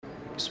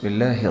بسم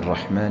الله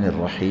الرحمن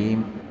الرحيم.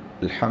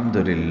 الحمد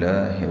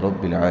لله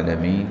رب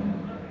العالمين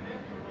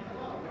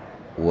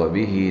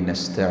وبه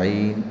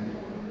نستعين.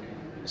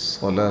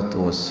 الصلاة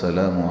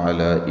والسلام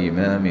على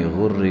إمام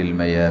غر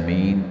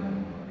الميامين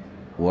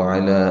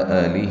وعلى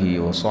آله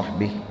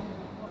وصحبه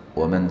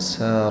ومن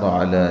سار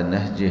على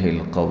نهجه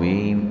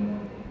القويم.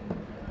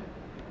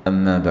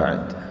 أما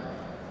بعد،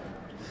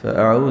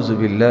 فأعوذ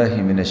بالله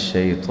من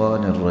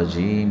الشيطان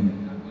الرجيم.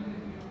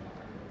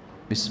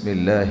 بسم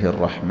الله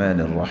الرحمن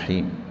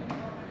الرحيم.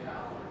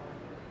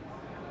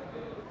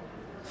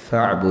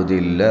 فاعبد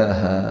الله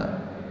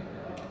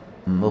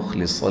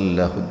مخلصا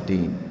له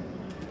الدين.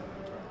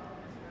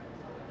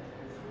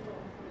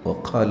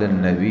 وقال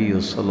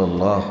النبي صلى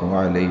الله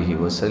عليه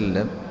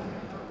وسلم: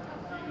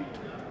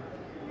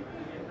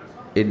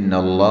 إن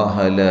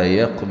الله لا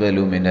يقبل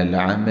من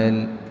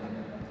العمل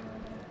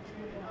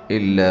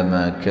إلا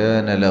ما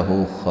كان له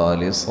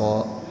خالصا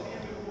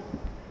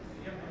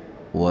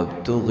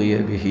وابتغي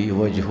به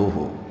وجهه.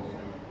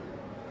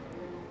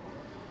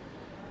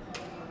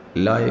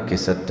 لائق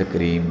صد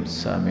تکریم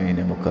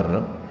سامعین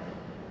مکرم،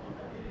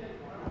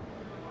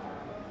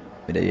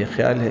 میرا یہ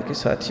خیال ہے کہ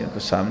ساتھیوں کو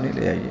سامنے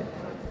لے آئیے،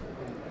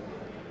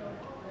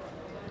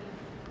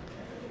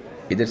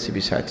 ادھر سے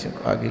بھی ساتھیوں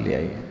کو آگے لے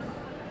آئیے.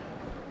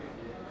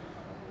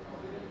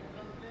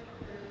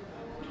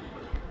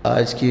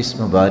 آج کی اس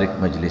مبارک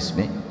مجلس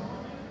میں،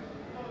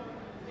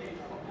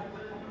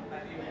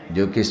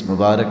 جو کہ اس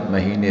مبارک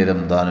مہینے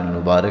رمضان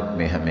المبارک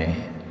میں ہمیں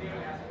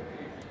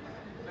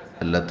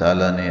اللہ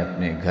تعالیٰ نے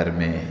اپنے گھر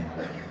میں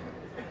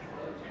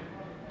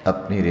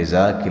اپنی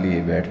رضا کے لیے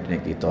بیٹھنے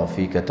کی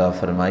توفیق عطا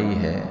فرمائی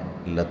ہے،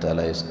 اللہ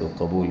تعالیٰ اس کو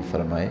قبول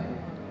فرمائے.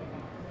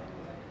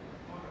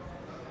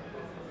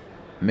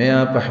 میں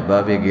آپ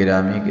احباب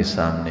گرامی کے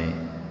سامنے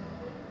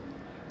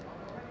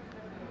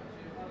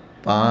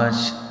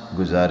 5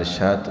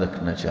 گزارشات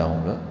رکھنا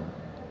چاہوں گا.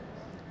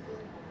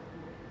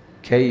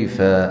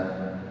 کیف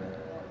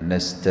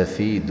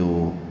نستفید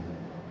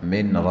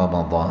من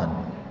رمضان.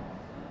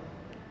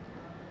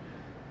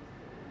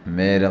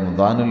 میں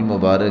رمضان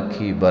المبارک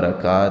کی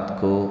برکات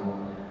کو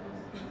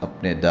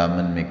اپنے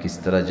دامن میں کس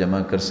طرح جمع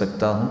کر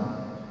سکتا ہوں،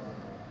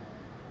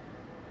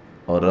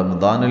 اور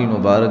رمضان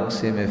المبارک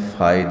سے میں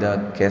فائدہ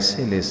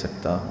کیسے لے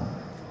سکتا ہوں.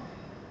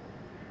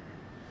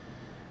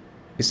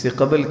 اس سے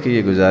قبل کہ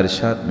یہ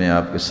گزارشات میں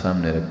آپ کے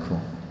سامنے رکھوں،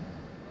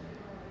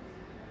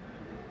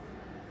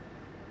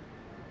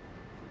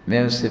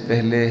 میں اس سے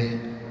پہلے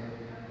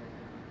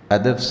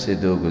ادب سے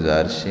 2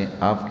 گزارشیں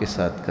آپ کے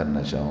ساتھ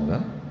کرنا چاہوں گا.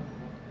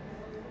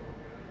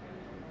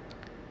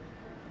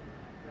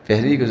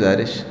 پہلی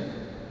گزارش،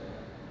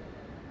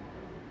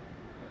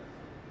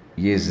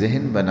 یہ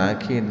ذہن بنا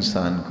کے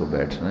انسان کو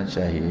بیٹھنا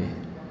چاہیے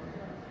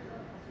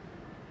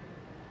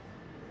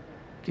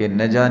کہ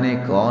نہ جانے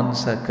کون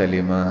سا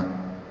کلمہ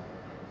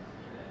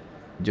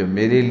جو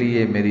میرے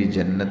لیے میری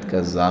جنت کا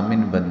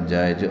ضامن بن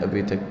جائے، جو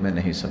ابھی تک میں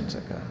نہیں سن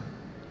سکا.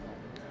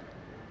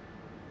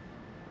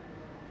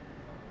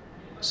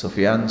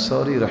 سفیان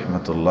ثوری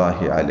رحمۃ اللہ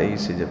علیہ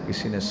سے جب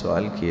کسی نے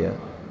سوال کیا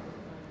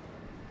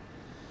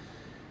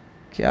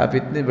کہ آپ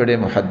اتنے بڑے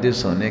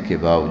محدث ہونے کے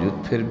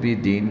باوجود پھر بھی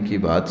دین کی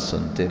بات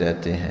سنتے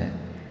رہتے ہیں،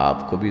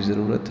 آپ کو بھی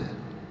ضرورت ہے؟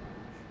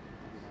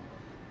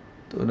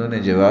 تو انہوں نے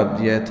جواب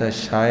دیا تھا،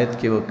 شاید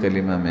کہ وہ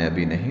کلمہ میں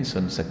ابھی نہیں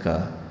سن سکا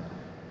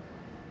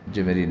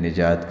جو میری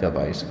نجات کا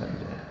باعث بن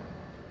جائے.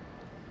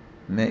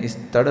 میں اس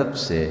تڑپ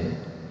سے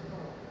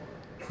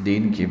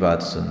دین کی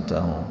بات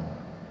سنتا ہوں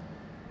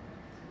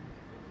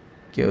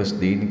کہ اس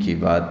دین کی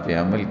بات پہ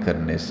عمل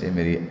کرنے سے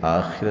میری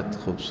آخرت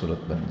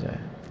خوبصورت بن جائے.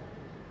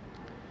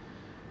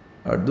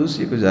 اور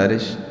دوسری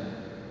گزارش،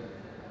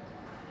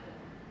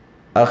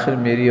 آخر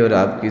میری اور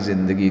آپ کی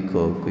زندگی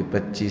کو کوئی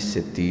 25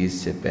 سے 30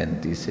 سے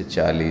 35 سے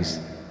 40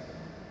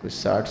 کوئی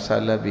 60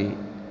 سالہ بھی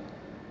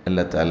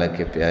اللہ تعالیٰ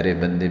کے پیارے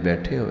بندے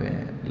بیٹھے ہوئے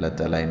ہیں، اللہ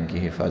تعالیٰ ان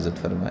کی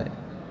حفاظت فرمائے.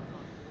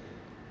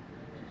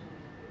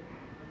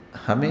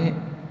 ہمیں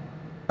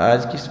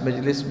آج کی اس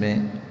مجلس میں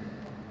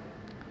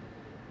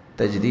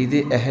تجدید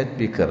عہد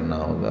بھی کرنا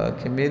ہوگا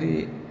کہ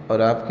میری اور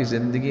آپ کی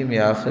زندگی میں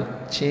آخر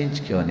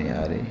چینج کیوں نہیں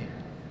آ رہی،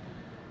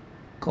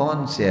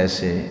 کون سے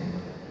ایسے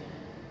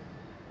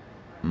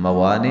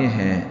موانع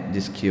ہیں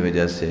جس کی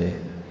وجہ سے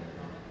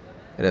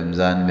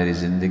رمضان میری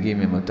زندگی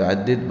میں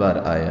متعدد بار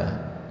آیا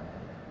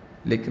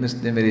لیکن اس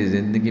نے میری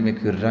زندگی میں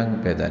کوئی رنگ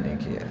پیدا نہیں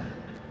کیا.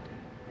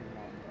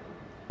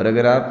 اور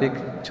اگر آپ ایک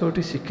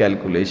چھوٹی سی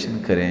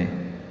کیلکولیشن کریں،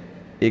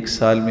 1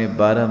 سال میں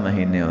 12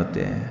 مہینے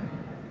ہوتے ہیں،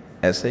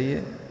 ایسا ہی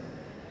ہے،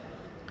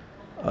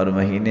 اور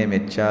مہینے میں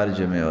 4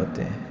 جمعے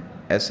ہوتے ہیں،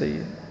 ایسا ہی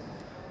ہے.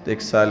 تو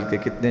 1 سال کے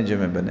کتنے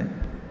جمعے بنے؟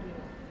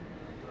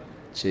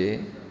 6.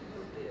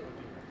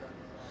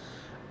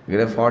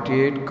 اگر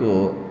 48 کو،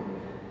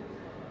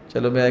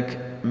 چلو میں ایک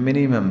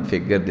منیمم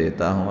فگر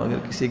دیتا ہوں، اگر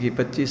کسی کی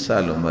 25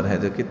 سال عمر ہے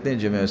تو کتنے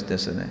جمعے اس نے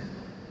سنے؟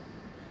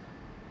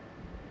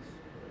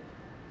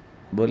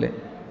 بولے.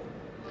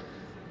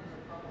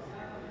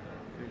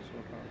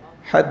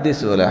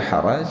 حدث ولا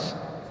حرج.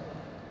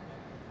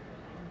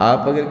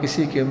 آپ اگر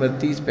کسی کی عمر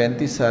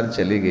 30-35 سال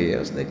چلی گئی ہے،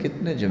 اس نے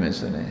کتنے جمعے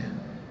سنے ہیں؟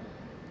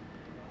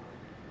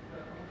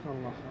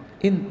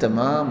 ان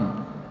تمام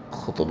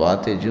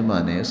خطبات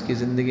جمعہ نے اس کی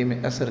زندگی میں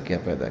اثر کیا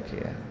پیدا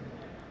کیا ہے؟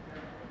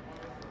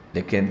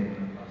 لیکن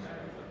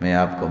میں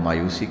آپ کو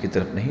مایوسی کی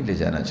طرف نہیں لے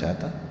جانا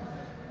چاہتا،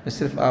 میں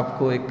صرف آپ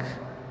کو ایک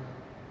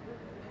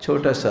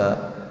چھوٹا سا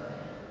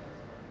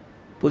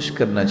پش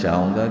کرنا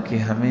چاہوں گا کہ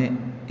ہمیں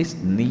اس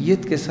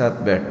نیت کے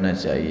ساتھ بیٹھنا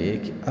چاہیے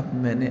کہ اب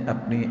میں نے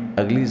اپنی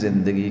اگلی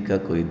زندگی کا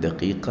کوئی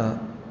دقیقہ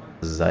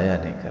ضائع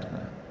نہیں کرنا۔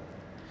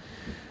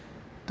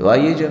 تو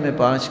آئیے جو میں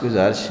 5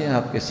 گزارشیں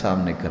آپ کے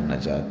سامنے کرنا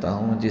چاہتا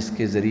ہوں، جس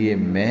کے ذریعے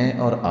میں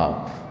اور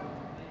آپ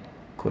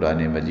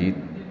قرآن مجید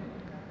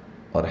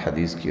اور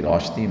حدیث کی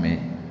روشنی میں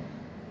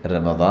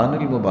رمضان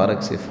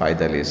المبارک سے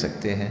فائدہ لے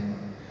سکتے ہیں۔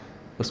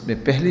 اس میں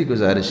پہلی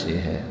گزارش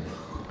یہ ہے،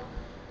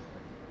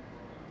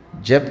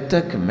 جب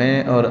تک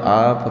میں اور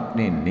آپ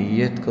اپنی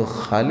نیت کو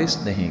خالص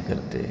نہیں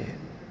کرتے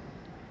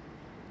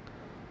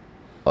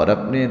اور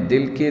اپنے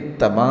دل کے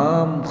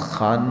تمام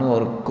خانوں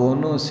اور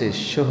کونوں سے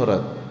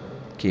شہرت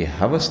کی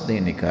ہوس نہیں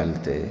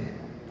نکالتے،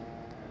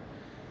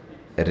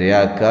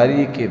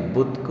 ریاکاری کے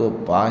بت کو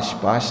پاش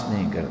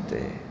نہیں کرتے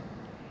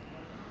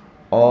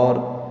اور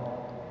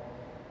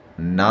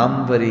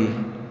ناموری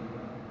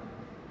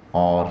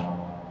اور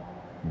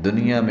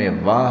دنیا میں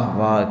واہ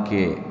واہ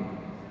کے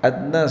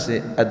ادنا سے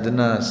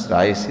ادنا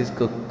سرائسز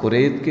کو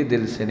کرید کے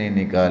دل سے نہیں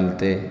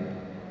نکالتے،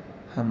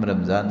 ہم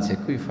رمضان سے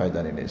کوئی فائدہ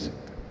نہیں لے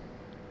سکتے۔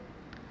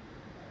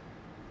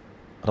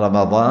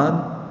 رمضان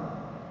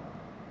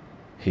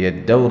هي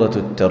الدورة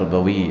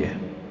التربوية،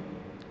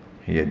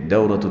 هي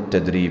الدورة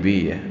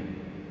التدریبیہ،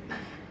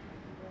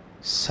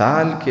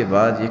 سال کے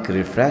بعد ایک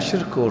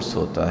ریفریشر کورس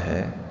ہوتا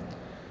ہے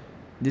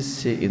جس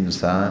سے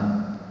انسان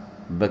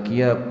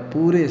بقیہ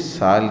پورے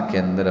سال کے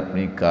اندر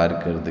اپنی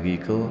کارکردگی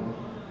کو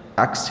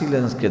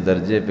ایکسیلنس کے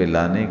درجے پہ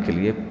لانے کے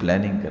لیے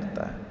پلاننگ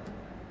کرتا ہے۔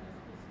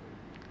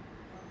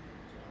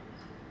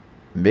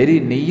 میری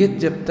نیت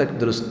جب تک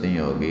درست نہیں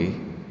ہوگی،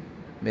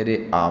 میرے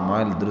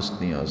اعمال درست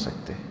نہیں ہو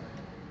سکتے۔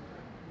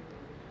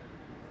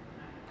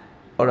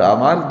 اور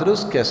اعمال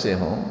درست کیسے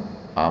ہوں؟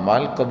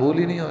 اعمال قبول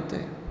ہی نہیں ہوتے۔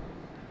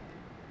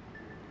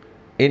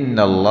 ان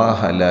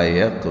اللہ لا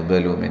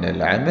يقبل من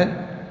العمل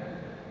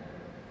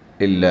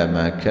الا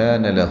ما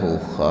كان له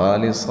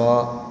خالصا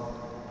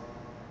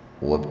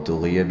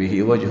وابتغي به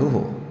وجهه۔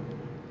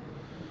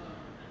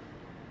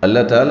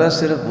 اللہ تعالیٰ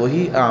صرف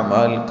وہی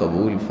اعمال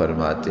قبول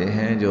فرماتے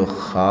ہیں جو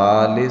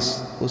خالص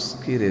اس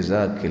کی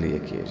رضا کے لیے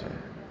کیے جائیں۔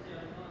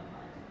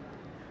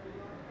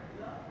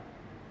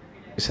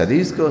 اس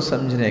حدیث کو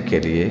سمجھنے کے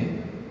لیے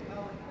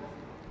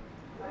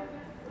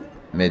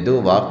میں 2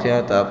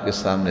 واقعات آپ کے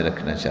سامنے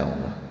رکھنا چاہوں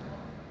گا۔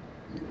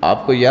 آپ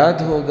کو یاد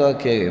ہوگا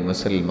کہ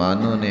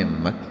مسلمانوں نے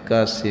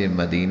مکہ سے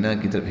مدینہ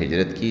کی طرف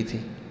ہجرت کی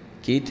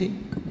تھی۔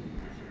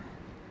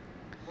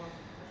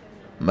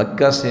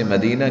 مکہ سے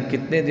مدینہ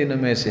کتنے دنوں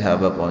میں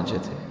صحابہ پہنچے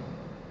تھے؟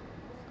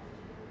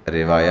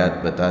 روایات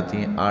بتاتی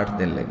ہیں 8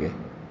 دن لگے۔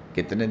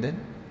 کتنے دن؟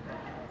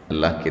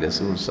 اللہ کے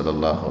رسول صلی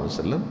اللہ علیہ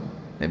وسلم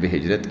نے بھی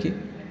ہجرت کی۔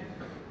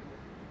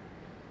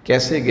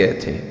 کیسے گئے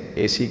تھے؟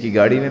 اے سی کی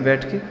گاڑی میں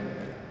بیٹھ کے؟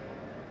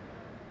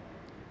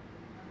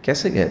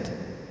 کیسے گئے تھے؟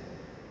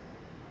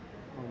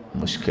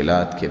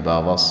 مشکلات کے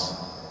باوجود،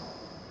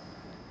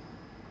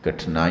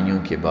 کٹھنائیوں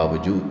کے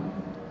باوجود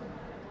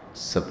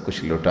سب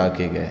کچھ لوٹا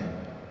کے گئے۔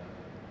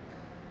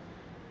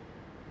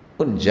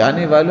 ان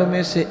جانے والوں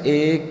میں سے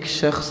ایک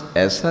شخص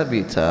ایسا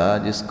بھی تھا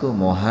جس کو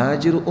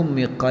مہاجر ام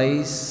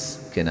قیس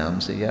کے نام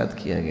سے یاد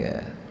کیا گیا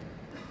ہے۔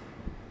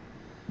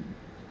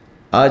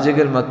 آج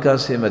اگر مکہ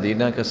سے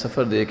مدینہ کا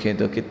سفر دیکھیں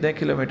تو کتنے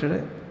کلومیٹر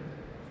ہے؟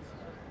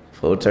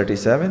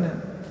 437 ہے۔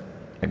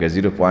 اگر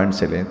 0 پوائنٹ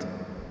سے لیں تو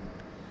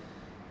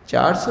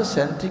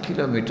 437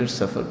 کلومیٹر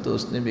سفر تو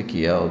اس نے بھی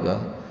کیا ہوگا۔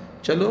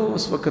 چلو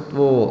اس وقت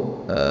وہ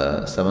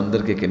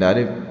سمندر کے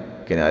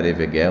کنارے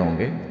پہ گئے ہوں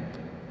گے،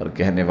 اور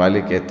کہنے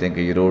والے کہتے ہیں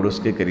کہ یہ روڈ اس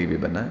کے قریب ہی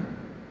بنا ہے۔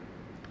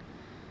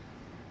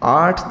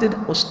 8 دن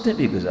اس نے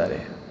بھی گزارے،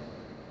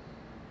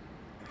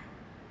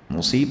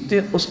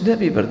 مصیبتیں اس نے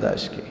بھی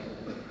برداشت کی،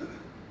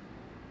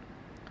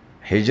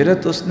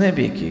 ہجرت اس نے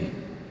بھی کی،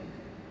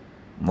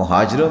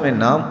 مہاجروں میں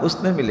نام اس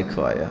نے بھی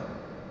لکھوایا،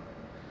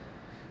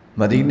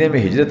 مدینے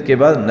میں ہجرت کے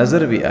بعد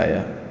نظر بھی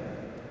آیا،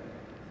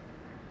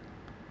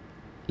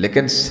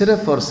 لیکن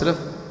صرف اور صرف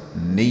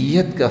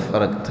نیت کا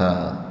فرق تھا۔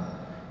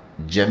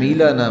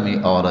 جمیلہ نامی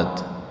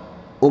عورت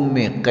ام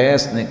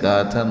قیس نے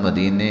کہا تھا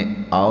مدینے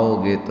آؤ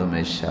گے تو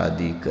میں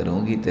شادی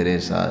کروں گی تیرے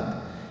ساتھ۔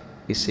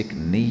 اس ایک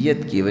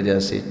نیت کی وجہ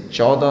سے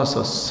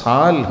 1400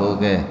 سال ہو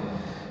گئے،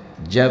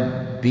 جب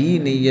بھی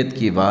نیت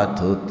کی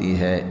بات ہوتی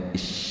ہے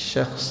اس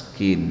شخص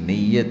کی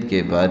نیت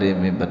کے بارے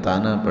میں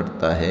بتانا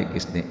پڑتا ہے کہ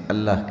اس نے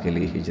اللہ کے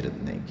لیے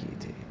ہجرت نہیں کی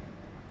تھی۔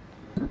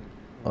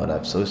 اور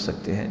آپ سوچ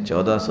سکتے ہیں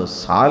 1400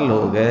 سال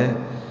ہو گئے۔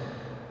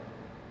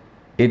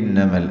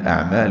 انما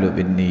الاعمال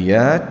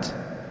بالنیات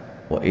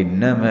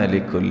وانما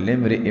لكل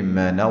امرئ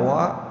ما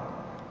نوى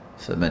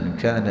فمن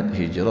كانت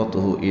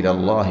هجرته الى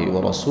الله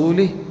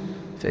ورسوله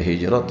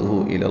فهجرته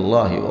الى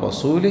الله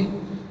ورسوله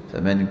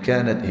فمن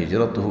كانت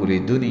هجرته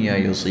لدنيا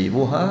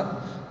يصيبها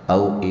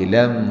أو إلى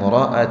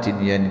امرأة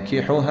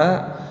ينكحها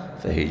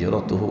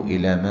فهجرته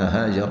إلى ما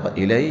هاجر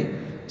إليه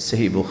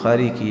صحیح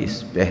بخاری کی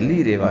اس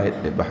پہلی روایت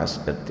پہ بحث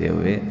کرتے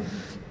ہوئے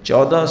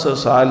 1400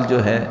 سال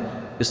جو ہے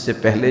اس سے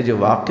پہلے جو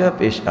واقعہ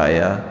پیش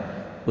آیا،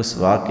 اس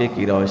واقعے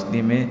کی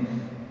روشنی میں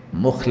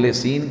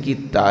مخلصین کی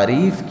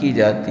تعریف کی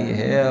جاتی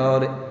ہے،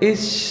 اور اس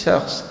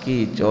شخص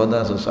کی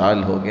 1400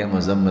 سال ہو گئے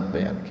مذمت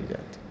بیان کی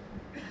جاتی ہے۔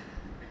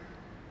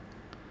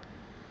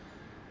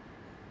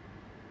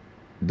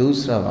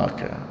 دوسرا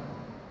واقعہ،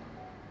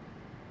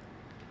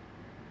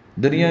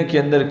 دنیا کے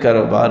اندر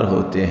کاروبار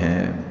ہوتے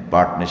ہیں،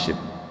 پارٹنرشپ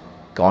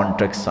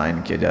کانٹریکٹ سائن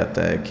کیا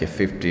جاتا ہے کہ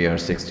 50 اور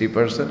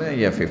 60% ہے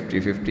یا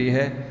 50-50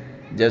 ہے،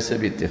 جیسے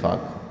بھی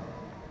اتفاق ہو۔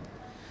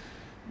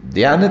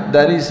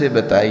 دیانتداری سے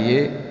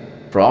بتائیے،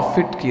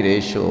 پروفٹ کی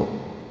ریشو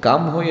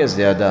کم ہو یا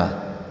زیادہ،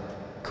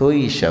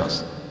 کوئی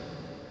شخص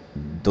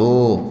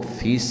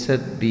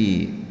 2% بھی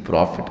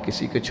پروفٹ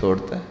کسی کو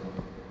چھوڑتا ہے؟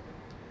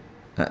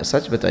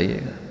 سچ بتائیے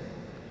گا،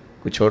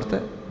 کوئی چھوڑتا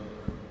ہے؟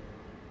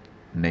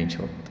 نہیں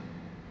چھوڑتا۔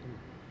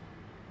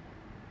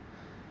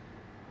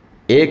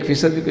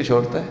 1% بھی کوئی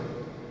چھوڑتا ہے؟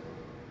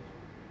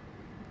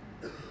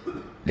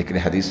 لیکن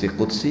حدیث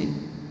قدسی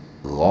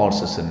غور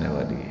سے سننے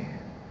والی ہے،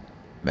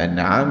 من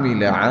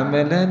عمل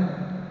عملا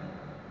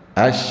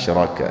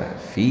اشرک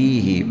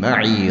فیہ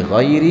معی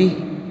غیری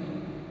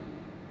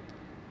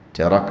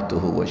ترکتہ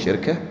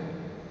وشرکہ۔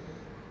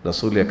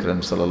 رسول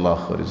اکرم صلی اللہ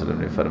علیہ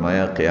وسلم نے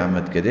فرمایا،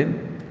 قیامت کے دن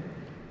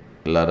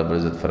اللہ رب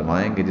العزت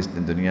فرمائیں گے جس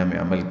نے دنیا میں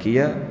عمل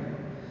کیا،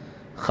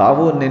 خواہ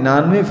وہ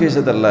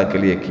 99% اللہ کے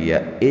لیے کیا،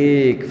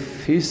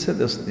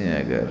 1% اس نے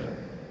اگر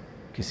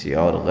کسی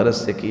اور غرض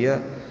سے کیا،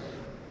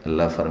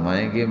 اللہ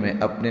فرمائیں گے میں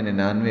اپنے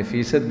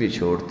 99% بھی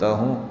چھوڑتا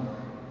ہوں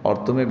اور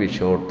تمہیں بھی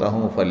چھوڑتا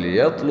ہوں،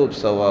 فَلْيَطْلُبْ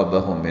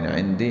ثَوَابَهُ مِنْ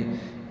عِنْدِي،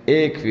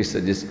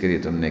 1% جس کے لیے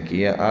تم نے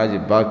کیا، آج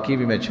باقی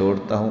بھی میں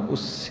چھوڑتا ہوں، اس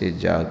سے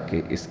جا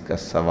کے اس کا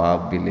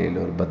ثواب بھی لے لو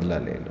اور بدلہ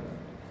لے لو۔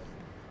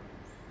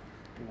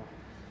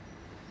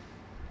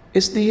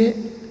 اس لیے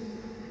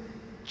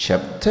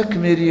جب تک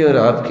میری اور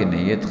آپ کی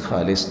نیت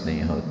خالص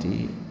نہیں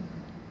ہوتی،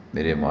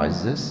 میرے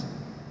معزز،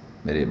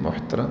 میرے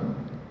محترم،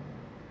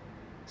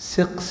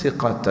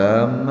 ثقہ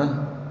تام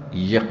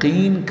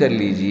یقین کر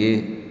لیجئے،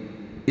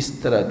 اس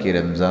طرح کے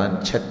رمضان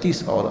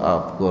 36 اور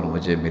آپ کو اور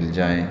مجھے مل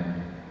جائیں،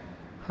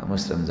 ہم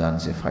اس رمضان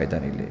سے فائدہ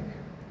نہیں لیں گے۔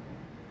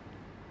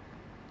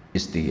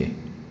 اس لیے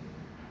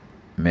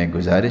میں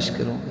گزارش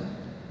کروں گا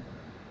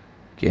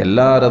کہ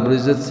اللہ رب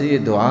العزت سے یہ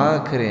دعا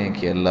کریں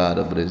کہ اللہ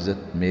رب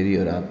العزت میری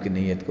اور آپ کی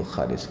نیت کو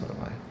خالص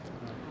فرمائے۔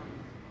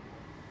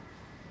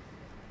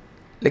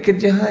 لیکن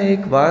جہاں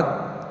ایک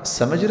بات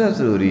سمجھنا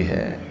ضروری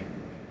ہے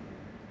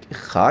کہ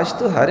خواہش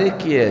تو ہر ایک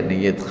کی ہے،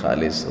 نیت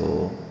خالص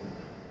ہو،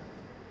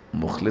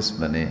 مخلص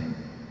بنے،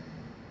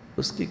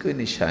 اس کی کوئی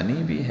نشانی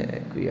بھی ہے،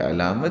 کوئی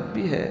علامت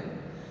بھی ہے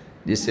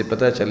جس سے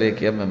پتہ چلے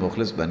کہ اب میں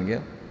مخلص بن گیا،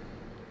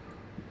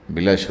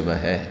 بلا شبہ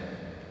ہے۔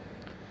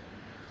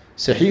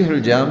 صحیح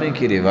الجامع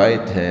کی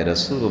روایت ہے،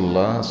 رسول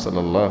اللہ صلی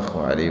اللہ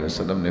علیہ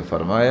وسلم نے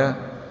فرمایا،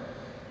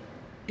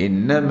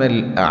 انما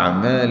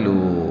الاعمال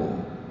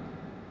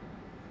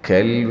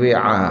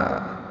كالوعاء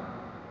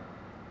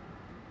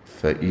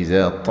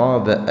فاذا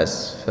طاب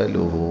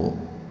اسفله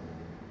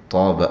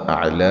طاب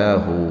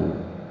اعلاه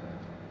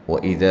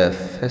واذا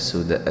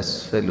فسد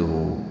اسفله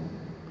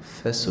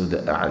فسد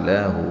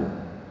اعلاه۔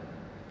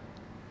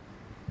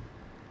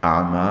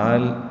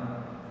 اعمال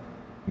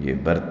یہ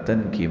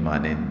برتن کی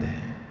مانند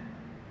ہے،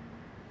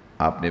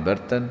 آپ نے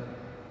برتن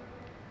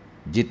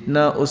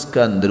جتنا اس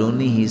کا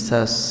اندرونی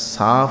حصہ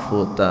صاف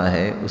ہوتا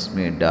ہے، اس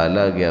میں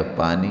ڈالا گیا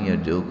پانی اور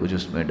جو کچھ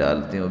اس میں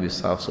ڈالتے ہیں وہ بھی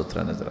صاف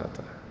ستھرا نظر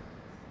آتا ہے۔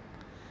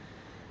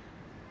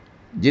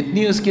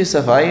 جتنی اس کی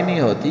صفائی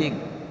نہیں ہوتی،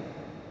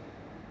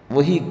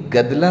 وہی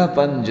گدلا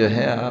پن جو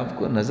ہے آپ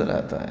کو نظر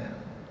آتا ہے۔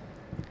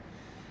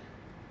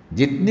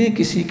 جتنی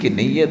کسی کی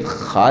نیت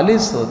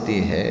خالص ہوتی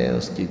ہے،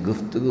 اس کی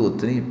گفتگو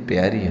اتنی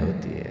پیاری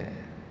ہوتی ہے،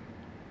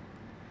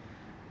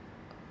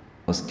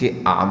 اس کے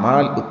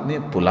اعمال اتنے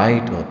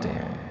پولائٹ ہوتے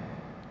ہیں۔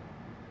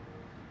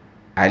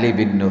 علی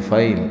بن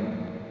نفیل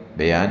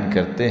بیان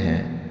کرتے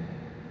ہیں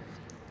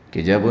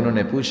کہ جب انہوں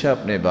نے پوچھا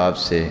اپنے باپ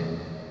سے،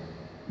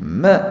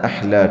 ما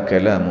احلا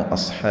کلام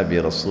اصحاب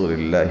رسول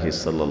اللہ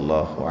صلی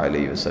اللہ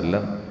علیہ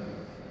وسلم،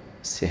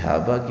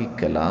 صحابہ کی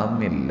کلام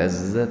میں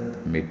لذت،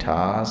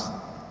 مٹھاس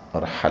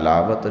اور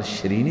حلاوت اور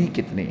شرینی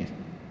کتنی ہے؟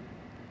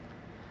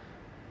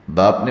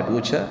 باپ نے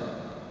پوچھا،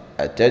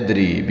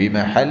 اتدری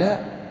بما حلا،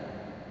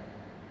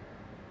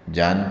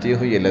 جانتے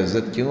ہو یہ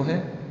لذت کیوں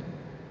ہے؟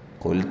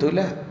 قلت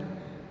لا،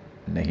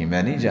 نہیں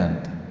میں نہیں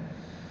جانتا۔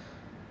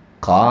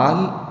 قال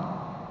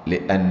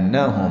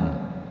لأنہم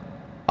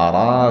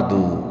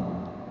ارادوا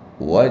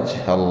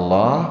وجہ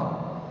اللہ،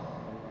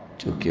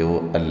 چونکہ وہ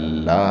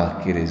اللہ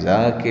کی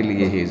رضا کے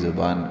لیے ہی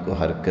زبان کو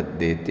حرکت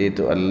دیتے،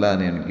 تو اللہ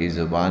نے ان کی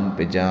زبان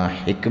پہ جہاں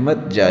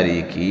حکمت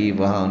جاری کی،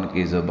 وہاں ان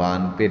کی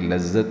زبان پہ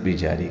لذت بھی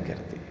جاری کر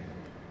دی۔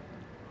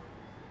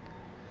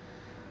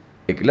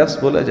 ایک لفظ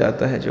بولا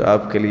جاتا ہے جو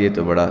آپ کے لیے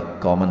تو بڑا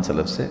کامن سا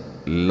لفظ ہے،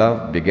 لو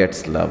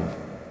بگیٹس لو۔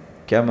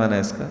 کیا معنی ہے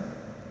اس کا؟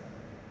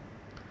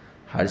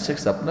 ہر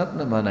شخص اپنا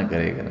اپنا معنی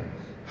کرے گا۔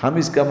 ہم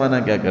اس کا معنی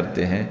کیا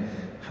کرتے ہیں؟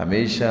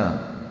 ہمیشہ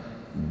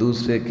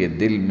دوسرے کے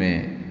دل میں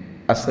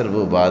اثر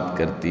وہ بات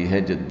کرتی ہے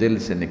جو دل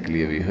سے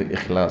نکلی ہوئی ہو،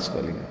 اخلاص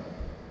والی ہو۔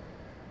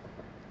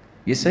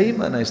 یہ صحیح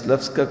معنی اس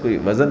لفظ کا کوئی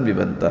وزن بھی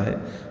بنتا ہے،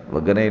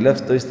 وگرنہ یہ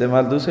لفظ تو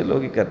استعمال دوسرے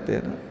لوگ ہی کرتے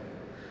ہیں نا،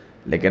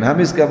 لیکن ہم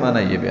اس کا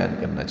معنی یہ بیان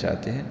کرنا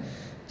چاہتے ہیں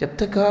جب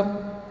تک آپ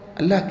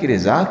اللہ کی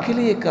رضا کے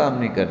لیے کام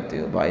نہیں کرتے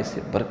ہو باعث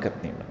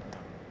برکت نہیں بنتا۔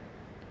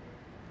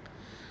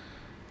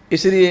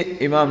 اس لیے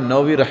امام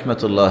نووی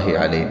رحمۃ اللہ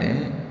علیہ نے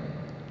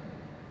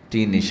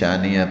 3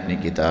 نشانیاں اپنی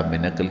کتاب میں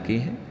نقل کی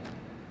ہیں۔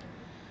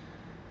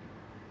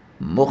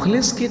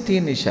 مخلص کی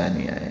 3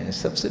 نشانیاں ہیں۔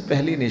 سب سے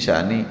پہلی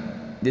نشانی،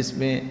 جس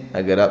میں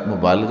اگر آپ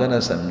مبالغہ نہ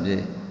سمجھے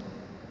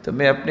تو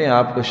میں اپنے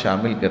آپ کو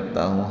شامل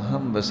کرتا ہوں،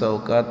 ہم بسا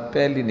اوقات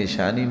پہلی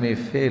نشانی میں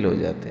فیل ہو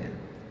جاتے ہیں،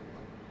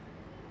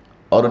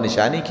 اور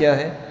نشانی کیا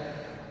ہے؟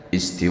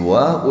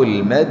 استواء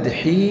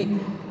المدح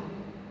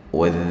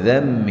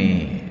والذم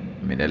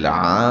من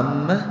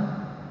العام۔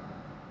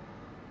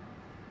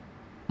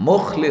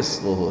 مخلص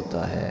وہ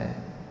ہوتا ہے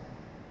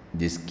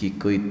جس کی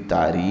کوئی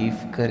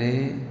تعریف کرے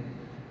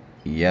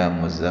یا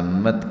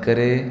مذمت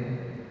کرے،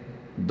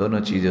 دونوں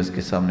چیزیں اس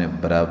کے سامنے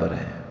برابر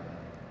ہیں۔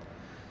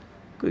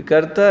 کوئی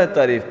کرتا ہے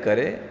تعریف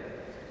کرے،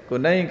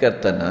 کوئی نہیں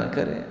کرتا نہ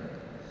کرے۔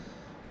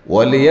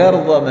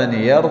 وَلْيَرْضَ مَنْ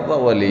يَرْضَ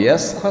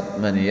وَلْيَسْخَطْ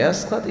مَنْ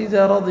يَسْخَطْ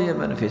إِذَا رَضِيَ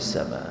مَنْ فِي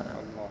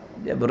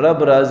السَّمَاءِ۔ جب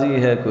رب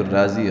راضی ہے کوئی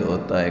راضی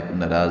ہوتا ہے، کوئی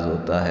ناراض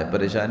ہوتا ہے،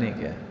 پریشانی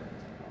کیا ہے؟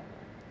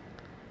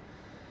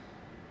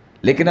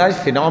 لیکن آج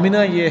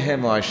فینومینا یہ ہے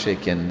معاشرے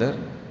کے اندر،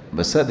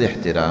 بصد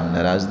احترام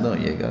ناراض نہ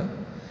ہوئیے گا،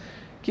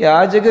 کہ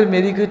آج اگر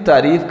میری کوئی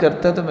تعریف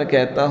کرتا ہے تو میں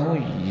کہتا ہوں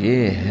یہ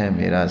ہے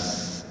میرا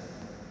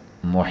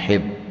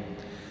محب،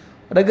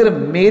 اور اگر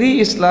میری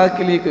اصلاح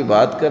کے لیے کوئی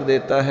بات کر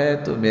دیتا ہے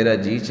تو میرا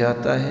جی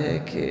چاہتا ہے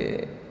کہ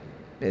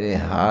میرے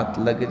ہاتھ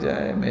لگ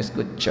جائے، میں اس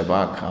کو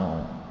چبا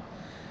کھاؤں،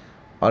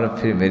 اور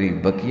پھر میری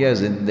بقیہ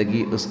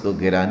زندگی اس کو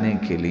گرانے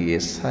کے لیے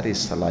ساری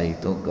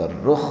صلاحیتوں کا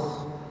رخ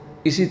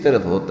اسی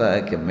طرف ہوتا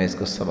ہے کہ میں اس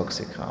کو سبق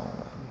سکھاؤں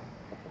گا۔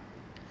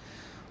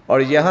 اور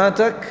یہاں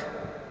تک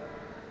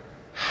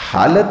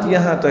حالت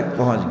یہاں تک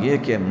پہنچ گئی ہے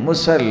کہ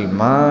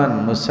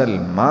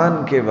مسلمان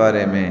کے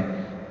بارے میں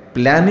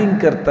پلاننگ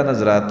کرتا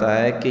نظر آتا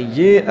ہے کہ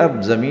یہ اب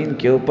زمین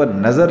کے اوپر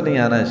نظر نہیں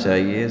آنا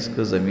چاہیے، اس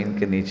کو زمین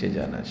کے نیچے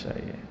جانا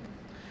چاہیے۔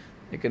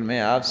 لیکن میں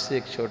آپ سے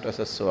ایک چھوٹا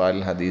سا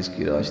سوال حدیث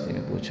کی روشنی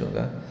میں پوچھوں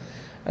گا۔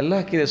 اللہ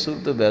کے رسول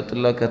تو بیت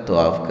اللہ کا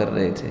طواف کر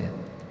رہے تھے،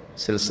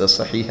 سلسلہ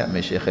صحیحہ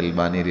میں شیخ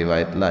البانی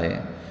روایت لائے،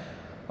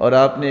 اور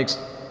آپ نے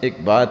ایک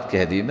بات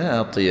کہہ دی، ما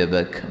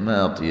اطیبک ما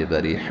اطیب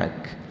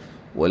ریحک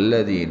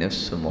والذی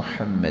نفس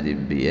محمد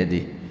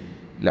بیدہ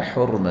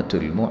لحرمت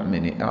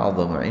المؤمن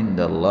اعظم عند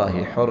اللہ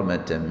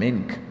حرمت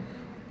منک،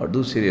 اور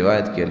دوسری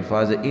روایت کے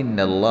الفاظ ان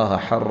اللہ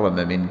حرم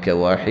منک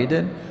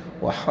واحدا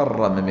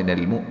وحرم من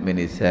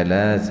المؤمن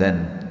ثلاثا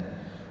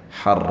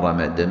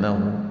حرم دمہ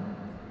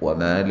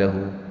ومالہ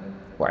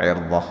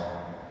وعرضہ۔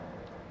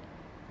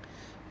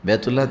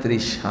 بیت اللہ تیری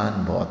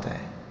شان بہت ہے،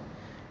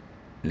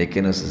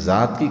 لیکن اس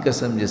ذات کی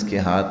قسم جس کے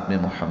ہاتھ میں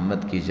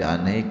محمد کی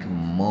جان ہے، ایک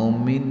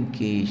مومن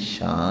کی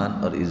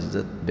شان اور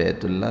عزت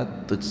بیت اللہ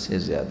تجھ سے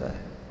زیادہ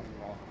ہے۔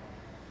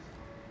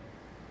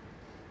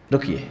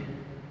 رکیے،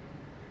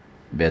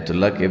 بیت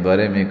اللہ کے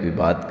بارے میں کوئی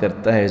بات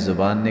کرتا ہے،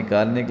 زبان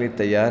نکالنے کے لیے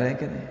تیار ہے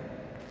کہ نہیں؟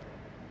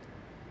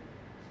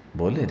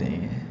 بولے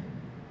نہیں ہیں۔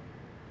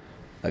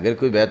 اگر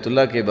کوئی بیت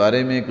اللہ کے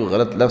بارے میں کوئی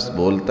غلط لفظ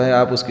بولتا ہے،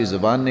 آپ اس کی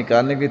زبان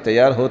نکالنے کے لیے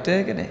تیار ہوتے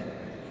ہیں کہ نہیں؟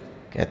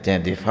 کہتے ہیں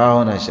دفاع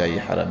ہونا چاہیے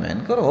حرمین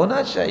کا، اور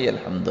ہونا چاہیے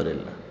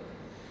الحمدللہ۔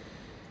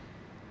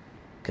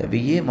 کبھی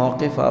یہ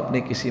موقف آپ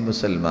نے کسی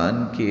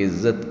مسلمان کی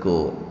عزت کو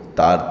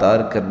تار تار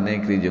کرنے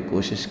کے لیے جو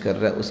کوشش کر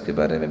رہا ہے اس کے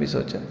بارے میں بھی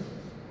سوچا؟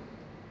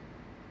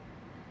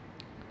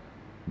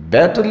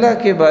 بیت اللہ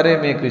کے بارے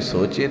میں کوئی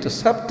سوچے تو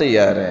سب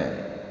تیار ہیں،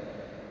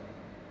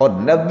 اور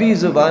نبی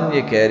زبان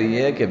یہ کہہ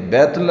رہی ہے کہ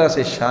بیت اللہ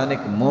سے شان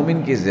ایک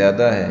مومن کی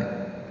زیادہ ہے۔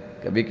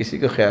 کبھی کسی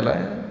کو خیال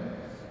آیا؟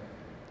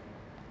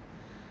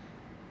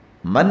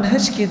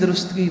 منہج کی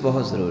درستگی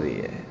بہت ضروری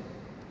ہے۔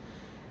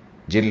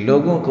 جن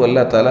لوگوں کو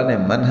اللہ تعالیٰ نے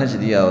منہج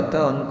دیا ہوتا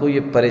ہے ان کو یہ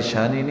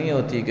پریشانی نہیں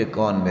ہوتی کہ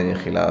کون میرے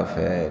خلاف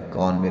ہے،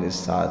 کون میرے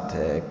ساتھ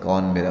ہے،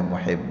 کون میرا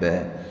محب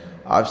ہے۔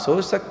 آپ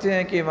سوچ سکتے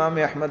ہیں کہ امام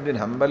احمد بن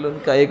حنبل ان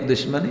کا ایک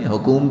دشمن ہی،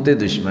 حکومتیں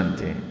دشمن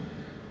تھیں،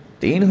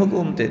 3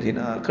 حکومتیں تھیں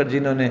نا، آخر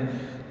جنہوں نے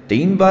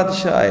 3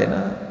 بادشاہ آئے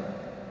نا،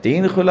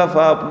 3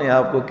 خلفاء اپنے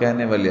آپ کو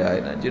کہنے والے آئے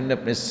نا، جنہوں نے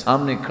اپنے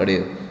سامنے کھڑے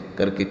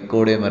کر کے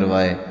کوڑے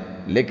مروائے،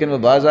 لیکن وہ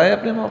باز آئے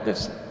اپنے موقف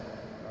سے۔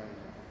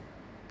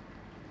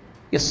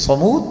 یہ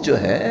صمود جو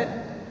ہے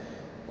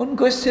ان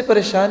کو اس سے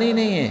پریشانی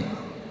نہیں ہے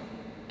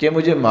کہ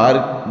مجھے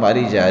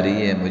ماری جا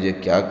رہی ہے، مجھے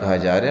کیا کہا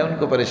جا رہا ہے، ان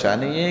کو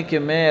پریشانی یہ ہے کہ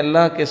میں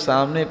اللہ کے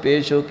سامنے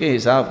پیش ہو کے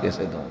حساب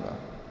کیسے دوں گا۔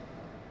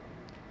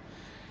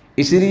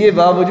 اسی لیے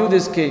باوجود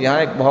اس کے یہاں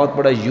ایک بہت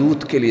بڑا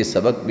یوتھ کے لیے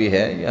سبق بھی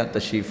ہے، یہاں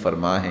تشریف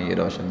فرما ہے یہ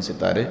روشن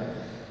ستارے۔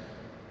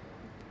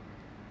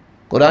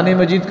 قرآن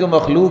مجید کو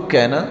مخلوق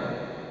کہنا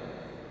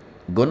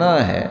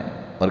گناہ ہے،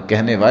 اور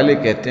کہنے والے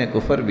کہتے ہیں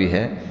کفر بھی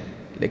ہے،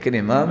 لیکن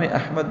امام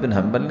احمد بن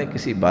حنبل نے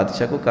کسی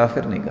بادشاہ کو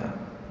کافر نہیں کہا۔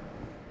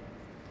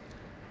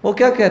 وہ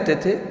کیا کہتے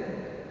تھے؟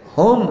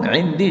 ہم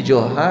عندی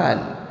جہال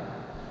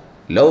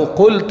لو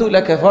قلت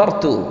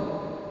لکفرت،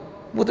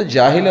 وہ تو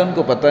جاہل ہے، ان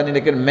کو پتہ نہیں،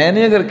 لیکن میں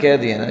نے اگر کہہ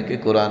دیا نا کہ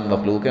قرآن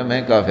مخلوق ہے،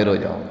 میں کافر ہو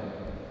جاؤں.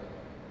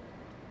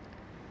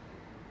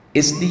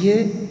 اس لیے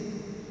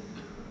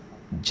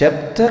جب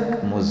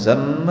تک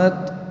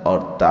مذمت اور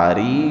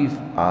تعریف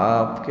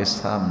آپ کے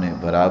سامنے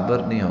برابر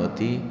نہیں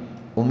ہوتی،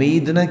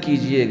 امید نہ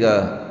کیجئے گا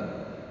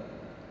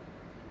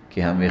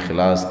کہ ہم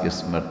اخلاص کے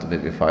اس مرتبے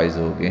پہ فائز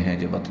ہو گئے ہیں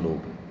جو مطلوب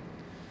ہے.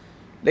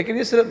 لیکن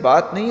یہ صرف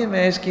بات نہیں ہے،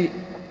 میں اس کی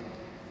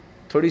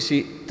تھوڑی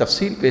سی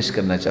تفصیل پیش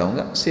کرنا چاہوں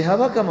گا.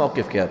 صحابہ کا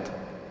موقف کیا تھا؟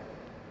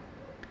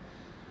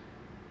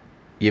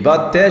 یہ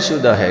بات طے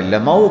شدہ ہے،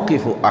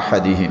 لَمَوْقِفُ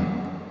أَحَدِهِمْ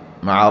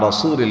مع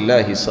رسول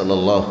اللہ صلی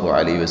اللہ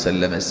علیہ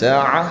وسلم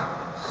ساعہ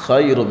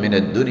خیر من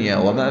الدنیا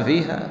وما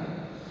فیہا.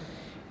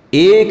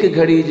 ایک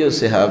گھڑی جو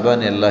صحابہ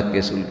نے اللہ کے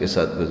رسول کے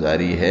ساتھ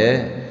گزاری ہے،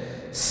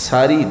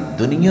 ساری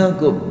دنیا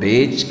کو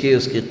بیچ کے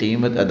اس کی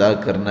قیمت ادا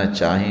کرنا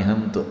چاہیں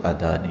ہم تو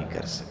ادا نہیں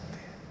کر سکتے.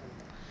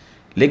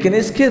 لیکن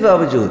اس کے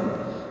باوجود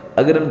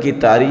اگر ان کی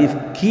تعریف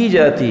کی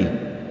جاتی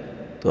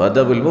تو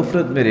ادب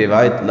المفرد میں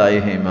روایت لائے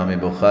ہیں امام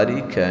بخاری،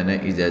 کان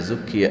اذا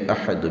ذکی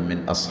احد من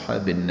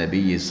اصحاب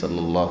النبی صلی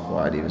اللہ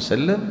علیہ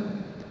وسلم،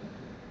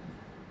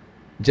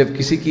 جب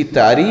کسی کی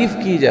تعریف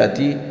کی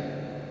جاتی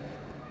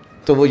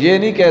تو وہ یہ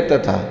نہیں کہتا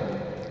تھا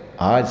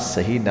آج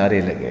صحیح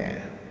نعرے لگے ہیں،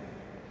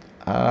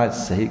 آج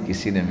صحیح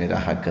کسی نے میرا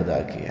حق ادا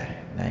کیا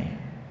ہے. نہیں،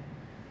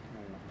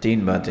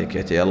 تین باتیں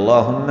کہتے ہیں،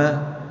 اللہم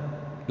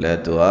لا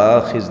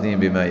تؤاخذنی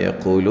بما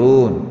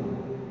یقولون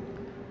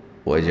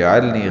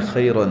واجعلنی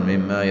خیرا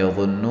مما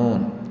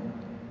یظنون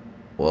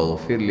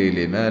واغفر لی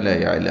لما لا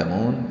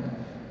یعلمون.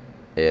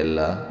 اے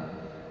اللہ،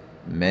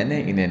 میں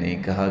نے انہیں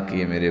نہیں کہا کہ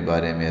یہ میرے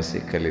بارے میں ایسے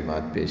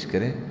کلمات پیش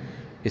کریں،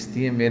 اس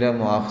لیے میرا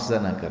مواخذہ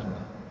نہ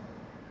کرنا،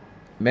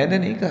 میں نے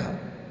نہیں کہا.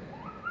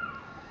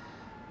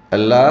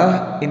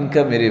 اللہ، ان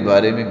کا میرے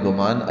بارے میں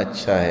گمان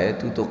اچھا ہے،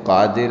 تو تو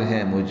قادر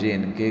ہے مجھے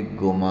ان کے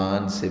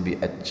گمان سے بھی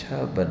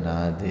اچھا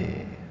بنا دے.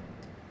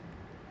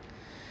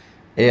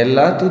 اے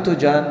اللہ، تو تو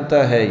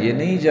جانتا ہے یہ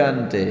نہیں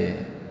جانتے،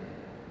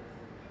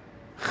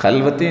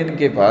 خلوتیں ان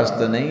کے پاس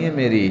تو نہیں ہے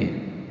میری،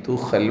 تو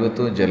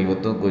خلوتوں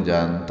جلوتوں کو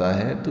جانتا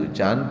ہے، تو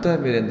جانتا ہے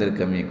میرے اندر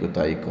کمی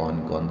کوتاہی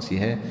کون کون سی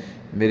ہے.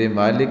 میرے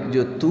مالک،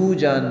 جو تو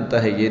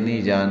جانتا ہے یہ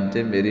نہیں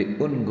جانتے، میرے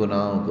ان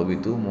گناہوں کو بھی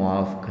تو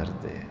معاف کر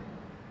دے.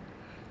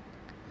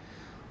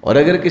 اور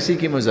اگر کسی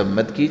کی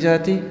مذمت کی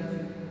جاتی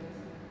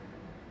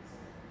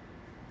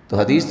تو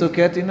حدیث تو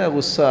کہتی نا،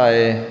 غصہ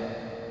آئے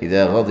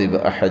اذا غضب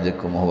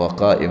احدکم وهو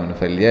قائم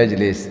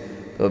فلیجلس،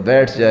 تو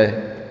بیٹھ جائے.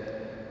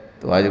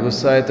 تو آج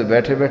غصہ آئے تو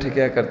بیٹھے بیٹھے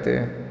کیا کرتے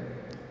ہیں؟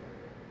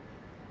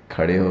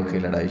 کھڑے ہو کے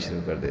لڑائی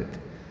شروع کر دیتے.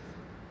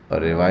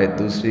 اور روایت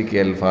دوسری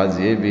کے الفاظ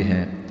یہ بھی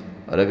ہیں،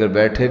 اور اگر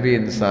بیٹھے بھی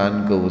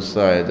انسان کو غصہ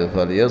آئے تو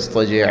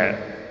فلیضطجع،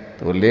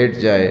 تو وہ لیٹ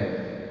جائے.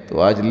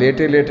 تو آج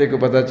لیٹے لیٹے کو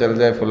پتہ چل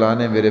جائے فلاں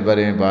نے میرے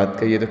بارے میں بات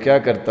کہی ہے تو کیا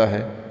کرتا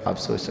ہے؟ آپ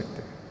سوچ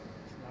سکتے ہیں،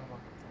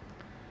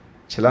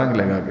 چھلانگ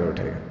لگا کے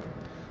اٹھے گا.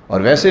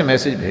 اور ویسے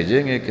میسج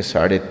بھیجیں گے کہ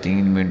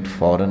 3.5 منٹ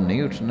فوراً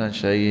نہیں اٹھنا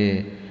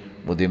چاہیے،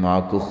 وہ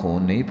دماغ کو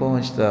خون نہیں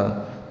پہنچتا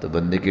تو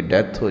بندے کی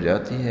ڈیتھ ہو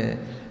جاتی ہے.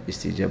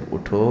 اس لیے جب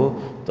اٹھو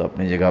تو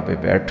اپنی جگہ پہ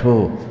بیٹھو،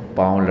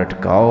 پاؤں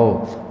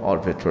لٹکاؤ اور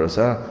پھر تھوڑا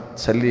سا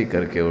تسلی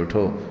کر کے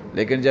اٹھو.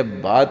 لیکن جب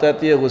بات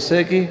آتی ہے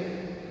غصے کی،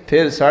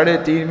 پھر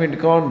 3.5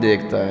 منٹ کون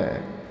دیکھتا ہے؟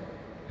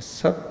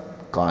 سب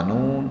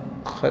قانون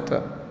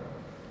ختم.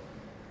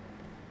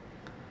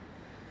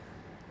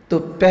 تو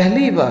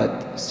پہلی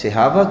بات،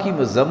 صحابہ کی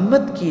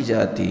مذمت کی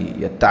جاتی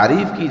یا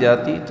تعریف کی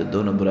جاتی تو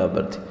دونوں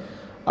برابر تھی.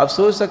 آپ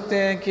سوچ سکتے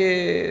ہیں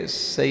کہ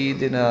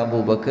سیدنا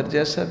ابو بکر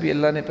جیسا بھی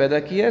اللہ نے پیدا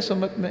کیا ہے اس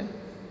امت میں.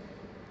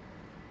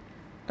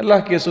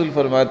 اللہ کے رسول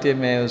فرماتے ہیں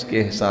میں اس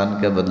کے احسان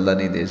کا بدلہ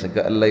نہیں دے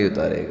سکا، اللہ ہی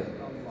اتارے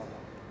گا.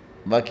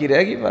 باقی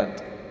رہ گئی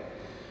بات.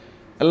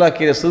 اللہ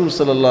کے رسول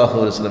صلی اللہ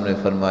علیہ وسلم نے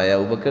فرمایا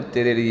ابو بکر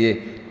تیرے لیے،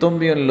 تم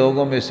بھی ان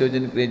لوگوں میں سے ہو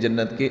جن کے لیے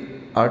جنت کے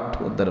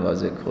 8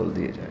 دروازے کھول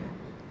دیے جائیں.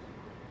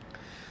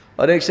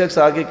 اور ایک شخص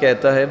آگے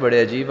کہتا ہے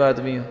بڑے عجیب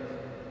آدمی ہو.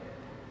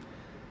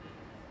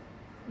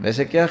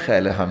 ویسے کیا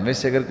خیال ہے، ہم میں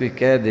سے اگر کوئی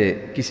کہہ دے،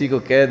 کسی کو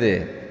کہہ دے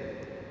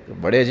تو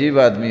بڑے عجیب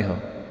آدمی ہو،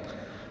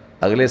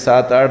 اگلے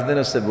 7-8 دن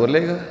اس سے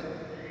بولے گا؟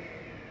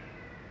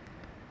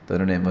 تو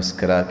انہوں نے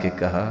مسکرا کے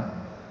کہا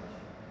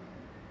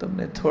تم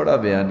نے تھوڑا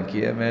بیان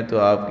کیا، میں تو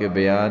آپ کے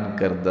بیان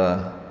کردہ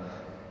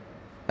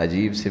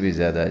عجیب سے بھی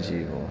زیادہ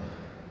عجیب ہوں.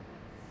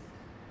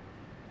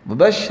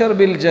 مبشر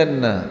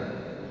بالجنہ،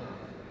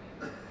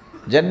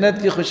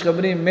 جنت کی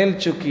خوشخبری مل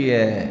چکی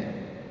ہے.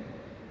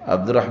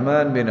 عبد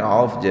الرحمن بن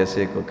عوف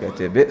جیسے کو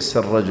کہتے بئس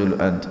الرجل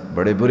انت،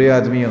 بڑے برے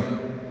آدمی ہو.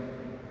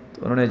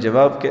 تو انہوں نے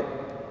جواب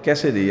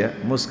کیسے دیا؟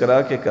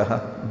 مسکرا کے کہا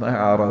ما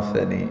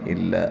عرفنی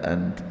الا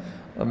انت،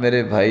 اور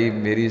میرے بھائی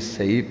میری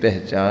صحیح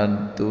پہچان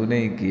تو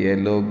نہیں کی ہے،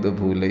 لوگ تو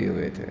بھولے ہی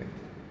ہوئے تھے.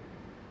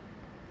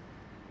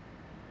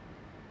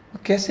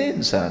 کیسے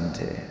انسان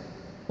تھے؟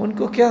 ان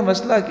کو کیا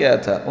مسئلہ کیا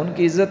تھا؟ ان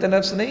کی عزت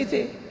نفس نہیں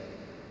تھی،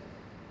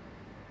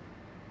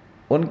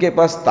 ان کے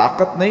پاس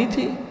طاقت نہیں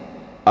تھی.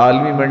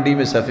 عالمی منڈی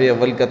میں صف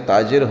اول کا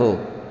تاجر ہو،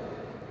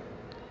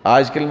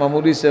 آج کل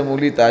معمولی سے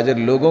معمولی تاجر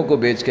لوگوں کو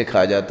بیچ کے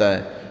کھا جاتا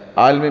ہے.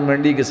 عالمی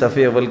منڈی کے صف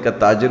اول کا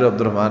تاجر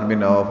عبد الرحمن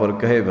بن عوف، اور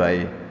کہے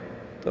بھائی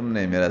تم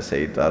نے میرا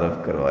صحیح تعارف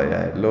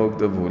کروایا ہے، لوگ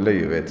تو بھولے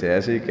ہی ہوئے تھے،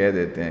 ایسے ہی کہہ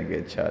دیتے ہیں کہ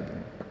اچھا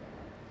آدمی۔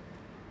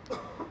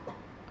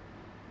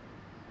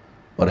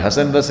 اور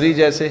حسن بصری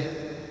جیسے،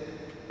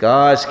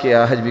 کاش کہ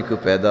آج بھی کوئی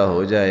پیدا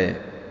ہو جائے۔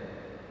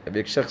 اب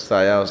ایک شخص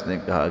آیا، اس نے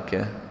کہا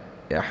کیا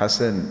یا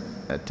حسن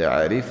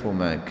تعریف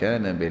ما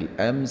کان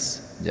بالامس،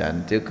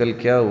 جانتے ہو کل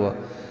کیا ہوا؟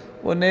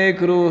 وہ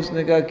نیک روح، اس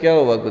نے کہا کیا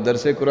ہوا؟ کوئی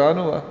درس قرآن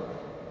ہوا؟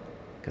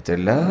 کہتے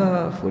لا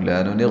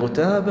فلان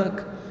اغتابک،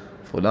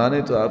 فلاں نے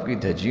تو آپ کی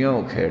دھجیاں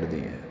اکھیڑ دی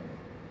ہیں۔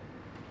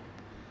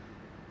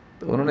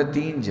 تو انہوں نے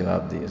 3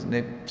 جواب دیے۔ اس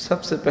نے سب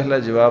سے پہلا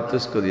جواب تو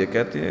اس کو دیا،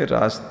 کہتے ہیں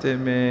راستے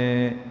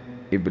میں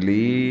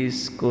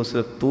ابلیس کو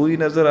صرف تو ہی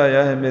نظر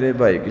آیا ہے، میرے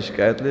بھائی کی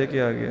شکایت لے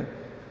کے آ گیا،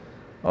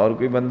 اور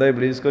کوئی بندہ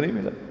ابلیس کو نہیں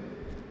ملا۔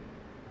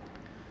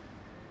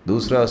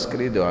 دوسرا اس کے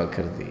لیے دعا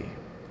کر دی۔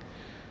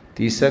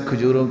 تیسرا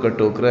کھجوروں کا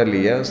ٹوکرا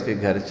لیا، اس کے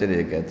گھر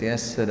چلے، کہتے ہیں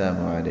السلام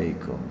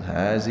علیکم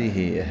ہذہ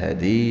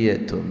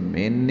ہدیۃ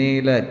منی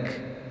لک،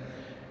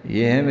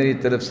 یہ ہے میری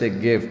طرف سے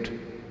گفٹ۔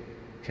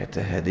 کہتا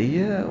ہے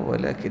ہدیہ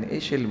ولیکن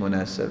ایش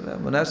المناسبہ،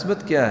 مناسبت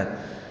کیا ہے؟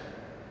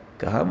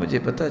 کہا مجھے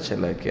پتہ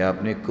چلا کہ آپ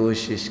نے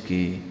کوشش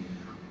کی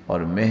اور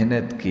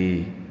محنت کی،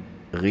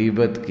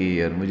 غیبت کی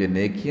اور مجھے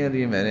نیکیاں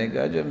دی۔ میں نے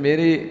کہا جو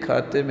میرے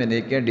کھاتے میں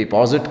نیکیاں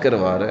ڈپازٹ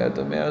کروا رہا ہے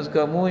تو میں اس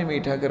کا منہ ہی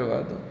میٹھا کروا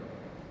دوں۔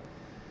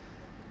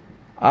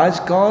 آج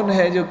کون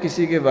ہے جو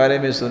کسی کے بارے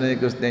میں سنے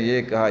کہ اس نے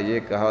یہ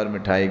کہا اور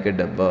مٹھائی کا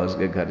ڈبہ اس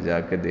کے گھر جا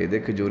کے دے دے؟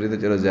 کھجوری تو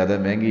چلو زیادہ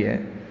مہنگی ہے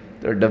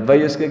تو ڈبہ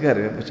ہی اس کے گھر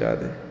میں پہنچا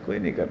دے، کوئی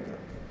نہیں کرتا۔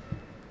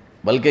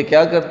 بلکہ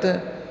کیا کرتا ہے؟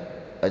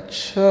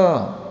 اچھا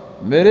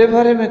میرے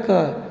بارے میں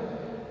کہا،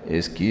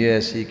 اس کی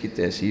ایسی کی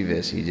تیسی،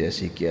 ویسی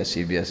جیسی کی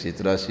ایسی بیاسی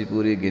 83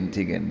 پوری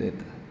گنتی گن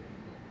دیتا۔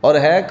 اور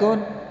ہے کون؟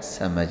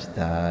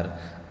 سمجھدار،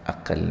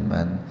 عقل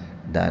مند،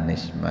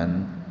 دانش مند۔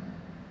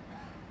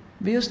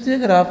 بھی اس نے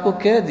اگر آپ کو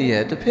کہہ دیا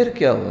ہے تو پھر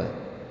کیا ہوا؟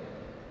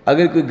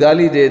 اگر کوئی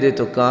گالی دے دے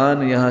تو کان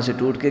یہاں سے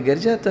ٹوٹ کے گر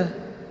جاتا ہے،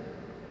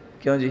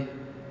 کیوں جی؟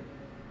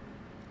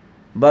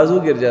 بازو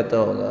گر جاتا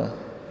ہوگا۔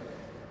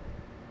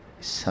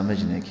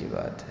 سمجھنے کی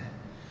بات ہے۔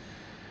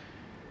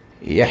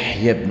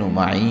 یحییٰ بن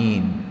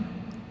معین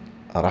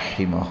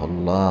رحمہ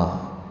اللہ،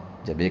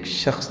 جب ایک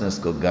شخص نے اس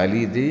کو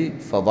گالی دی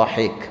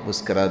فضحک،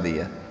 مسکرا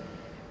دیا۔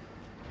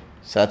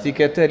 ساتھی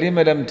کہتے ہیں لم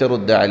لم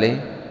ترد علی،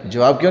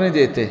 جواب کیوں نہیں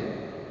دیتے؟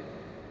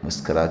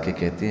 مسکرا کے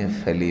کہتے ہیں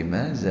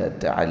فلماذا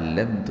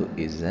تعلمت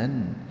اذن،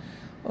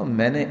 اور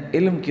میں نے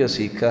علم کیوں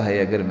سیکھا ہے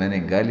اگر میں نے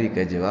گالی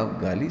کا جواب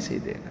گالی سے ہی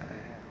دینا ہے؟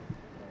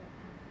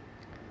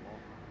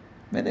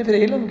 میں نے پھر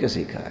علم کیوں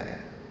سیکھا ہے؟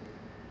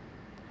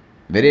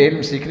 میرے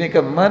علم سیکھنے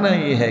کا معنی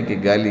یہ ہے کہ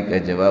گالی کا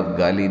جواب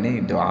گالی نہیں،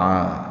 دعا۔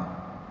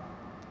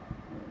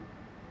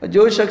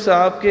 جو شخص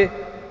آپ کے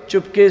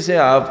چپکے سے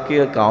آپ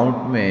کے اکاؤنٹ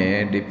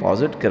میں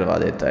ڈپازٹ کروا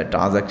دیتا ہے،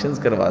 ٹرانزیکشنز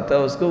کرواتا ہے،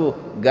 اس کو وہ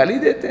گالی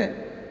دیتے ہیں؟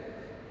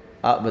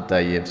 آپ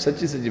بتائیے،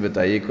 سچی سچی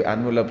بتائیے، کوئی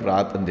انویلپ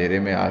رات اندھیرے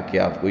میں آ کے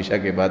آپ کو عشاء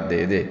کے بعد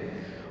دے دے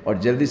اور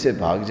جلدی سے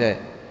بھاگ جائے،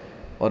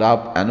 اور آپ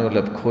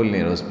انویلپ کھول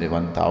لیں اور اس میں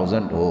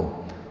 1000 ہو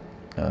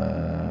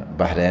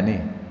بحرینی،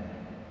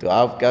 تو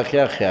آپ کا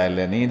کیا خیال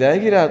ہے؟ نیند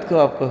آئے گی رات کو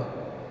آپ کو؟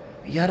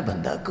 یار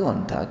بندہ کون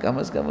تھا، کم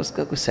از کم اس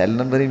کا کوئی سیل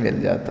نمبر ہی مل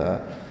جاتا،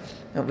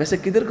 ویسے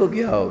کدھر کو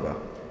گیا ہوگا؟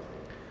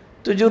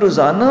 تو جو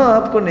روزانہ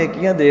آپ کو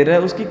نیکیاں دے رہا ہے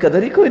اس کی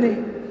قدر ہی کوئی نہیں،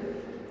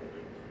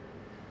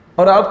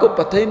 اور آپ کو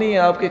پتہ ہی نہیں ہے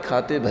آپ کے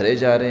کھاتے بھرے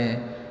جا رہے ہیں۔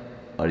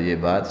 اور یہ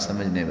بات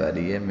سمجھنے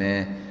والی ہے،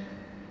 میں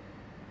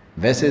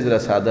ویسے ذرا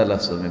سادہ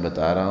لفظوں میں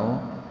بتا رہا ہوں،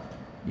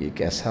 یہ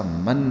ایک ایسا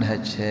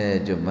منہج ہے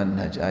جو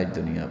منہج آج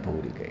دنیا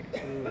بھول گئی۔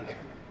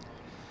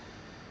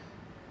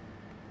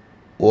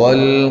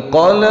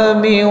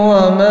 وَالْقَلَمِ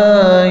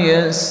وَمَا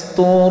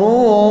يَسْطُرُونَ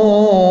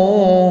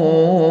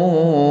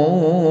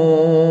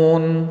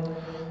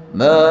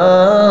مَا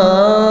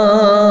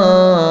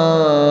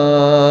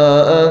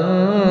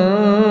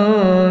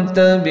أَنْتَ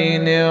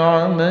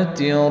بِنِعْمَةِ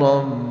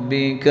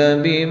رَبِّكَ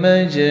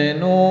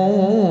بِمَجْنُونٍ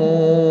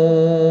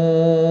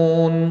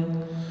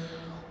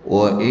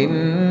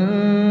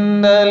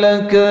وَإِنَّ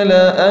لَكَ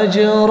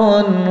لَأَجْرًا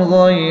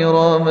غَيْرَ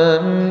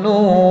مَمْنُونٍ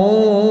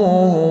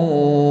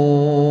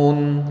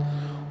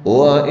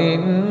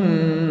وَإِنَّكَ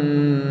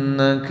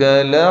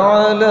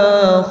لَعَلَى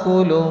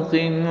خُلُقٍ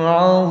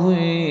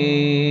عَظِيمٍ۔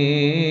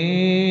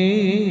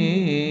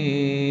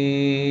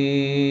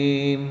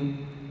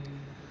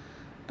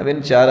 اب ان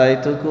 4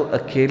 آیتوں کو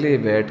اکیلے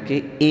بیٹھ کے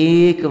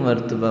ایک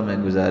مرتبہ میں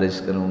گزارش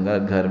کروں گا،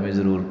 گھر میں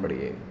ضرور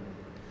پڑھیے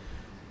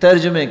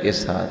ترجمے کے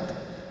ساتھ۔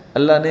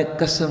 اللہ نے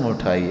قسم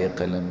اٹھائی ہے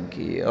قلم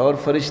کی، اور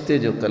فرشتے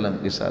جو قلم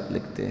کے ساتھ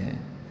لکھتے ہیں۔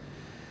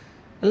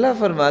 اللہ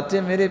فرماتے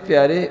ہیں میرے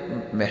پیارے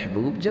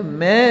محبوب، جب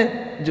میں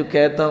جو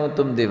کہتا ہوں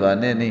تم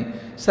دیوانے نہیں،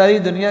 ساری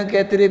دنیا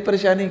کہتے رہے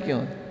پریشانی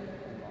کیوں؟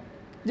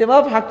 جب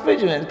آپ حق پہ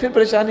جو ہیں پھر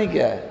پریشانی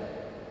کیا ہے؟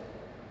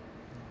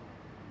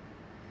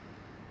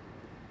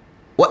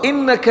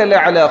 وَإِنَّكَ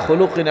لَعَلَى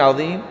خُلُقٍ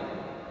عَظِيمٍ،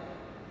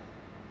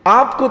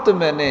 آپ کو تو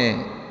میں نے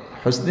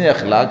حسن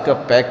اخلاق کا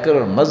پیکر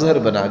اور مظہر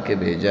بنا کے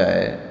بھیجا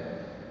ہے،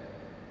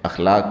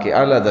 اخلاق کے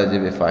اعلیٰ درجے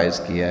پہ فائز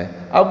کیا ہے،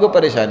 آپ کو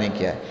پریشانی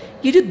کیا ہے؟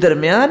 یہ جو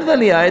درمیان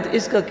والی آیت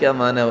اس کا کیا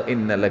معنی ہے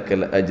وَإِنَّ لَكَ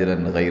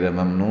لَأَجْرًا غَيْرَ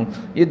مَمْنُونَ؟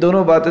 یہ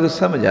دونوں باتیں تو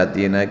سمجھ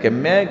آتی ہیں نا کہ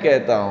میں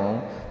کہتا ہوں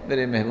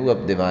میرے محبوب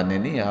اب دیوانے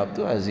نہیں، آپ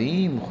تو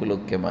عظیم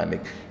خلق کے مالک.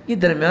 یہ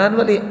درمیان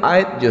والی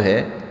آیت جو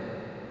ہے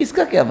اس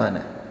کا کیا معنی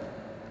ہے؟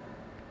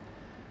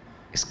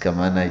 اس کا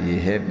معنی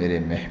یہ ہے میرے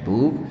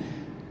محبوب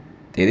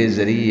تیرے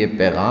ذریعے یہ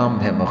پیغام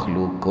ہے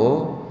مخلوق کو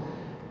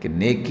کہ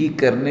نیکی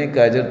کرنے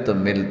کا اجر تو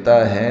ملتا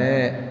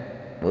ہے،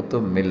 وہ تو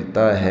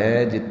ملتا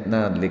ہے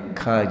جتنا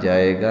لکھا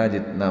جائے گا،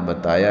 جتنا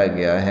بتایا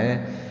گیا ہے،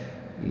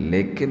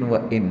 لیکن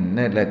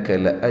وَإِنَّ لَكَ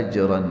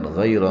لَأَجْرًا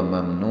غَيْرَ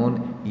مَمْنُونَ،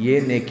 یہ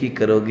نیکی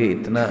کرو گے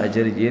اتنا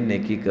اجر، یہ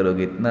نیکی کرو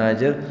گے اتنا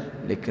اجر،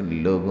 لیکن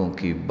لوگوں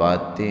کی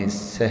باتیں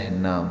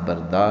سہنا،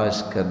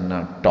 برداشت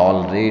کرنا،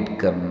 ٹالریٹ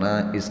کرنا،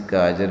 اس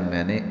کا اجر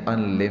میں نے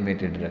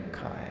انلیمیٹڈ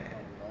رکھا ہے.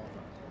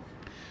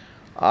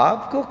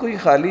 آپ کو کوئی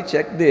خالی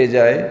چیک دے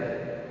جائے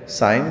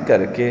سائن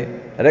کر کے،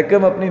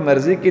 رقم اپنی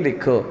مرضی کی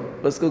لکھو،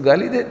 اس کو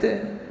گالی دیتے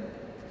ہیں؟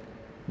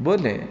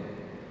 بولیں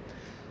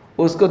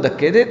اس کو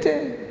دھکے دیتے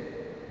ہیں؟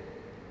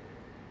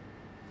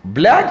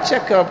 بلیک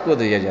چیک آپ کو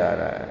دیا جا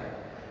رہا ہے،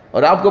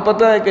 اور آپ کو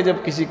پتہ ہے کہ جب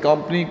کسی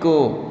کمپنی کو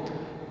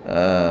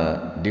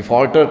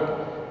ڈیفالٹر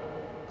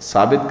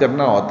ثابت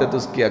کرنا ہوتا ہے تو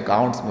اس کے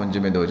اکاؤنٹس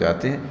منجمد ہو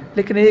جاتے ہیں،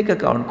 لیکن ایک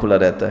اکاؤنٹ کھلا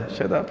رہتا ہے،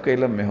 شاید آپ کے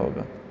علم میں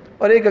ہوگا.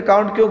 اور ایک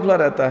اکاؤنٹ کیوں کھلا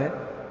رہتا ہے؟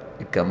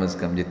 کہ کم از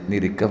کم جتنی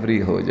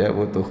ریکوری ہو جائے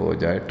وہ تو ہو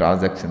جائے،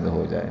 ٹرانزیکشن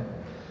ہو جائے.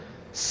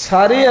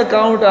 سارے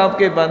اکاؤنٹ آپ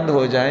کے بند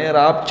ہو جائیں اور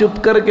آپ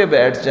چپ کر کے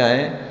بیٹھ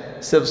جائیں،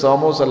 صرف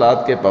صوم و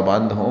صلات کے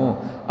پابند ہوں،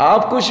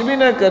 آپ کچھ بھی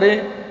نہ کریں،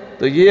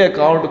 تو یہ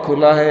اکاؤنٹ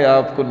کھلا ہے،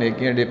 آپ کو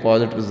نیکیاں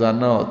ڈپازٹ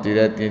روزانہ ہوتی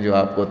رہتی ہیں، جو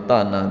آپ کو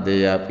تانا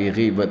دے، آپ کی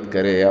غیبت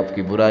کرے، آپ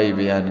کی برائی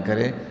بیان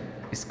کرے،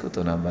 اس کو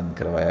تو نہ بند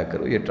کروایا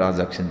کرو. یہ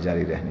ٹرانزیکشن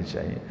جاری رہنی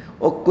چاہیے،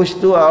 اور کچھ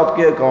تو آپ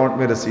کے اکاؤنٹ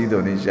میں رسید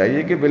ہونی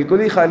چاہیے کہ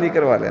بالکل ہی خالی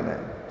کروا لینا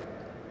ہے.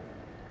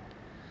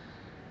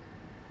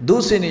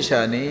 دوسری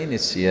نشانی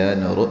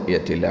نسیان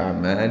رؤیت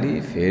الاعمال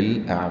فی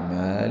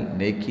الاعمال،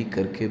 نیکی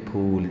کر کے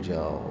بھول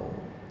جاؤ.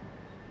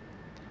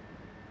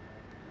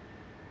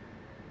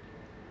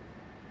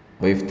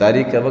 وہ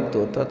افطاری کا وقت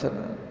ہوتا تھا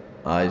نا،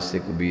 آج سے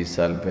 20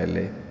 سال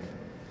پہلے،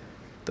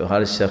 تو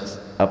ہر شخص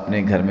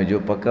اپنے گھر میں جو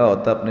پکا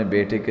ہوتا اپنے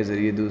بیٹے کے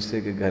ذریعے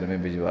دوسرے کے گھر میں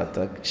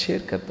بھجواتا، شیئر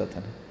کرتا تھا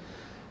نا.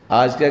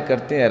 آج کیا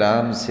کرتے ہیں؟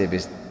 آرام سے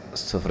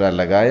سفرہ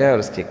لگایا اور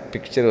اس کی ایک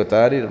پکچر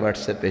اتاری اور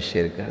واٹس ایپ پہ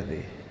شیئر کر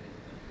دی.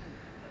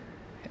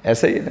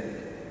 ایسا ہی نا؟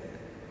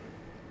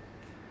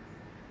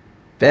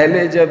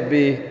 پہلے جب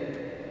بھی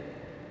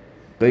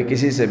کوئی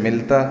کسی سے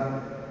ملتا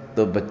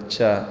تو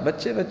بچے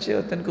ہوتے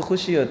ہیں، ان کو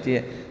خوشی ہوتی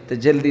ہے تو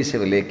جلدی سے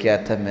وہ لے کے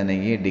آتا، میں نے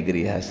یہ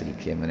ڈگری حاصل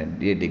کی ہے، میں نے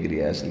یہ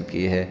ڈگری حاصل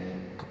کی ہے،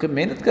 کیونکہ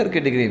محنت کر کے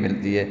ڈگری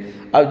ملتی ہے.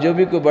 اب جو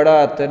بھی کوئی بڑا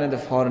آتا ہے نا تو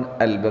فوراً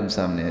البم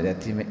سامنے آ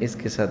جاتی ہے، میں اس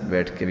کے ساتھ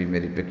بیٹھ کے بھی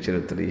میری پکچر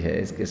اتری ہے،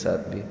 اس کے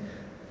ساتھ بھی.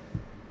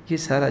 یہ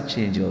سارا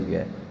چینج ہو گیا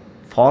ہے،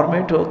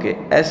 فارمیٹ ہو کے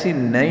ایسی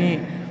نئی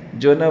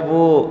جو نا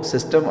وہ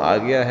سسٹم آ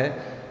گیا ہے.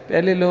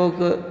 پہلے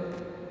لوگ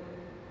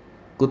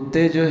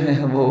کتے جو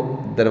ہیں وہ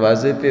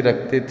دروازے پہ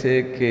رکھتے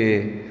تھے کہ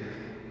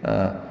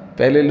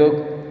پہلے لوگ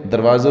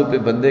دروازوں پہ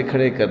بندے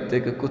کھڑے کرتے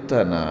کہ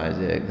کتا نہ آ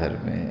جائے گھر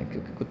میں،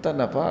 کیونکہ کتا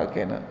ناپاک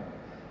ہے نا،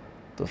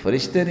 تو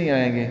فرشتے نہیں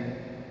آئیں گے.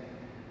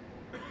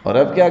 اور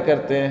اب کیا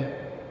کرتے ہیں؟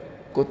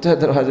 کتا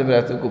دروازے پہ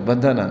رہتے کو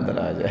بندہ نہ اندر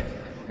آ جائے.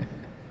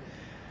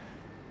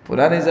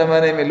 پرانے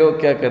زمانے میں لوگ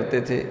کیا کرتے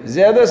تھے؟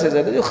 زیادہ سے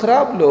زیادہ جو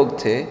خراب لوگ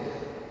تھے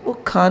وہ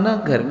کھانا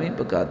گھر میں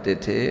پکاتے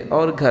تھے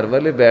اور گھر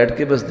والے بیٹھ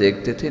کے بس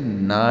دیکھتے تھے،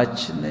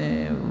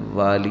 ناچنے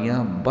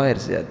والیاں باہر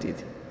سے آتی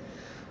تھی.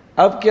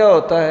 اب کیا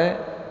ہوتا ہے؟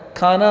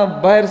 کھانا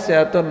باہر سے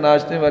آتا اور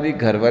ناچنے والی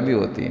گھر والی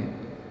ہوتی ہیں.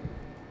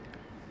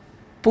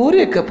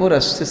 پورے کا پورا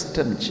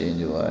سسٹم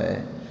چینج ہوا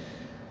ہے،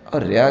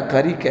 اور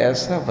ریاکاری کا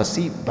ایسا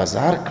وسیع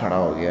بازار کھڑا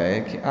ہو گیا ہے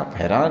کہ آپ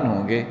حیران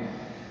ہوں گے.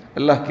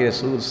 اللہ کے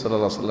رسول صلی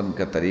اللہ علیہ وسلم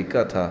کا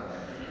طریقہ تھا،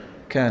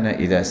 کان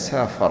اذا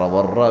سافر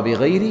ورا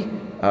بغیری،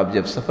 آپ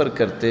جب سفر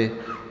کرتے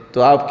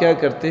تو آپ کیا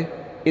کرتے؟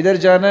 ادھر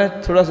جانا ہے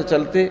تھوڑا سا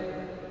چلتے،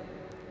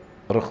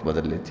 رخ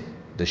بدل لیتے،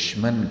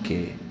 دشمن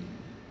کے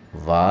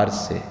وار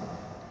سے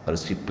اور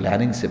اس کی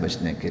پلاننگ سے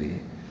بچنے کے لیے.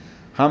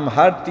 ہم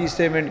ہر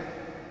تیسرے منٹ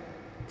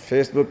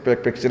فیس بک پہ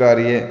ایک پکچر آ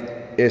رہی ہے،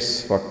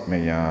 اس وقت میں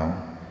یہاں ہوں،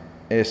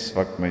 اس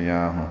وقت میں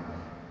یہاں ہوں.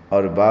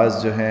 اور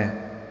بعض جو ہیں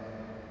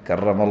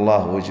کرم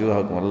اللہ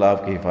وجوہکم، اللہ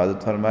آپ کی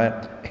حفاظت فرمائے،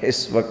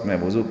 اس وقت میں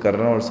وضو کر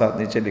رہا ہوں اور ساتھ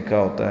نیچے لکھا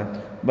ہوتا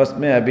ہے بس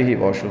میں ابھی ہی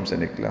واش روم سے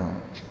نکلا ہوں.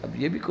 اب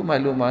یہ بھی کوئی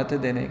معلومات ہے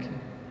دینے کی؟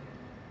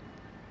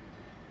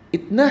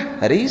 اتنا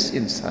حریص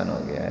انسان ہو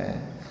گیا ہے.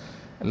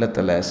 اللہ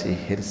تعالیٰ ایسی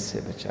حرص سے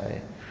بچائے.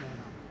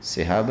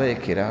 صحابہ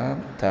کرام،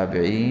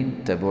 تابعین،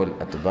 تبع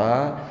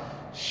الاتباع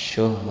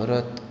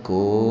شہرت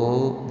کو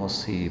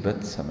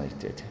مصیبت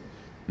سمجھتے تھے.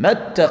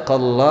 مَتَّقَ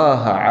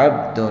اللَّهَ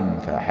عَبْدٌ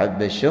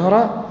فَحَبَّ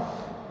الشُّهْرَةَ،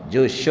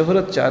 جو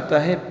شہرت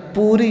چاہتا ہے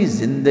پوری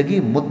زندگی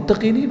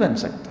متقی نہیں بن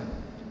سکتا.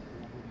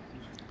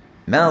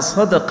 مَا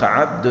صَدَقَ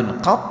عَبْدٌ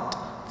قَطْ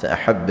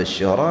فَأَحَبَّ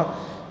الشُّهْرَةَ،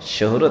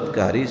 شہرت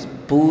کا حریص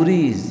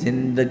پوری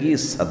زندگی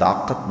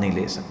صداقت نہیں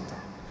لے سکتا.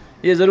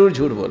 یہ ضرور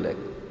جھوٹ بولے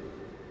گا،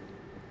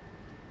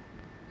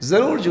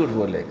 ضرور جھوٹ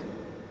بولے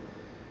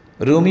گا.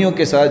 رومیوں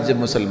کے ساتھ جب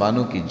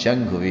مسلمانوں کی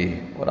جنگ ہوئی،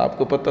 اور آپ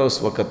کو پتہ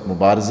اس وقت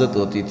مبارزت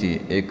ہوتی تھی،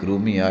 ایک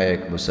رومی آیا،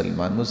 ایک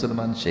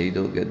مسلمان شہید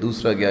ہو گیا،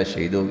 دوسرا گیا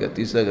شہید ہو گیا،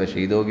 تیسرا گیا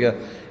شہید ہو گیا،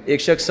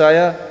 ایک شخص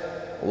آیا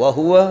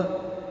وَهُوَ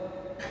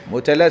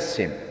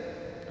مُتَلَسِّمٌ،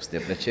 اس نے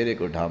اپنے چہرے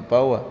کو ڈھانپا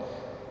ہوا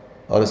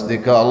اور اس نے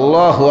کہا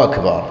اللہ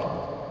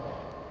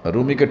اکبر،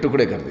 رومی کے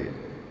ٹکڑے کر دیے۔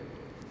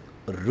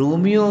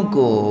 رومیوں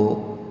کو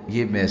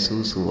یہ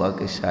محسوس ہوا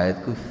کہ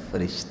شاید کوئی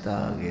فرشتہ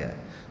آ گیا ہے،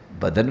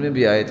 بدن میں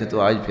بھی آئے تھے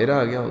تو آج پھر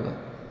آ گیا ہوگا،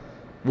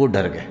 وہ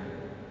ڈر گئے۔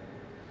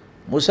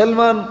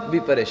 مسلمان بھی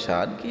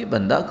پریشان کہ یہ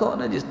بندہ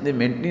کون ہے جس نے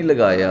منٹ نہیں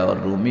لگایا اور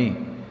رومی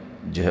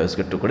جو ہے اس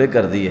کے ٹکڑے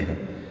کر دیے ہیں۔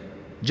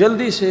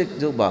 جلدی سے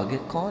جو بھاگے،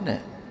 کون ہے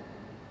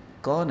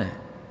کون ہے؟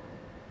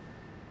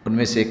 ان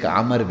میں سے ایک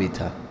عمر بھی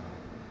تھا،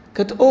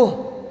 کہتے اوہ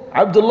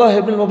عبداللہ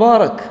بن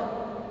مبارک۔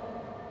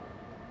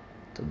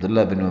 تو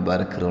عبداللہ بن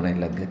مبارک رونے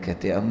لگ گئے،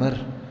 کہتے عمر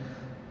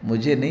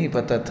مجھے نہیں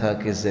پتا تھا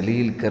کہ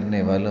ذلیل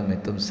کرنے والوں میں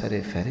تم سر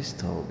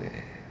فہرست ہو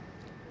گئے،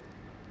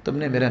 تم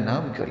نے میرا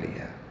نام کیوں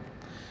لیا؟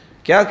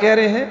 کیا کہہ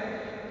رہے ہیں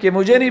کہ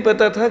مجھے نہیں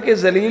پتا تھا کہ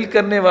ذلیل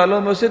کرنے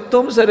والوں میں سے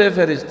تم سر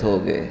فہرست ہو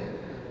گئے۔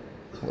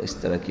 وہ اس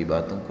طرح کی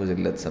باتوں کو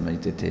ذلت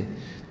سمجھتے تھے،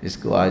 جس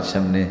کو آج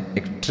ہم نے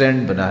ایک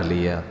ٹرینڈ بنا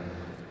لیا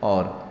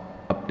اور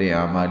اپنے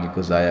اعمال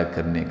کو ضائع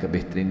کرنے کا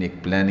بہترین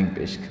ایک پلاننگ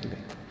پیش کر لیں۔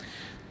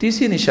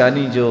 تیسری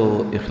نشانی جو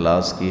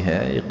اخلاص کی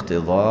ہے،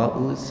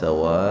 اقتضاء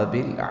ثواب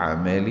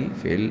العمل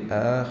فی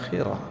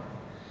الآخرہ،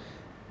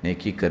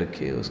 نیکی کر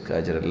کے اس کا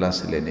اجر اللہ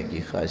سے لینے کی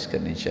خواہش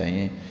کرنی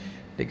چاہیے۔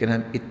 لیکن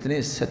ہم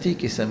اتنے سطحی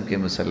قسم کے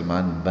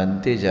مسلمان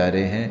بنتے جا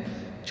رہے ہیں،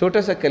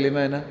 چھوٹا سا کلمہ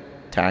ہے نا،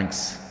 تھینکس،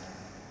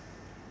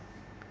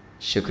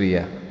 شکریہ،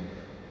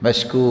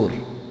 مشکور،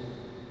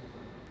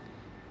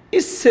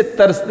 اس سے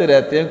ترستے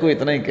رہتے ہیں، کوئی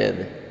اتنا ہی کہہ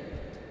دے۔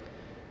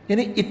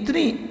 یعنی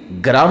اتنی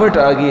گراوٹ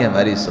آ گئی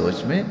ہماری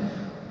سوچ میں۔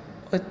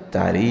 اور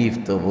تعریف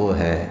تو وہ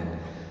ہے،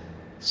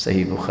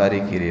 صحیح بخاری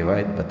کی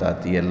روایت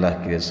بتاتی ہے، اللہ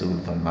کے رسول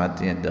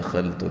فرماتے ہیں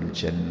دخلت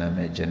الجنہ،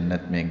 میں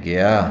جنت میں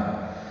گیا،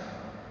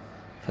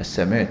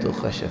 فسمعت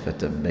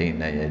خشفۃ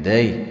بین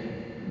یدی،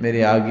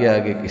 میرے آگے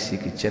آگے کسی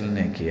کی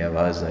چلنے کی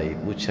آواز آئی،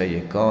 پوچھا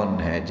یہ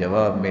کون ہے؟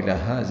 جواب ملا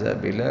ھذا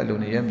بلال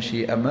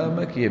یمشی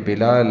امامک، یہ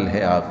بلال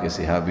ہے آپ کے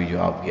صحابی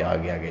جو آپ کے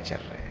آگے آگے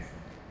چل رہے ہیں۔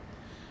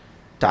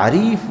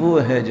 تعریف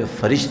وہ ہے جو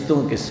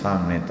فرشتوں کے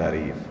سامنے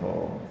تعریف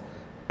ہو،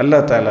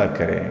 اللہ تعالیٰ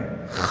کرے،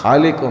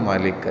 خالق و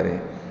مالک کرے۔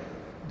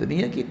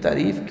 دنیا کی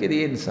تعریف کے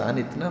لیے انسان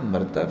اتنا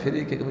مرتا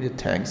پھرے کہ مجھے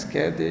تھینکس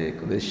کہہ دے،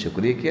 کوئی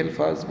شکریہ کے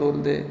الفاظ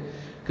بول دے،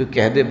 کہ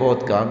کہہ دے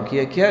بہت کام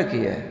کیا۔ کیا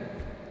کیا ہے؟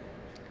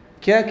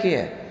 کیا کیا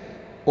ہے؟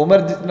 عمر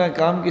جتنا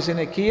کام کسی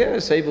نے کیا؟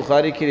 صحیح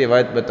بخاری کی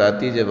روایت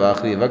بتاتی ہے جب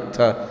آخری وقت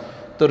تھا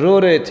تو رو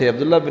رہے تھے،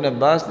 عبداللہ بن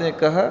عباس نے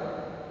کہا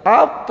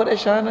آپ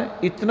پریشان ہیں،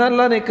 اتنا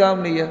اللہ نے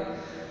کام لیا؟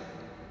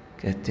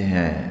 کہتے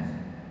ہیں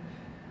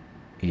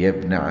یا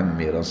ابن عم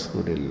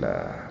رسول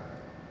اللہ،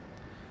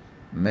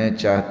 میں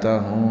چاہتا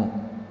ہوں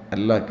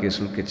اللہ کے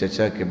رسول کے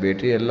چچا کے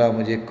بیٹے، اللہ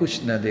مجھے کچھ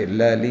نہ دے،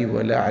 لا لی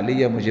ولا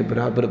علی، مجھے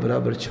برابر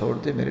برابر چھوڑ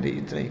دے، میرے لیے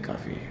اتنا ہی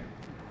کافی ہے۔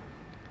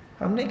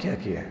 ہم نے کیا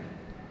کیا ہے؟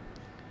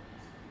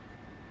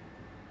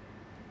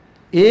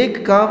 ایک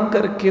کام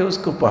کر کے اس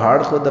کو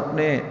پہاڑ خود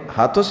اپنے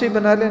ہاتھوں سے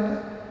بنا لینا۔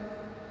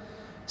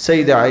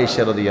 سیدہ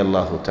عائشہ رضی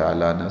اللہ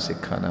تعالیٰ عنہ سے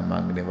کھانا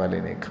مانگنے والے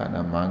نے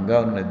کھانا مانگا،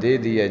 انہوں نے دے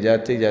دیا،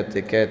 جاتے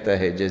جاتے کہتا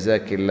ہے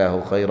جزاک اللہ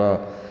خیرا،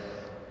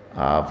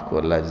 آپ کو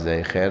اللہ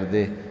جزائے خیر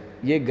دے۔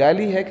 یہ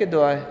گالی ہے کہ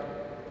دعا ہے؟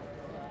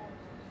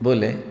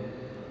 بولے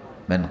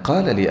من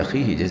قال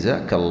لأخیہ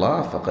جزاک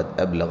اللہ فقد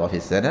ابلغ فی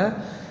الثناء،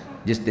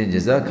 جس نے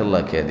جزاک اللہ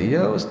کہہ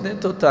دیا اس نے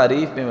تو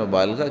تعریف میں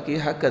مبالغہ کی،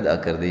 حق ادا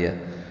کر دیا۔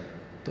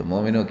 تو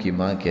مومنوں کی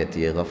ماں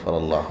کہتی ہے غفر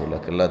اللہ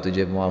لک، اللہ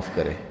تجھے معاف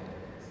کرے۔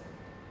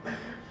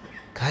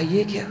 کہا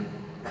یہ کیا؟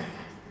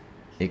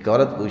 ایک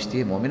عورت پوچھتی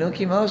ہے مومنوں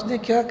کی ماں اس نے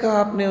کیا کہا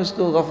آپ نے اس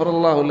کو غفر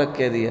اللہ لک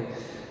کہہ دیا؟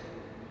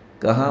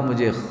 کہا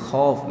مجھے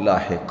خوف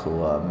لاحق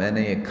ہوا، میں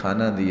نے یہ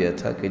کھانا دیا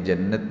تھا کہ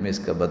جنت میں اس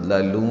کا بدلہ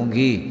لوں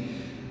گی،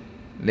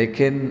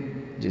 لیکن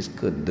جس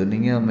کو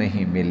دنیا میں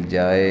ہی مل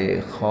جائے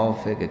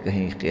خوف ہے کہ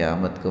کہیں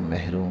قیامت کو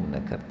محروم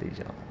نہ کر دی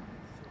جاؤں۔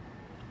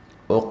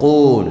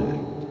 عقول،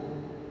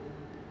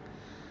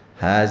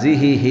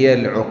 هذه هي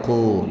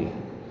العقول۔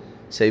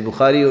 صحیح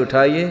بخاری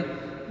اٹھائیے،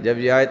 جب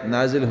یہ آیت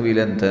نازل ہوئی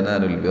لن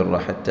تنالوا البر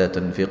حتى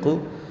تنفقوا،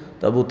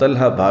 تو ابو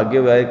طلحہ بھاگے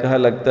ہوئے آئے، کہا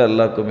لگتا ہے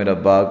اللہ کو میرا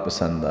باغ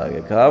پسند آ گیا۔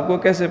 کہا آپ کو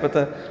کیسے پتہ؟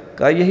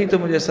 کہا یہی تو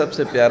مجھے سب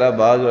سے پیارا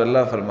باغ، اور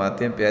اللہ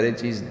فرماتے ہیں پیاری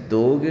چیز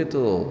دو گے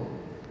تو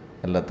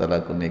اللہ تعالیٰ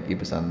کو نیکی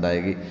پسند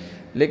آئے گی،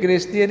 لیکن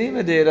اس لیے نہیں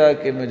میں دے رہا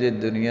کہ مجھے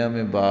دنیا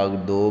میں باغ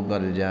دو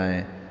مل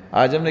جائیں۔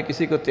 آج ہم نے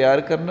کسی کو تیار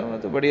کرنا ہو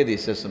تو بڑی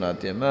حدیثیں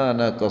سناتے ہیں، ما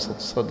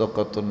نقصت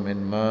صدقۃ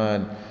من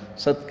مال،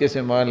 صدقے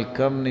سے مال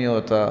کم نہیں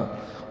ہوتا،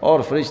 اور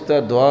فرشتہ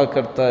دعا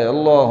کرتا ہے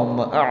اللہم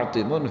اعط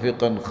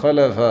منفقا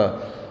خلفا،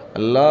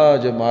 اللہ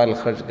جو مال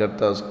خرچ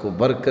کرتا ہے اس کو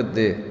برکت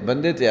دے،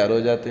 بندے تیار ہو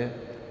جاتے ہیں۔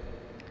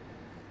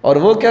 اور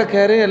وہ کیا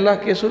کہہ رہے ہیں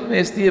اللہ کے رسول، میں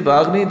اس لیے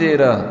باغ نہیں دے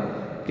رہا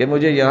کہ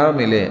مجھے یہاں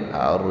ملے،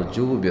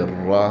 ارجو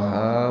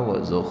برہا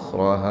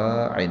وزخرہا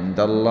عند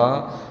اللہ،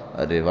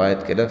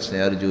 روایت کے لفظ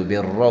ہیں ارجو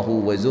برہ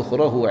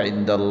وزخرہ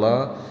عند اللہ،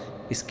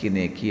 اس کی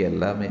نیکی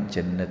اللہ میں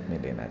جنت میں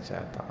لینا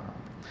چاہتا ہوں،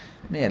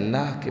 میں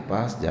اللہ کے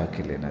پاس جا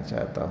کے لینا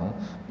چاہتا ہوں،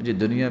 مجھے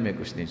دنیا میں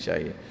کچھ نہیں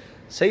چاہیے۔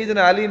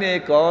 سیدنا علی نے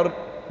ایک اور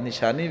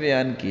نشانی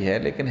بیان کی ہے،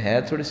 لیکن ہے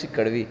تھوڑی سی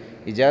کڑوی،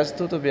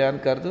 اجازت ہو تو بیان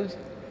کر دو جی۔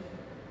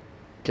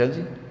 کیا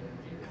جی؟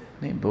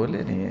 نہیں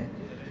بولے نہیں ہے،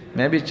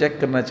 میں بھی چیک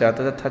کرنا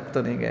چاہتا تھا، تھک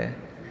تو نہیں گئے۔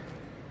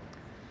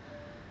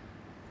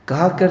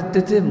 کہا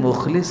کرتے تھے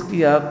مخلص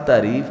کی آپ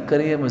تعریف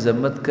کریں یا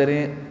مذمت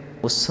کریں،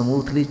 وہ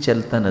سموتھلی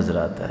چلتا نظر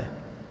آتا ہے،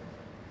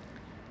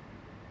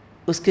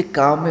 اس کے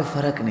کام میں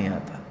فرق نہیں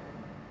آتا۔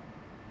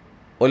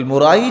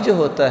 والمرائی جو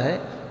ہوتا ہے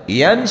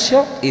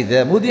ینشأ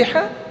اذا مدح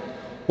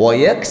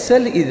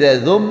ویکسل اذا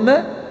ذم،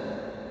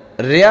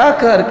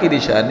 ریاکار کی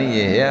نشانی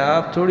یہ ہے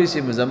آپ تھوڑی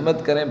سی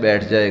مذمت کریں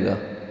بیٹھ جائے گا،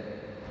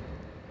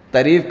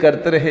 تعریف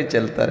کرتے رہے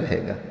چلتا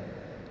رہے گا۔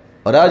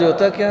 اور آج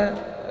ہوتا کیا ہے،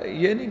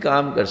 یہ نہیں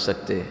کام کر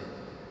سکتے،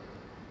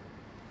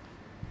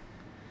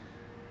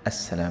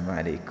 السلام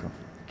علیکم،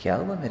 کیا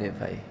ہوا میرے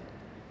بھائی؟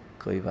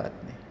 کوئی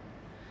بات نہیں،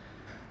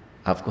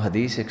 آپ کو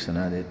حدیث ایک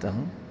سنا دیتا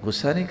ہوں،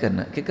 غصہ نہیں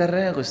کرنا، کہ کر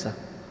رہے ہیں غصہ،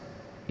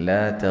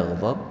 لا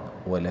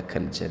تغضب ولک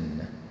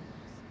الجنہ،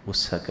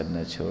 غصہ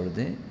کرنا چھوڑ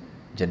دیں،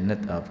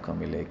 جنت آپ کو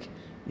ملے گی۔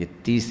 یہ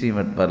تیسری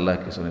مرتبہ اللہ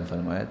کے رسول نے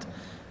فرمایا تھا۔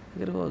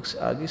 اگر وہ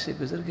آگے سے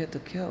گزر گیا تو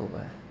کیا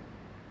ہوا ہے؟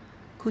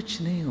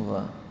 کچھ نہیں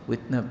ہوا، وہ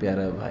اتنا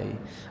پیارا بھائی،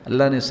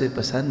 اللہ نے اسے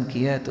پسند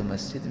کیا ہے تو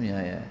مسجد میں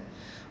آیا ہے،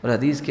 اور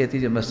حدیث کہتی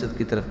ہے جو مسجد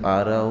کی طرف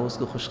آ رہا ہو اس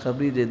کو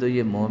خوشخبری دے دو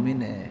یہ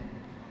مومن ہے۔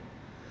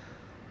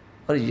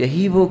 اور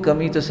یہی وہ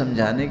کمی تو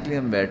سمجھانے کے لیے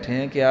ہم بیٹھے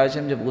ہیں کہ آج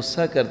ہم جب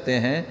غصہ کرتے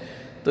ہیں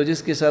تو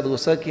جس کے ساتھ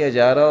غصہ کیا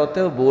جا رہا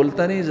ہوتا ہے وہ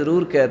بولتا نہیں،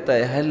 ضرور کہتا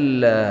ہے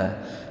ہل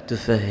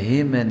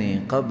تفہمنی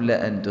قبل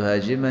ان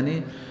تہاجمنی،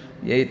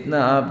 یہ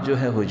اتنا آپ جو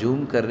ہے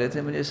ہجوم کر رہے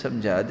تھے مجھے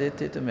سمجھا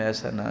دیتے تو میں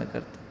ایسا نہ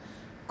کرتا۔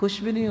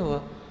 کچھ بھی نہیں ہوا،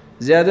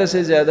 زیادہ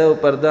سے زیادہ وہ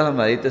پردہ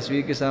ہماری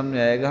تصویر کے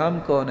سامنے آئے گا، ہم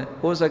کون ہیں؟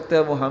 ہو سکتا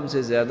ہے وہ ہم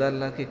سے زیادہ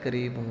اللہ کے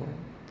قریب ہو،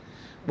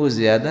 وہ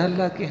زیادہ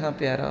اللہ کے ہاں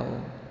پیارا ہو۔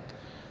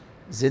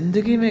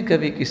 زندگی میں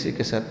کبھی کسی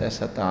کے ساتھ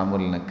ایسا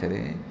تعامل نہ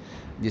کریں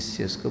جس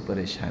سے اس کو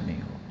پریشانی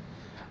ہو۔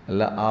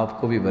 اللہ آپ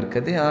کو بھی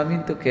برکت دے،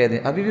 آمین تو کہہ دیں،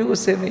 ابھی بھی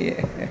غصے میں ہی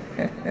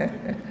ہے۔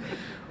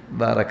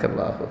 بارک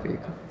اللہ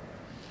فیکم۔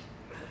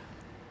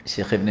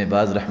 شیخ ابن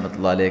باز رحمۃ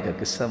اللہ علیہ کا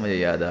قصہ مجھے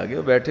یاد آ گیا،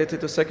 وہ بیٹھے تھے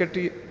تو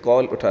سیکرٹری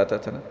کال اٹھاتا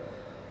تھا نا،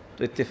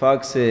 تو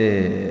اتفاق سے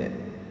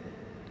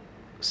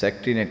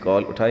سیکرٹری نے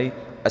کال اٹھائی،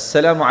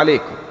 السلام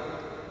علیکم،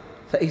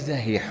 فإذا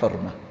ہی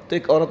حرمہ، تو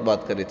ایک عورت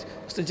بات کر رہی تھی،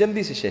 اس نے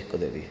جلدی سے شیخ کو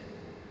دے دی۔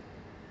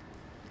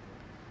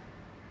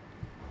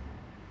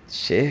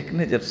 شیخ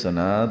نے جب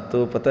سنا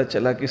تو پتہ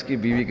چلا کہ اس کی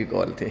بیوی کی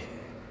کال تھی،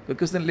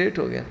 کیونکہ اس نے لیٹ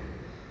ہو گیا،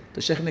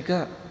 تو شیخ نے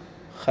کہا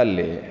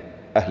خلے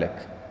اہلک،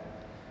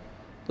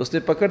 تو اس نے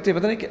پکڑتے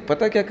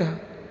پتہ کیا کہا،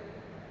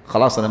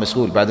 خلاص انا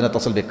مشغول بعدين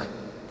اتصل بک،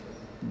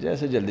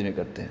 جیسے جلدی میں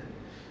کرتے ہیں۔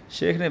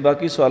 شیخ نے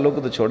باقی سوالوں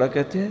کو تو چھوڑا،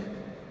 کہتے ہیں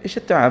ايش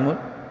التعامل،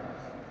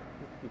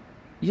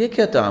 یہ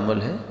کیا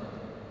تعامل ہے؟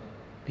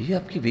 یہ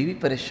آپ کی بیوی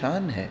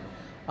پریشان ہے،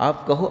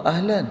 آپ کہو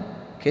اہلاً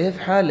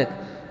کیف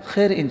حالک،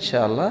 خیر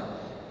انشاءاللہ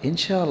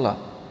انشاءاللہ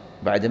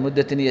بعد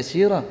مدة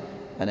يسيرة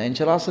انا ان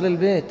شاء الله اصل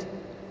البيت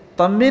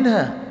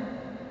طمنها،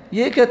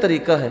 یہ کیا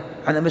طریقہ ہے،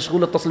 انا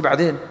مشغول اتصل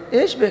بعدين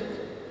ايش بك؟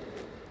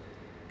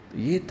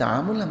 یہ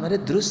تعامل ہمارے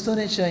درست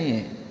ہونے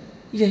چاہیے،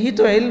 یہی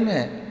تو علم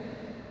ہے۔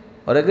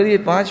 اور اگر یہ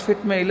 5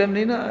 فٹ میں علم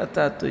نہیں نہ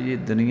آتا تو یہ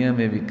دنیا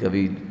میں بھی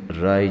کبھی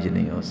رائج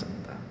نہیں ہو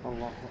سکتا۔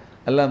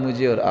 اللہ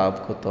مجھے اور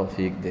آپ کو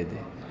توفیق دے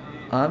دے،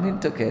 آمین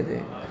تو کہہ دے۔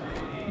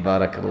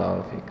 بارک اللہ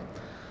فیک۔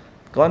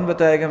 کون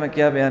بتائے گا میں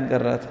کیا بیان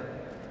کر رہا تھا؟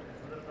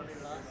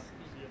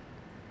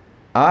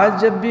 آج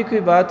جب بھی کوئی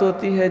بات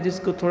ہوتی ہے جس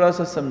کو تھوڑا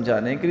سا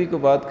سمجھانے کے لیے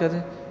کوئی بات کریں،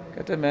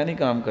 کہتے ہیں میں نہیں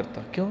کام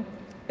کرتا، کیوں؟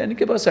 یعنی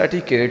کہ بس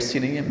ایٹیکیٹس ہی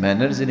نہیں ہیں،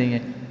 مینرز ہی نہیں ہیں،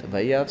 تو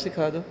بھائی آپ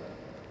سکھا دو،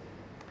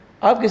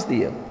 آپ کس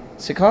لیے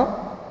سکھاؤ۔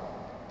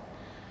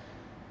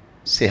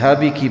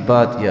 صحابی کی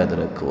بات یاد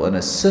رکھو،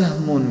 انا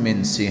سہم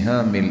من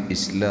سہام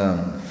الاسلام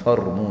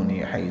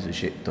فرمونی حیث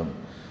شئتم،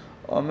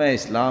 اور میں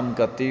اسلام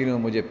کا تیر ہوں،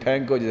 مجھے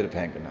پھینکو جدھر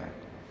پھینکنا ہے،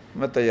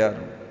 میں تیار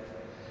ہوں۔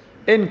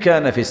 ان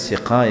كان في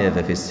السقاية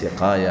ففي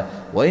السقاية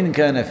وان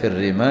كان في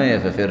الرماية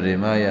ففي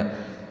الرماية،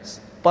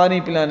 پانی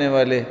پلانے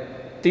والے،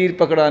 تیر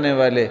پکڑانے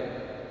والے،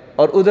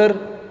 اور ادھر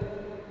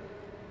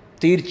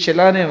تیر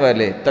چلانے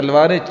والے،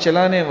 تلواریں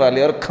چلانے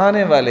والے اور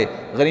کھانے والے،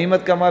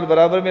 غنیمت کا مال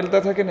برابر ملتا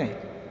تھا کہ نہیں؟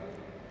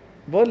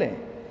 بولیں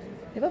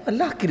یہ بات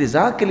اللہ کی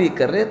رضا کے لیے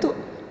کر رہے تو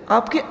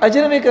آپ کے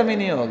اجر میں کمی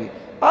نہیں ہوگی۔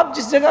 آپ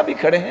جس جگہ بھی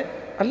کھڑے ہیں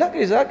اللہ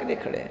کی رضا کے لیے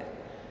کھڑے ہیں،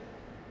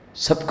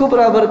 سب کو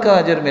برابر کا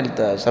اجر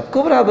ملتا ہے، سب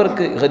کو برابر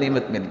کی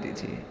غنیمت ملتی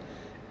تھی۔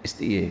 اس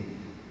لیے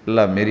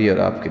اللہ میری اور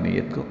آپ کی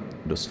نیت کو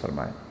درست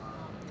فرمائے۔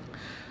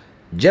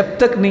 جب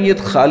تک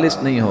نیت خالص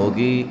نہیں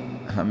ہوگی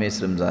ہمیں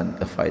اس رمضان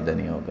کا فائدہ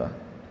نہیں ہوگا۔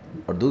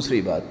 اور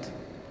دوسری بات،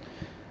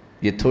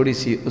 یہ تھوڑی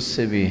سی اس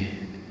سے بھی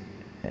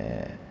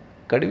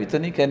کڑوی تو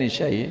نہیں کہنی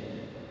چاہیے،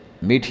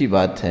 میٹھی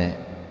بات ہے،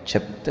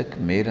 جب تک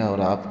میرا اور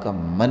آپ کا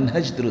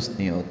منہج درست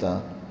نہیں ہوتا،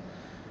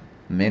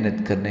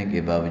 محنت کرنے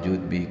کے باوجود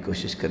بھی،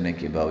 کوشش کرنے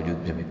کے باوجود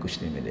بھی ہمیں کچھ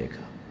نہیں ملے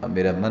گا۔ اب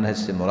میرا منہج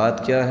سے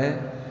مراد کیا ہے؟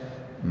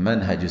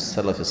 منہج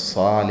السلف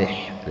الصالح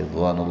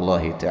رضوان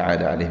اللہ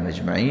تعالی علیہم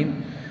اجمعین،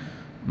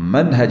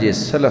 منہج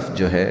سلف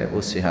جو ہے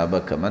وہ صحابہ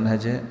کا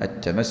منہج ہے،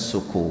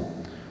 التمسک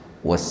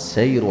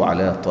والسیر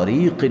على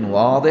طریق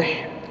واضح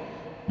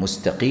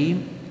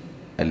مستقیم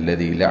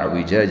الذي لا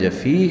اعوجاج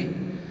فيه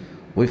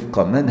وفق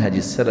منهج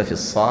السلف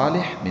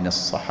الصالح من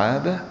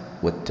الصحابة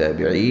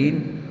والتابعين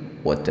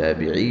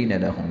وتابعين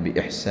لهم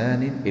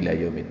بإحسان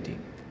إلى يوم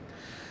الدين.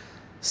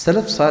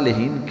 سلف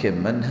صالحین کے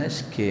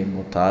منہج کے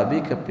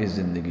مطابق اپنی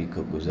زندگی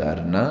کو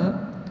گزارنا،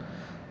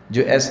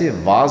 جو ایسے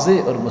واضح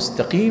اور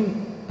مستقیم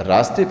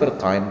راستے پر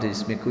قائم تھے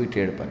جس میں کوئی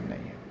ٹیڑھ پن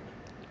نہیں ہے.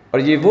 اور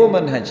یہ وہ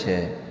منہج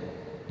ہے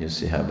جو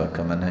صحابہ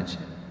کا منہج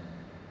ہے،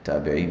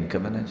 تابعین کا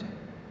منہج ہے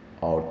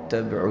اور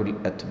تبع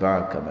الاتباع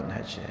کا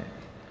منہج ہے.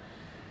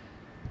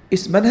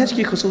 اس منہج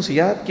کی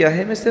خصوصیات کیا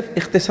ہے؟ میں صرف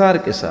اختصار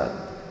کے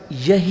ساتھ،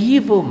 یہی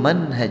وہ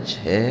منہج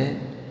ہے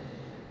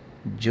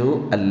جو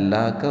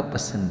اللہ کا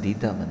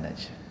پسندیدہ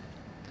منہج ہے.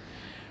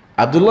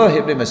 عبداللہ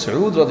ابن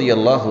مسعود رضی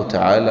اللہ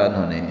تعالی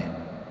عنہ نے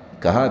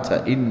کہا تھا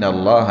ان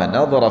اللہ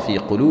نظر فی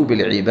قلوب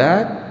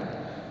العباد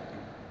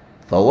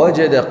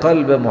فوجد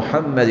قلب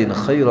محمد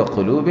خیر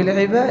قلوب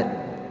العباد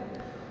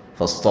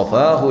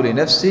فاصطفاہ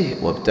لنفسہ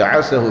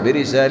وابتعثہ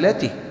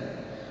برسالتہ.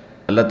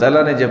 اللہ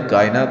تعالیٰ نے جب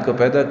کائنات کو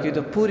پیدا کی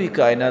تو پوری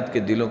کائنات کے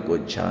دلوں کو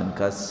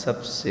جھانکا،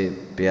 سب سے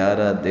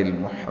پیارا دل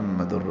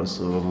محمد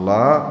الرسول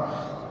اللہ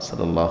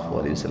صلی اللہ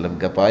علیہ وسلم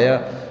کا پایا.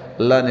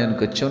 اللہ نے ان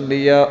کو چن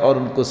لیا اور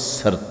ان کو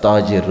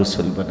سرتاج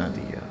رسل بنا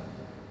دیا.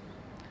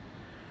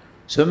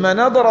 ثم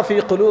نظر في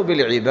قلوب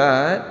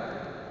العباد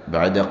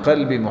بعد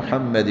قلب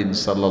محمد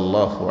صلی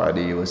اللہ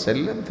علیہ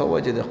وسلم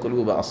فوجد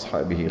قلوب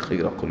اصحابہ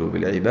خیر قلوب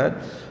العباد.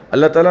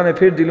 اللہ تعالیٰ نے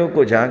پھر دلوں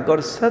کو جھانکا اور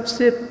سب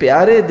سے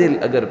پیارے دل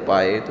اگر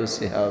پائے تو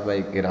صحابہ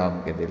کرام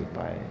کے دل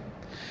پائے.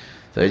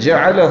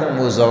 فجعلهم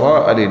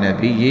وزراء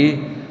لنبیہ،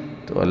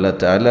 تو اللہ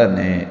تعالیٰ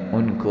نے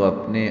ان کو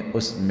اپنے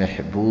اس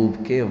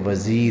محبوب کے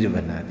وزیر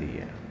بنا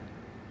دیا.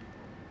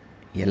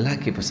 یہ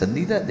اللہ کی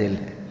پسندیدہ دل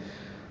ہے.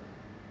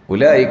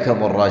 اولئک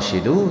هم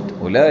الراشدون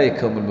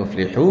اولئک هم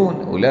المفلحون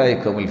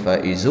اولئک هم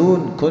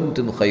الفائزون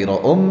کنتم خیر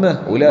امہ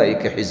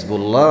اولئک حزب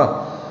اللہ.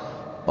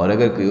 اور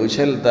اگر کوئی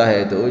اچھلتا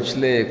ہے تو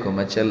اچھلے، کوئی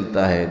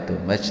مچلتا ہے تو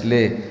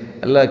مچلے.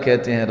 اللہ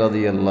کہتے ہیں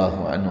رضی اللہ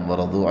عنہم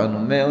ورضوا عنہ،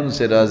 میں ان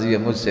سے راضی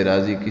ہوں، مجھ سے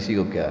راضی کسی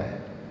کو کیا ہے،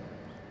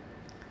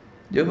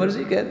 جو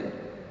مرضی کہہ دیں.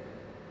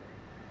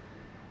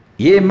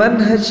 یہ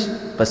منہج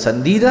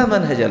پسندیدہ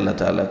منہج اللہ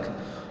تعالیٰ کا.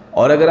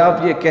 اور اگر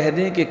آپ یہ کہہ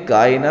دیں کہ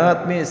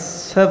کائنات میں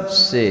سب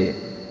سے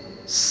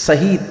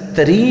صحیح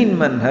ترین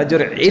منہج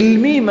اور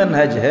علمی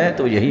منہج ہے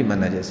تو یہی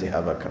منہج ہے،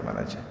 صحابہ کا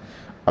منہج ہے.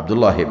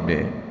 عبداللہ ابن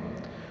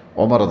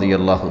عمر رضی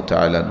اللہ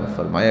تعالیٰ عنہ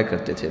فرمایا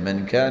کرتے تھے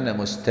من كان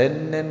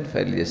مستنا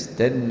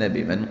فليستن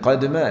بمن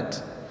قد مات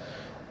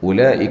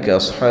اولئک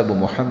اصحاب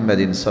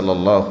محمد صلی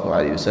اللہ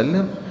علیہ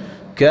وسلم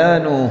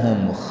كانوا هم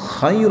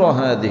خیر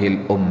هذه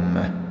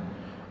الامة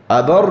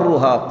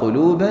ابرها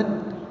قلوبا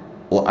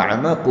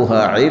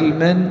واعمقها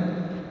علما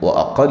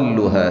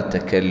واقلها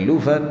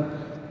تكلفا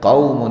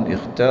قوم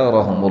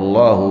اختارهم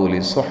الله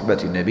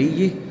لصحبة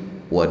نبيه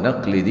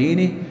ونقل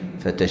دينه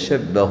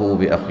فتشبهوا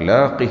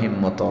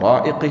بأخلاقهم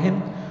وطرائقهم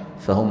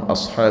فهم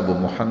أصحاب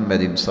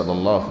محمد صلى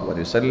الله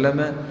عليه وسلم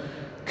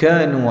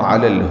كانوا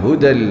على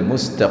الهدى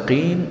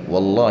المستقيم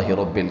والله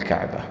رب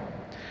الكعبة.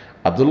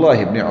 عبداللہ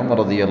ابن عمر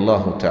رضی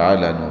اللہ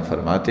تعالیٰ عنہ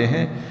فرماتے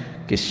ہیں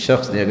کہ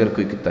شخص نے اگر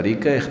کوئی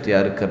طریقہ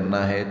اختیار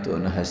کرنا ہے تو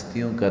ان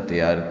ہستیوں کا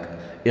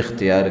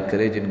اختیار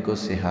کرے جن کو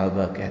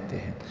صحابہ کہتے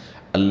ہیں.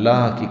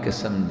 اللہ کی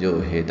قسم جو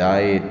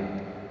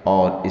ہدایت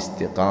اور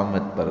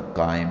استقامت پر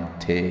قائم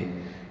تھے،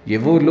 یہ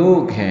وہ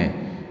لوگ ہیں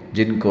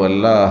جن کو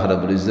اللہ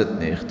رب العزت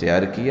نے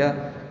اختیار کیا.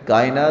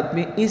 کائنات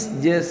میں اس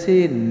جیسے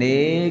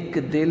نیک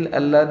دل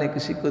اللہ نے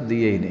کسی کو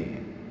دیے ہی نہیں،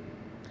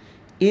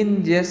 ان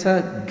جیسا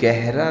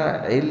گہرا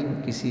علم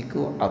کسی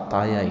کو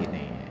عطایا ہی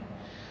نہیں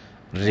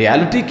ہے.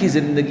 ریالٹی کی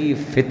زندگی،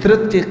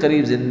 فطرت کے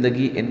قریب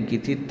زندگی ان کی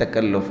تھی،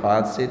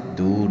 تکلفات سے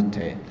دور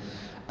تھے.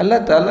 اللہ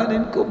تعالیٰ نے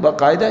ان کو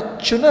باقاعدہ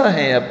چنا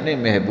ہے اپنے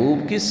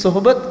محبوب کی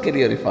صحبت کے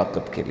لیے،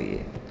 رفاقت کے لیے.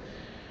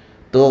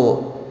 تو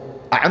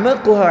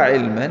اعمقها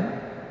علما،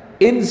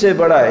 ان سے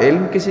بڑا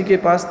علم کسی کے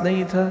پاس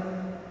نہیں تھا،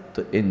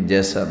 تو ان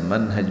جیسا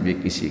منہج بھی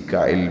کسی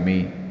کا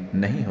علمی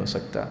نہیں ہو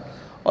سکتا.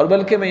 اور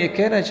بلکہ میں یہ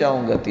کہنا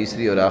چاہوں گا،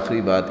 تیسری اور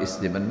آخری بات اس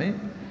ضمن میں،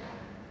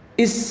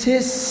 اس سے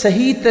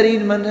صحیح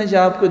ترین منہج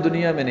آپ کو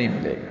دنیا میں نہیں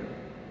ملے گا.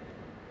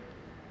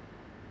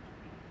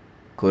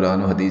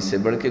 قرآن و حدیث سے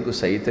بڑھ کے کوئی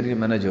صحیح ترین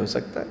منہج ہو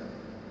سکتا ہے؟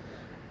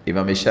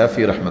 امام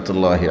شافعی رحمۃ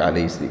اللہ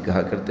علیہ سے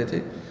کہا کرتے تھے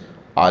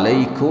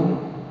علیکم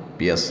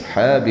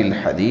باصحاب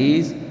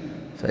الحدیث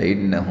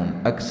فإنهم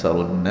اکثر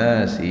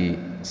الناس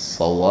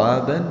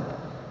صوابا.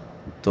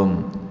 تم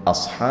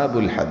اصحاب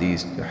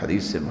الحدیث، جو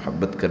حدیث سے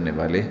محبت کرنے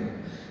والے،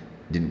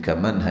 جن کا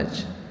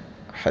منہج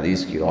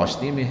حدیث کی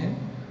روشنی میں ہے،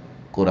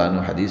 قرآن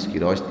و حدیث کی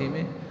روشنی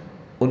میں،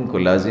 ان کو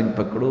لازم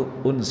پکڑو.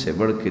 ان سے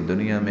بڑھ کے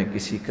دنیا میں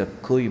کسی کا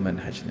کوئی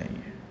منہج نہیں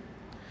ہے.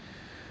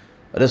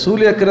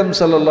 رسول اکرم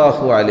صلی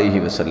اللہ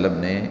علیہ وسلم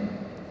نے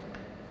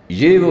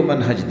یہ وہ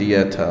منہج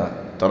دیا تھا،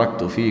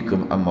 ترکت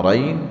فیکم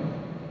امرین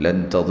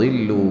لن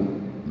تضلوا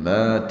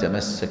ما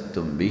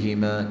تمسکتم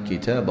بہما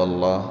کتاب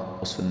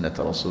اللہ و سنت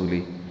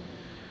رسولی.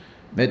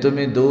 میں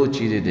تمہیں دو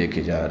چیزیں دے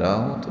کے جا رہا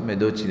ہوں، تو میں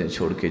دو چیزیں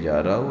چھوڑ کے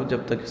جا رہا ہوں، جب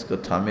تک اس کو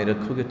تھامے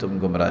رکھو گے تم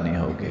گمراہ نہیں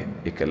ہوگے۔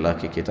 ایک اللہ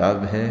کی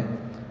کتاب ہے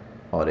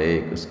اور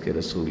ایک اس کے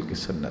رسول کی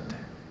سنت ہے۔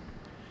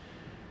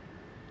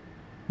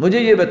 مجھے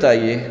یہ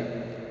بتائیے،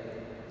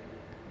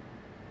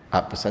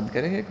 آپ پسند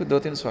کریں گے؟ کوئی دو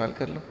تین سوال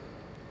کر لو۔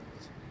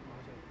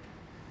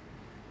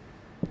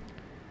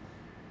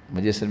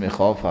 مجھے اصل میں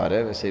خوف آ رہا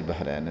ہے، ویسے ہی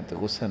بحرین ہے تو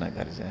غصہ نہ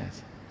کر جائیں۔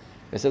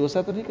 ویسے غصہ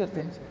تو نہیں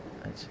کرتے ہیں؟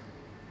 اچھا،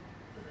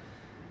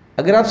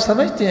 اگر آپ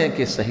سمجھتے ہیں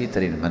کہ صحیح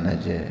ترین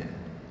منہج ہے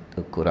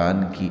تو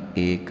قرآن کی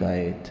ایک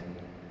آیت،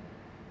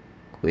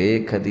 کوئی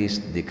ایک حدیث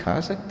دکھا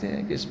سکتے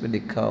ہیں کہ اس میں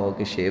لکھا ہو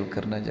کہ شیو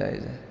کرنا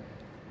جائز ہے؟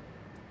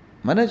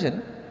 منہج ہے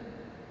نا،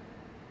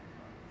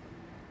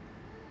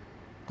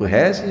 کوئی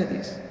ہے ایسی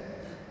حدیث؟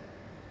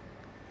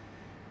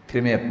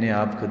 پھر میں اپنے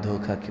آپ کو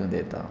دھوکہ کیوں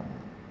دیتا ہوں؟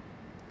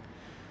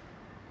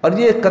 اور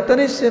یہ قطعاً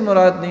اس سے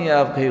مراد نہیں ہے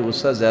آپ کہیں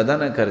غصہ زیادہ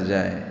نہ کر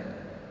جائیں،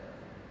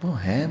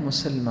 وہ ہیں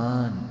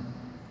مسلمان،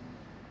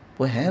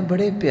 وہ ہیں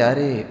بڑے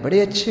پیارے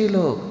بڑے اچھے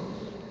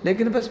لوگ،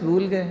 لیکن بس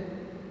بھول گئے۔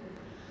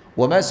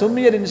 وَمَا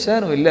سُمِّيَ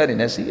الْإِنسَانُ إِلَّا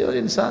لِنَفْسِهِ، اور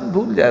انسان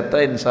بھول جاتا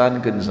ہے، انسان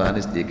کو انسان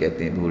اس لیے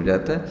کہتے ہیں بھول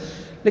جاتا ہے،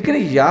 لیکن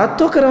یاد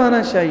تو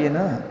کروانا چاہیے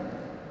نا۔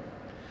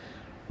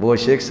 وہ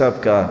شیخ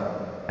صاحب کا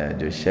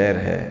جو شعر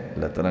ہے،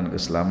 اللہ تعالیٰ ان کو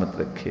سلامت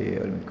رکھے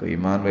اور ان کو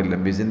ایمان میں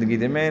لمبی زندگی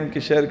دے، میں ان کے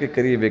شعر کے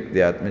قریب ایک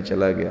دیہات میں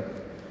چلا گیا،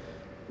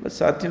 بس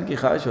ساتھیوں کی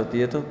خواہش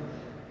ہوتی ہے تو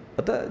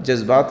پتہ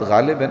جذبات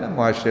غالب ہے نا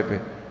معاشرے پہ،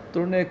 تو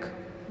انہوں نے ایک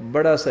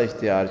بڑا سا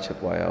اشتہار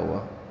چھپوایا ہوا،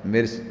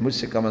 مجھ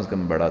سے کم از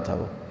کم بڑا تھا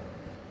وہ۔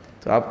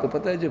 تو آپ کو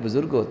پتہ ہے جو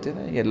بزرگ ہوتے ہیں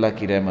نا، یہ اللہ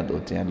کی رحمت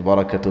ہوتے ہیں،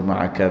 البرکۃ مع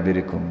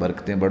اکابرکم،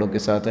 برکتیں بڑوں کے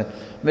ساتھ ہیں۔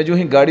 میں جو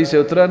ہی گاڑی سے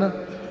اترا نا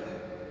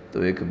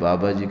تو ایک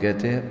بابا جی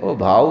کہتے ہیں، او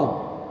بھاؤ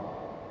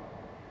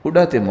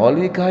اڈا تے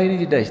مولوی کہا ہی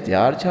نہیں جڈا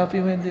اشتہار چھاپی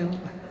ہوئے دے ہو،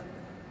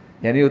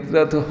 یعنی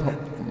اتنا تو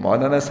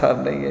مولانا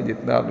صاحب نہیں ہے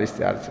جتنا آپ نے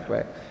اشتہار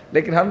چھپایا۔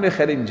 لیکن ہم نے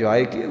خیر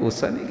انجوائے کیا،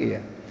 غصہ نہیں کیا،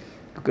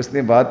 کیونکہ اس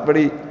نے بات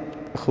بڑی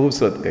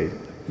خوبصورت کہی۔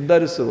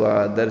 درس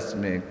ہوا، درس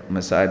میں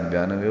مسائل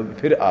بیان ہوئے،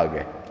 پھر آ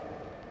گئے،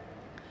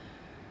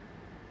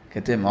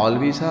 کہتے ہیں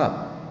مولوی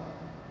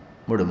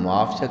صاحب مڑ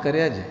معاف چا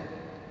کریا جے۔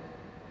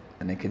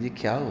 میں نے کہا جی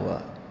کیا ہوا؟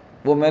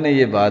 وہ میں نے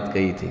یہ بات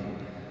کہی تھی،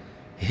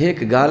 ایک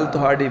گال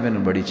تہاڑی میں نے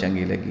بڑی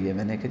چنگی لگی ہے۔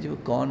 میں نے کہا جی وہ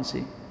کون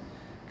سی؟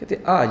 کہتے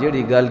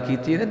جڑی گل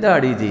کیتی ہے نا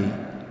داڑھی دی،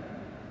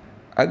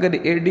 اگر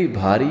ایڈی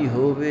بھاری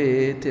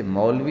ہووے تے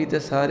مولوی تے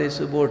سارے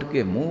صبح اٹھ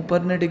کے منہ پر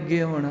نہ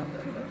ڈگے ہونا۔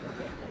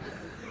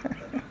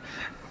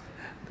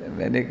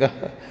 میں نے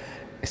کہا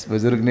اس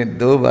بزرگ نے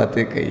دو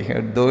باتیں کہی ہیں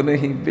اور دونوں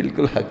ہی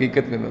بالکل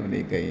حقیقت میں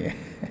مبنی کہی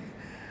ہیں۔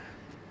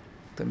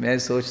 تو میں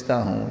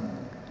سوچتا ہوں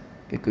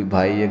کہ کوئی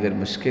بھائی اگر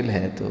مشکل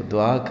ہے تو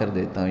دعا کر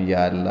دیتا ہوں،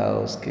 یا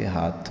اللہ اس کے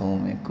ہاتھوں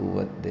میں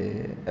قوت دے،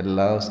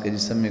 اللہ اس کے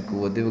جسم میں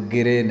قوت دے، وہ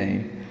گرے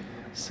نہیں،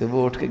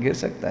 صبح اٹھ کے گر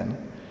سکتا ہے نا،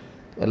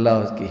 تو اللہ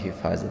اس کی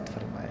حفاظت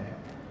فرمائے۔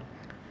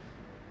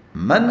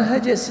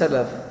 منہج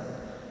سلف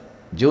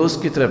جو اس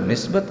کی طرف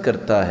نسبت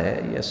کرتا ہے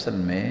یہ اصل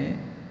میں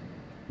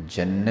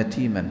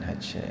جنتی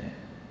منہج ہے۔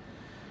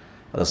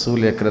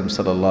 رسول اکرم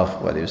صلی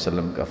اللہ علیہ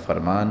وسلم کا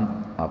فرمان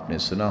آپ نے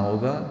سنا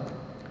ہوگا،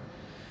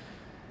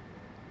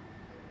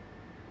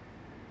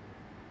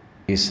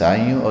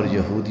 عیسائیوں اور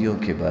یہودیوں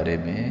کے بارے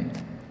میں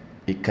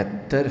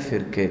 71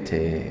 فرقے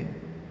تھے،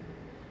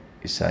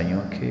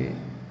 عیسائیوں کے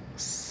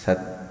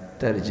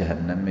 70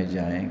 جہنم میں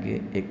جائیں گے،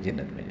 ایک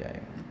جنت میں جائیں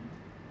گے۔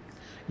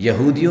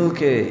 یہودیوں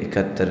کے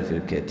 71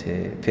 فرقے تھے،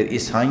 پھر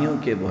عیسائیوں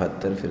کے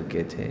 72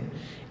 فرقے تھے،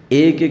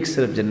 ایک ایک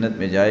صرف جنت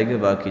میں جائے گے،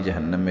 باقی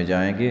جہنم میں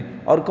جائیں گے۔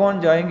 اور کون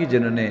جائیں گے؟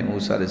 جنہوں نے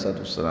موسیٰ علیہ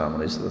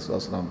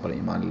السلام پر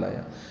ایمان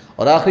لایا۔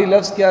 اور آخری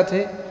لفظ کیا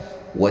تھے؟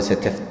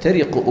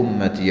 وَسَتَفْتَرِقُ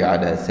أُمَّتِي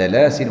عَلَى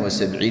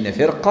 73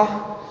 فِرْقَةٍ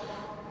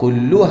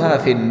كُلُّهَا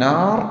فِي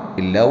النَّارِ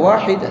إِلَّا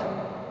وَاحِدَةً۔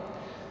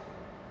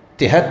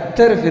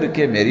 73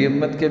 فرقے میری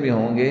امت کے بھی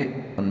ہوں گے،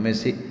 ان میں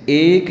سے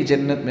ایک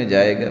جنت میں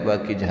جائے گا،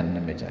 باقی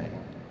جہنم میں جائے گا۔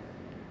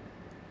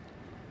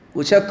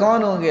 پوچھا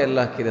کون ہوں گے؟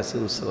 اللہ کے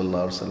رسول صلی اللہ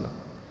علیہ وسلم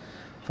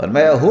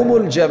فرمایا ہم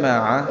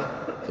الجماعہ،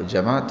 تو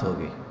جماعت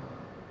ہوگی۔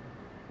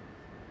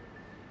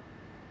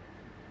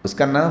 اس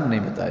کا نام نہیں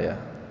بتایا،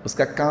 اس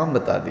کا کام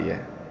بتا دیا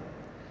ہے۔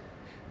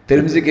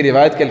 ترمذی کی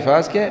روایت کے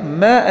الفاظ کیا ہے؟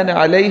 ما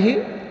انا علیہ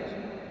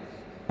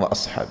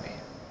واصحابی۔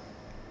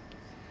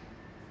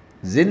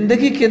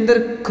 زندگی کے اندر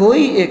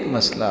کوئی ایک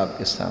مسئلہ آپ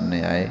کے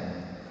سامنے آئے،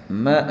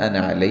 ما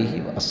انا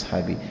علیہ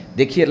واصحابی،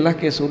 دیکھیے اللہ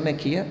کے رسول نے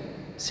کیا،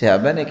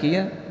 صحابہ نے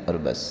کیا، اور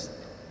بس،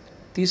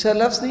 تیسرا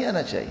لفظ نہیں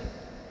آنا چاہیے۔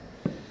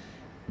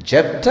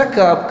 جب تک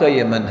آپ کا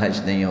یہ منہج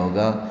نہیں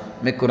ہوگا،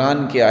 میں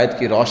قرآن کی آیت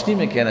کی روشنی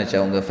میں کہنا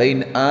چاہوں گا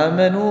فَإِنْ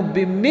آمَنُوا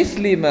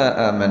بِمِثْلِ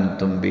مَا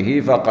آمَنْتُمْ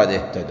بِهِ فَقَدْ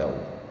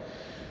اهْتَدَوْا۔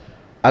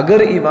 اگر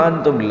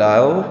ایمان تم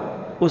لاؤ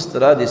اس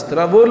طرح جس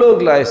طرح وہ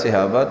لوگ لائے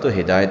صحابہ تو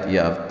ہدایت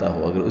یافتہ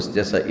ہو، اگر اس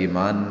جیسا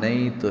ایمان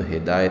نہیں تو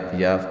ہدایت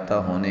یافتہ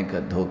ہونے کا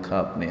دھوکہ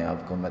اپنے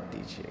آپ کو مت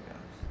دیجیے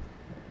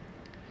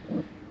گا۔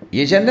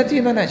 یہ جنتی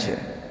منہج ہے،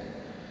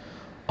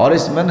 اور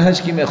اس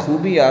منہج کی میں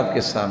خوبی آپ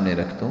کے سامنے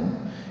رکھتا ہوں،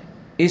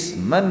 اس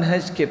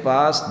منہج کے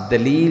پاس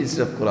دلیل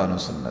صرف قرآن و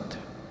سنت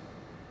ہے،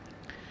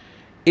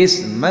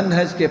 اس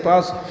منہج کے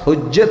پاس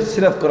حجت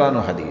صرف قرآن و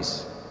حدیث۔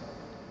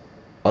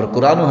 اور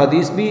قرآن و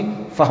حدیث بھی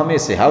فہم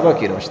صحابہ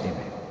کی روشنی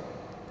میں۔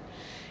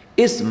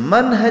 اس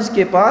منہج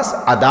کے پاس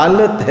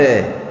عدالت ہے،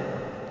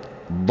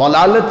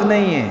 ضلالت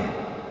نہیں ہے۔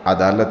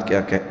 عدالت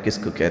کس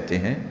کو کہتے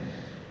ہیں؟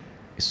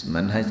 اس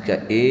منہج کا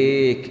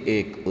ایک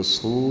ایک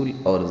اصول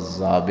اور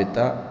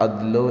ضابطہ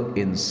عدل و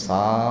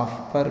انصاف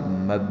پر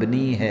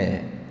مبنی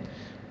ہے،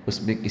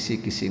 اس میں کسی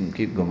قسم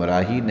کی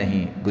گمراہی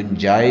نہیں،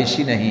 گنجائش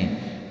ہی نہیں،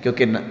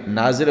 کیونکہ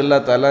نازل اللہ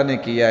تعالیٰ نے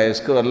کیا ہے،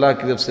 اس کو اللہ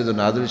کی طرف سے جو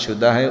نازل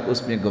شدہ ہے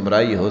اس میں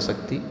گمراہی ہو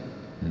سکتی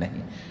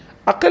نہیں۔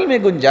 عقل میں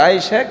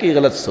گنجائش ہے کہ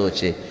غلط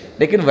سوچے،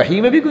 لیکن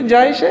وحی میں بھی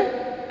گنجائش ہے،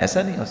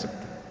 ایسا نہیں ہو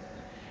سکتا۔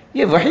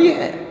 یہ وحی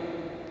ہے،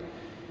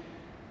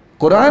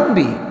 قرآن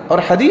بھی اور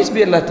حدیث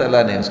بھی اللہ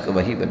تعالیٰ نے اس کو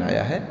وحی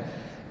بنایا ہے،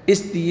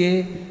 اس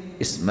لیے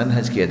اس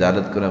منہج کی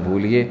عدالت کو نہ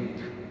بھولیے۔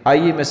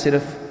 آئیے میں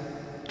صرف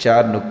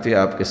 4 نکتے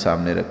آپ کے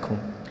سامنے رکھوں۔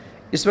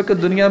 اس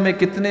وقت دنیا میں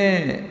کتنے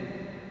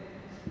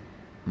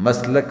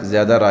مسلک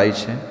زیادہ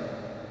رائج ہیں؟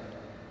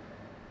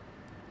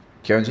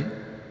 کیوں جی؟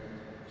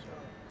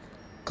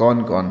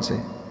 کون کون سے؟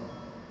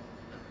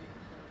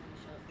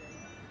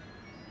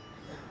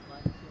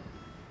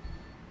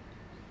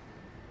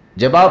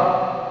 جب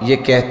آپ یہ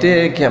کہتے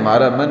ہیں کہ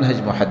ہمارا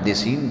منہج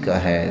محدثین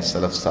کا ہے،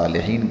 سلف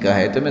صالحین کا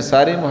ہے، تو میں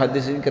سارے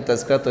محدثین کا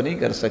تذکرہ تو نہیں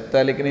کر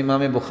سکتا، لیکن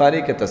امام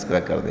بخاری کا تذکرہ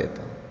کر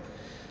دیتا ہوں۔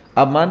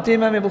 آپ مانتے ہیں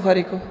امام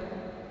بخاری کو؟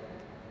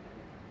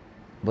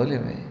 بولے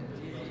بھائی،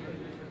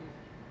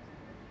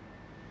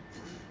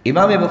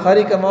 امام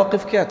بخاری کا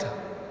موقف کیا تھا؟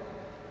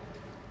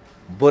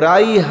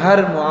 برائی ہر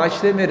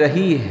معاشرے میں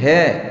رہی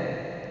ہے،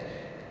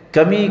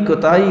 کمی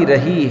کوتاہی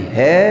رہی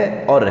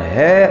ہے اور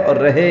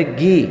رہے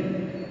گی۔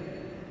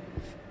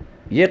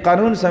 یہ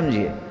قانون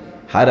سمجھیے،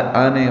 ہر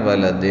آنے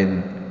والا دن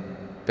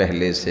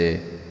پہلے سے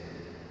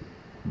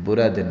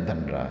برا دن بن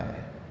رہا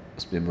ہے،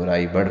 اس میں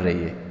برائی بڑھ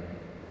رہی ہے،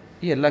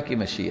 یہ اللہ کی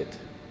مشیت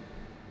ہے۔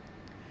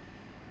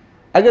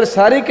 اگر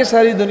ساری کی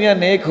ساری دنیا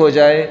نیک ہو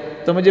جائے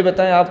تو مجھے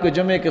بتائیں آپ کے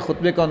جمعے کے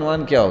خطبے کا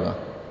عنوان کیا ہوگا؟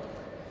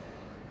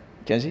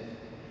 کیا جی؟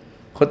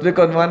 خطبے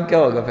کا عنوان کیا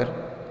ہوگا پھر؟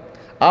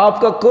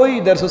 آپ کا کوئی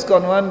درس، اس کا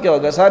عنوان کیا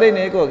ہوگا؟ سارے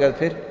نیک ہو گئے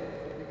پھر؟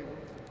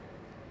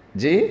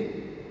 جی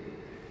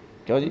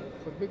کیا جی؟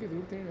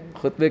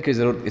 خطبے کی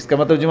ضرورت، اس کا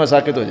مطلب جمعہ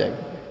ساقط ہو جائے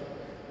گا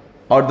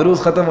اور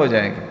دروس ختم ہو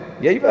جائیں گے،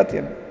 یہی بات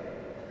ہے نا۔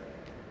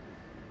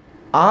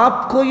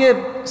 آپ کو یہ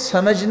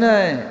سمجھنا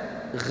ہے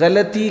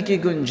غلطی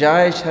کی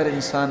گنجائش ہر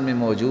انسان میں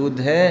موجود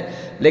ہے،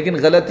 لیکن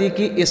غلطی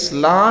کی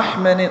اصلاح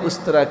میں نے اس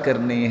طرح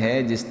کرنی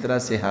ہے جس طرح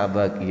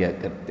صحابہ کیا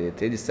کرتے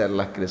تھے، جس طرح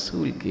اللہ کے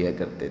رسول کیا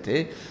کرتے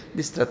تھے،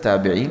 جس طرح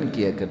تابعین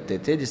کیا کرتے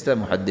تھے، جس طرح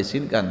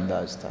محدثین کا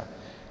انداز تھا۔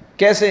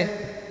 کیسے؟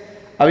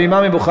 اب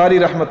امام بخاری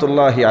رحمۃ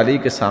اللہ علیہ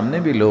کے سامنے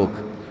بھی لوگ،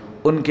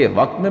 ان کے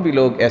وقت میں بھی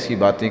لوگ ایسی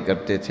باتیں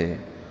کرتے تھے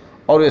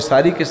اور یہ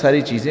ساری کی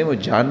ساری چیزیں وہ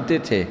جانتے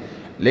تھے،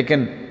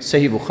 لیکن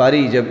صحیح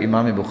بخاری جب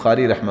امام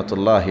بخاری رحمۃ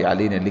اللہ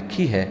علیہ نے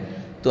لکھی ہے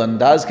تو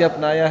انداز کیا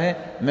اپنایا ہے،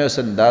 میں اس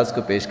انداز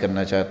کو پیش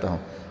کرنا چاہتا ہوں۔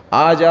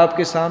 آج آپ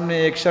کے سامنے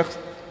ایک شخص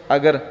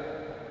اگر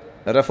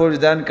رفع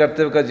الیدین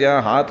کرتے وقت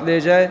جہاں ہاتھ لے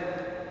جائے،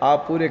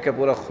 آپ پورے کا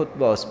پورا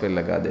خطبہ اس پہ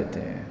لگا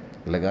دیتے ہیں۔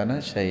 لگانا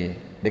چاہیے،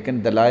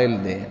 لیکن دلائل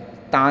دیں،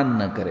 طعن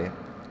نہ کرے،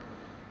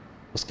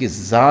 اس کی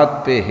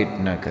ذات پہ ہٹ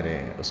نہ کرے،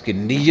 اس کی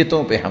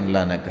نیتوں پہ حملہ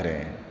نہ کرے۔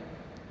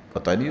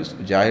 پتہ نہیں، اس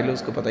کو جاہل ہے،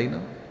 اس کو پتہ ہی نہ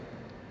ہو۔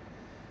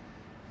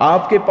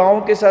 آپ کے پاؤں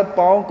کے ساتھ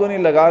پاؤں کو نہیں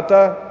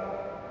لگاتا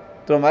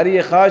تو ہماری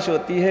یہ خواہش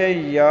ہوتی ہے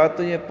یا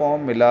تو یہ پاؤں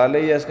ملا لے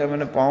یا اس کا میں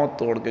نے پاؤں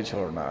توڑ کے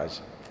چھوڑنا آج۔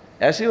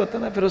 ایسے ہوتا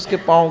نا، پھر اس کے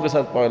پاؤں کے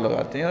ساتھ پاؤں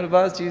لگاتے ہیں۔ اور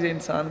بعض چیزیں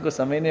انسان کو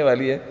سمجھنے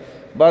والی ہے،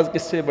 بعض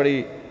کس سے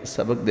بڑی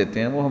سبق دیتے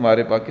ہیں۔ وہ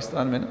ہمارے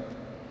پاکستان میں نا،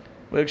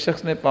 وہ ایک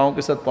شخص نے پاؤں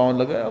کے ساتھ پاؤں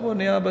لگایا، وہ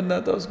نیا بندہ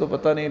تھا، اس کو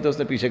پتہ نہیں تو اس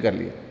نے پیچھے کر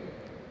لیا،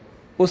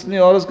 اس نے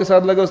اور اس کے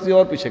ساتھ لگا، اس نے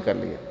اور پیچھے کر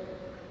لیا۔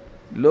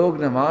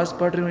 لوگ نماز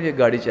پڑھ رہے ہیں، یہ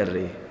گاڑی چل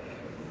رہی ہے۔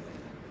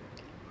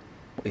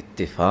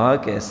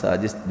 اتفاق ایسا،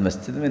 جس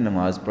مسجد میں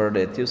نماز پڑھ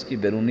رہے تھے اس کی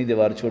بیرونی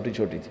دیوار چھوٹی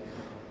چھوٹی تھی،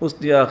 اس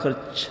نے آخر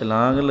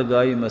چھلانگ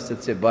لگائی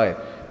مسجد سے باہر،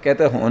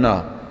 کہتا ہے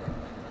ہونا۔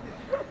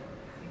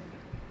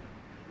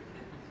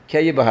 کیا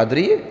یہ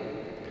بہادری ہے؟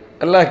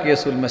 اللہ کے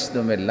رسول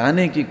مسجدوں میں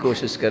لانے کی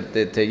کوشش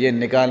کرتے تھے یہ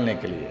نکالنے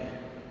کے لیے،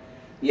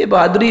 یہ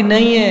بہادری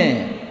نہیں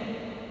ہے،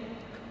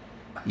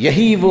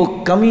 یہی وہ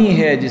کمی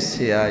ہے جس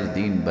سے آج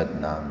دین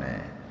بدنام ہے۔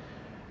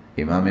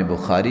 امام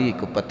بخاری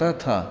کو پتہ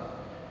تھا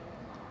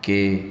کہ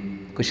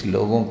کچھ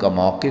لوگوں کا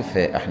موقف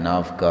ہے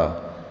احناف کا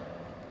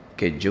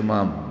کہ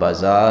جمعہ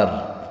بازار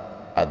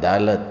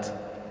عدالت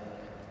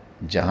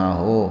جہاں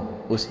ہو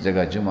اس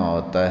جگہ جمعہ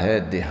ہوتا ہے،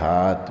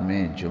 دیہات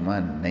میں جمعہ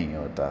نہیں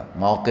ہوتا۔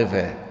 موقف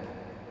ہے،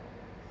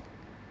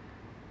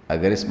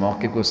 اگر اس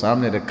موقف کو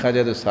سامنے رکھا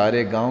جائے تو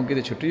سارے گاؤں کی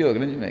تو چھٹی ہوگی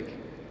نا جمعہ کی۔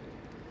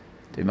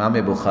 تو امام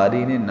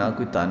بخاری نے نہ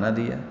کوئی تانا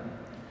دیا،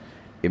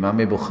 امام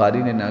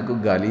بخاری نے نہ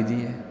کوئی گالی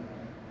دی ہے۔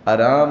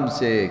 آرام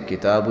سے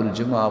کتاب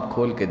الجمعہ آپ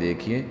کھول کے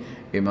دیکھیے،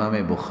 امام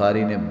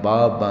بخاری نے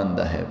باب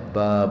باندھا ہے،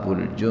 باب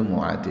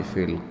الجمعۃ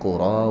فی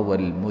القری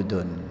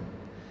والمدن۔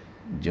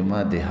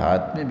 جمعہ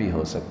دیہات میں بھی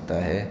ہو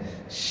سکتا ہے،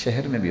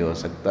 شہر میں بھی ہو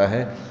سکتا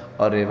ہے،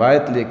 اور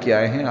روایت لے کے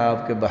آئے ہیں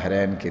آپ کے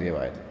بحرین کی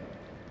روایت،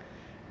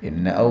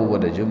 ان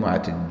اول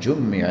جمعۃ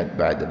جمعت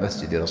بعد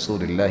مسجد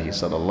رسول اللہ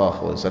صلی اللہ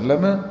علیہ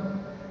وسلم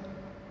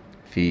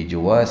فی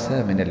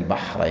جواسہ من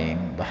البحرین،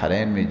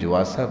 بحرین میں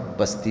جواسہ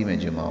بستی میں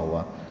جمع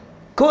ہوا،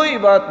 کوئی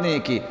بات نہیں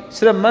کی،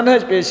 صرف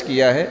منہج پیش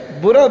کیا ہے،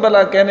 برا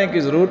بلا کہنے کی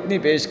ضرورت نہیں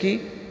پیش کی۔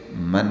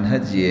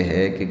 منہج یہ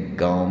ہے کہ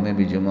گاؤں میں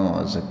بھی جمعہ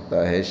ہو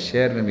سکتا ہے،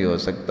 شہر میں بھی ہو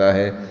سکتا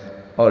ہے،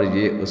 اور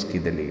یہ اس کی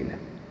دلیل ہے۔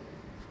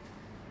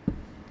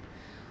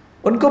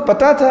 ان کو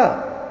پتا تھا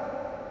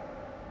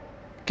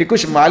کہ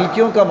کچھ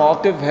مالکیوں کا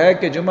موقف ہے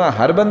کہ جمعہ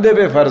ہر بندے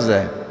پہ فرض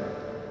ہے۔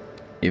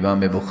 امام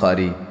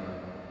بخاری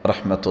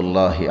رحمۃ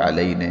اللہ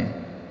علیہ نے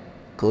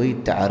کوئی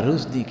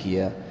تعرض نہیں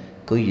کیا،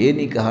 کوئی یہ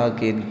نہیں کہا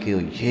کہ ان کو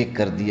یہ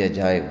کر دیا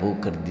جائے وہ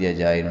کر دیا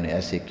جائے، انہوں نے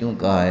ایسے کیوں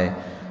کہا ہے۔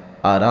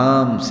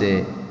 آرام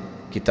سے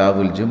کتاب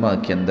الجمعہ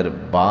کے اندر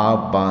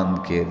باب باندھ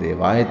کے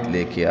روایت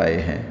لے کے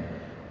آئے ہیں،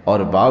 اور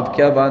باب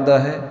کیا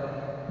باندھا ہے؟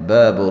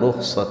 باب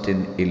رخصۃ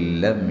ان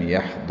لم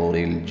يحضر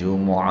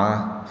الجمعہ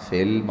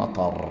فی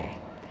المطر،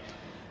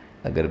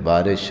 اگر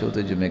بارش ہو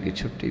تو جمعے کی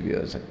چھٹی بھی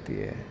ہو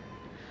سکتی ہے،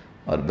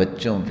 اور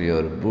بچوں پہ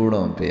اور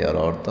بوڑھوں پہ اور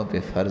عورتوں پہ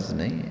فرض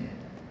نہیں ہے۔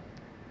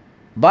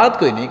 بات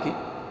کوئی نہیں کی۔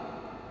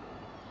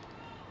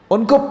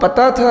 ان کو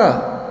پتا تھا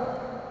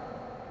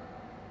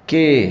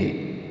کہ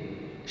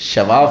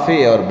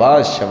شوافے اور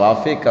بعض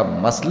شوافے کا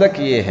مسلک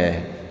یہ ہے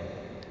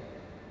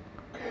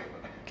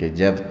کہ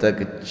جب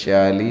تک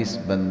 40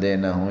 بندے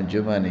نہ ہوں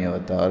جمعہ نہیں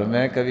ہوتا۔ اور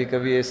میں کبھی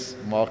کبھی اس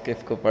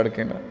موقف کو پڑھ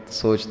کے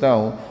سوچتا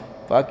ہوں،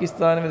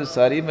 پاکستان میں تو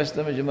ساری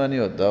مسجدوں میں جمعہ نہیں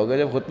ہوتا ہوگا،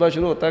 جب خطبہ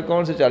شروع ہوتا ہے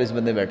کون سے 40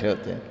 بندے بیٹھے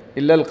ہوتے ہیں؟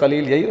 الا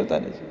القلیل، یہی ہوتا ہے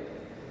نا۔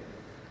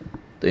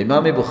 تو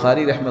امام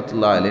بخاری رحمۃ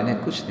اللہ علیہ نے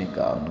کچھ نہیں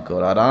کہا ان کو،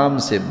 اور آرام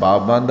سے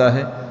باب باندھا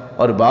ہے،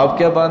 اور باب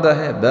کیا باندھا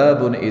ہے؟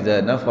 باب اذا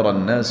نفر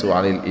الناس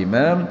عن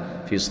الامام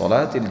فی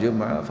صلاة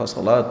الجمعہ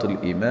فصلاة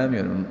الامام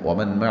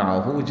ومن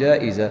معه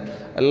جائزہ۔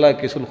 اللہ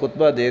کے رسول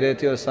خطبہ دے رہے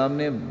تھے اور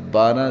سامنے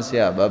 12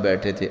 صحابہ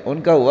بیٹھے تھے،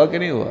 ان کا ہوا کہ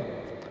نہیں ہوا؟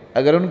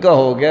 اگر ان کا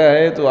ہو گیا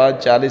ہے تو آج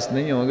 40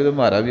 نہیں ہوں گے تو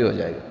ہمارا بھی ہو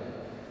جائے گا۔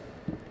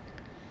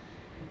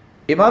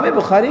 امام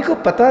بخاری کو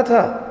پتا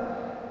تھا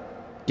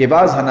کہ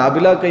بعض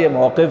حنابلہ کا یہ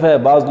موقف ہے،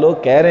 بعض لوگ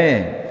کہہ رہے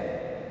ہیں،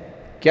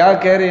 کیا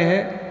کہہ رہے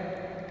ہیں؟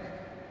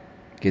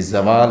 کہ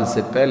زوال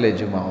سے پہلے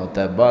جمعہ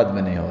ہوتا ہے، بعد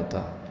میں نہیں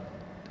ہوتا۔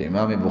 تو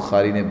امام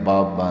بخاری نے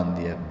باب باندھ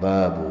دیا،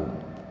 باب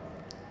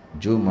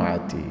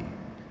جمعتی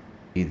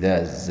اذا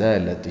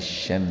زالت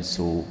الشمس،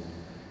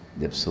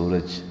 جب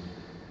سورج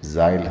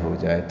زائل ہو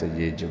جائے تو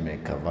یہ جمعے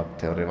کا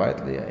وقت ہے، اور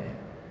روایت لے آئے۔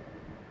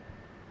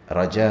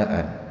 رجاء،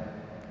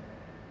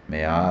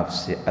 میں آپ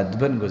سے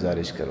ادباً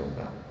گزارش کروں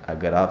گا،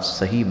 اگر آپ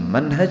صحیح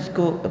منہج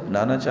کو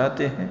اپنانا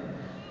چاہتے ہیں،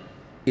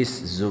 اس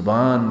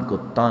زبان کو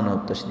طعن و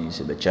تشنیع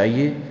سے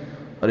بچائیے،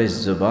 اور اس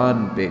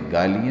زبان پہ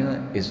گالیاں،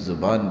 اس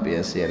زبان پہ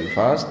ایسے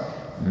الفاظ،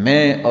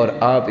 میں اور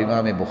آپ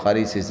امام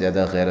بخاری سے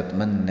زیادہ غیرت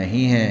مند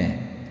نہیں ہیں۔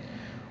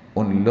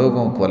 ان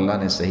لوگوں کو اللہ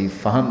نے صحیح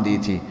فہم دی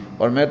تھی،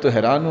 اور میں تو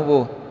حیران ہوں،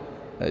 وہ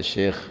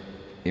شیخ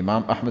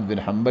امام احمد بن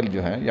حنبل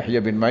جو ہیں،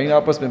 یحییٰ بن معین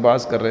آپس میں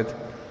بحث کر رہے تھے،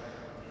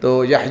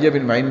 تو یحییٰ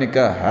بن معین نے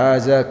کہا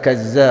ھذا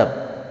کذاب،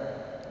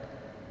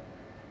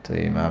 تو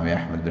امام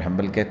احمد بن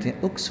حنبل کہتے ہیں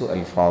اکسو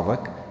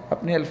الفاظک،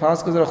 اپنے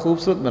الفاظ کو ذرا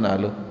خوبصورت بنا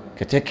لو۔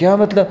 کہتے ہیں کیا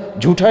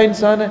مطلب، جھوٹا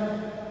انسان ہے؟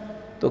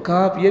 تو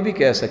کہا آپ یہ بھی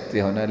کہہ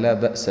سکتے ہو نا، لا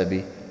بأس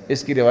بھی،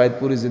 اس کی روایت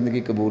پوری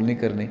زندگی قبول نہیں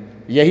کرنی،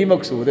 یہی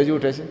مقصود ہے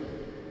جھوٹے سے۔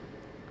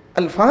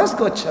 الفاظ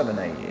کو اچھا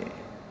بنائیے،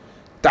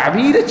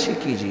 تعبیر اچھی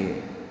کیجیے۔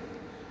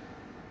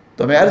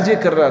 تو میں عرض یہ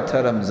کر رہا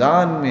تھا،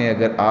 رمضان میں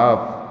اگر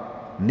آپ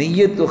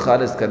نیت کو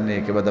خالص کرنے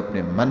کے بعد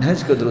اپنے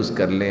منہج کو درست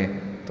کر لیں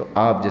تو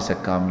آپ جیسا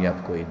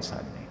کامیاب کوئی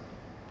انسان نہیں۔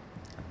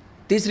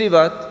 تیسری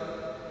بات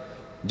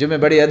جو میں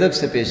بڑے ادب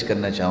سے پیش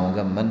کرنا چاہوں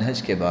گا،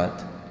 منہج کے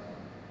بعد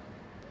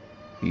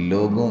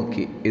لوگوں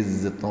کی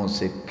عزتوں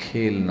سے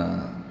کھیلنا،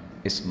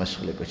 اس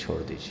مشغلے کو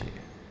چھوڑ دیجیے۔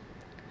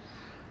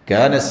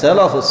 كان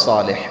السلف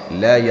الصالح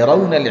لا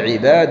يرون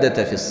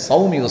العبادة في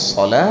الصوم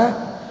والصلاة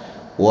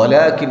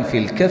ولكن في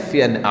الكف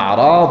عن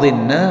أعراض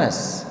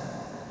الناس۔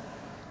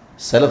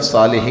 سلف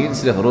صالحین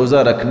صرف روزہ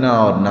رکھنا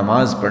اور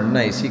نماز پڑھنا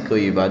اسی کو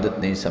عبادت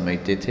نہیں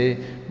سمجھتے تھے،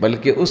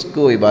 بلکہ اس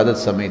کو عبادت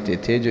سمجھتے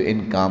تھے جو ان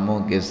کاموں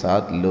کے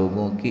ساتھ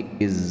لوگوں کی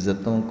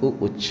عزتوں کو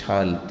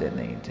اچھالتے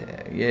نہیں تھے۔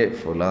 یہ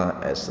فلاں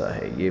ایسا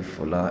ہے، یہ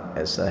فلاں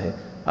ایسا ہے،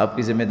 آپ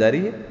کی ذمہ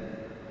داری ہے،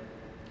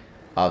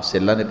 آپ سے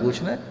اللہ نے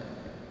پوچھنا ہے۔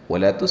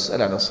 وَلَا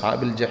تُسْأَلْ عَنْ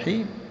أَصْحَابِ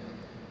الْجَحِيمِ،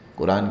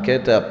 قرآن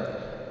کہتا ہے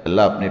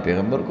اللہ اپنے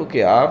پیغمبر کو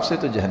کہ آپ سے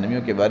تو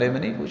جہنمیوں کے بارے میں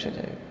نہیں پوچھا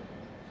جائے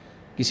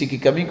گا۔ کسی کی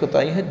کمی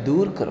کوتاہی ہے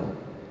دور کرو۔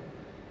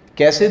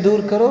 کیسے دور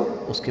کرو؟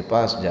 اس کے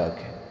پاس جا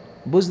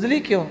کے۔ بزدلی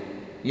کیوں؟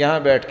 یہاں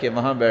بیٹھ کے،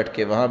 وہاں بیٹھ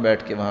کے، وہاں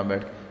بیٹھ کے، وہاں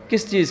بیٹھ کے،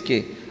 کس چیز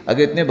کی؟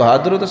 اگر اتنے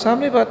بہادر ہو تو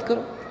سامنے بات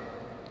کرو،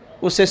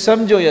 اسے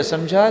سمجھو یا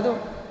سمجھا دو۔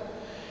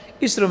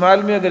 اس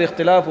رومال میں اگر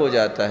اختلاف ہو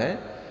جاتا ہے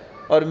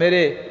اور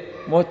میرے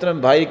محترم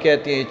بھائی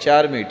کہتے ہیں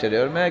 4 میٹر ہے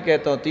اور میں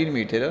کہتا ہوں 3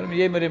 میٹر ہے، اور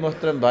یہ میرے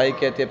محترم بھائی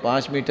کہتے ہیں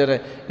 5 میٹر ہے،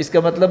 اس کا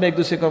مطلب ایک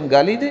دوسرے کو ہم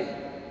گالی دیں،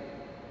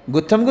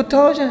 گتھم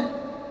گتھا ہو جائیں؟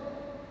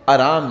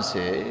 آرام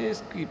سے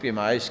اس کی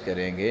پیمائش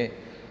کریں گے۔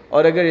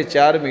 اور اگر یہ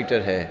 4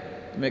 میٹر ہے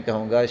تو میں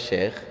کہوں گا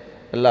شیخ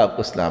اللہ آپ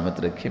کو سلامت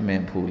رکھے، میں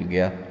بھول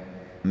گیا،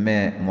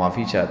 میں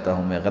معافی چاہتا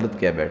ہوں، میں غلط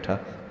کیا بیٹھا،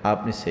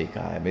 آپ نے صحیح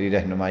کہا ہے، میری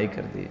رہنمائی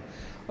کر دی،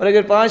 اور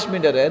اگر 5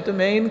 منٹ رہے تو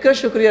میں ان کا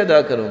شکریہ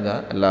ادا کروں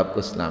گا، اللہ آپ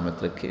کو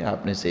سلامت رکھے،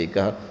 آپ نے صحیح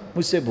کہا،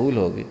 مجھ سے بھول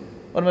ہوگی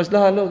اور مسئلہ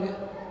حل ہو گیا۔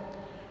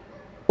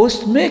 اس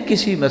میں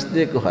کسی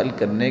مسئلے کو حل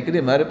کرنے کے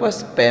لیے ہمارے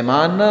پاس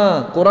پیمانہ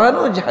قرآن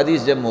و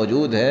حدیث جب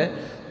موجود ہے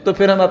تو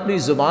پھر ہم اپنی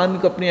زبان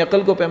کو، اپنی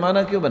عقل کو پیمانہ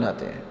کیوں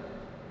بناتے ہیں؟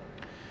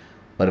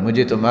 اور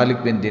مجھے تو مالک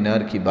بن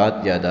دینار کی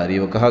بات یاد آ رہی ہے،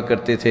 وہ کہا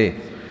کرتے تھے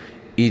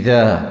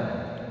اذا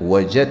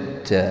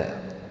وجدت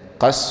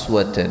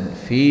قسوة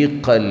فی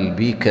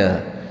قلبک،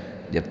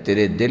 جب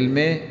تیرے دل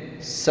میں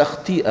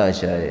سختی آ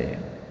جائے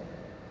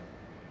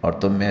اور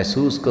تم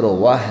محسوس کرو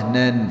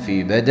وہنن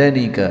فی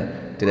بدنک،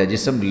 تیرا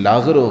جسم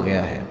لاغر ہو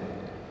گیا ہے،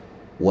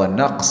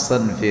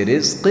 وَنَقْصًا فِي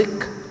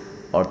رِزْقِكَ،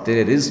 اور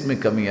تیرے رزق میں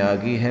کمی آ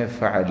گئی ہے،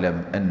 فَعْلَمْ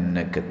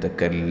أَنَّكَ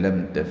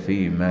تَكَلَّمْتَ فِي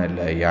مَا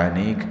لَا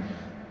يَعْنِيكَ،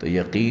 تو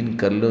یقین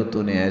کر لو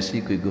تو نے ایسی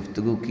کوئی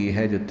گفتگو کی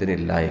ہے جو تیرے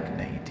لائق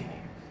نہیں تھی۔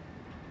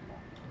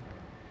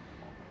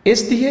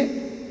 اس لیے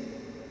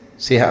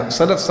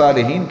سلف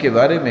صالحین کے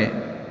بارے میں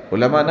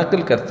علماء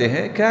نقل کرتے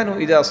ہیں كانوا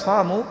اذا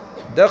صاموا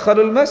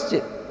دخلوا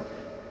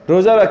المسجد،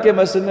 روزہ رکھ کے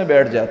مسجد میں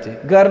بیٹھ جاتے،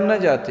 گھر نہ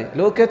جاتے۔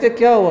 لوگ کہتے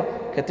کیا ہوا؟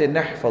 کہتے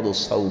نحفظ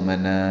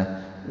صومنا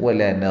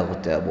ولا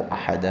نغتاب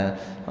احدا،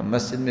 ہم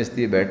مسجد میں اس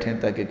لیے بیٹھیں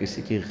تاکہ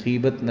کسی کی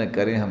غیبت نہ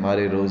کریں،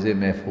 ہمارے روزے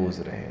محفوظ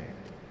رہے۔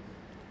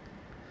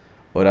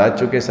 اور آج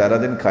چونکہ سارا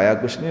دن کھایا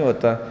کچھ نہیں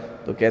ہوتا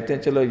تو کہتے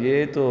ہیں چلو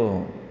یہ تو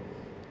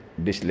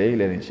ڈش لے ہی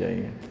لینی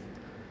چاہیے۔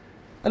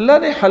 اللہ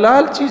نے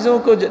حلال چیزوں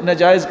کو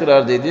ناجائز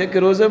قرار دے دیا کہ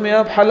روزے میں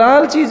آپ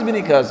حلال چیز بھی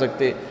نہیں کھا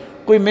سکتے،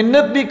 کوئی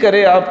منت بھی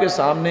کرے آپ کے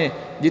سامنے،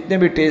 جتنے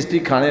بھی ٹیسٹی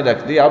کھانے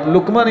رکھ دیے آپ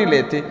لقمہ نہیں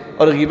لیتے،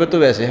 اور غیبت تو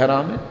ویسے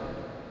حرام ہے۔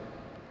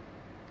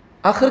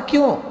 آخر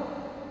کیوں؟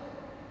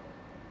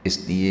 اس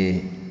لیے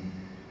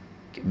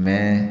کہ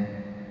میں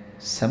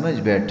سمجھ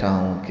بیٹھا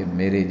ہوں کہ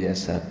میرے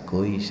جیسا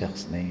کوئی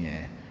شخص نہیں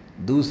ہے،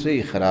 دوسرے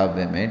ہی خراب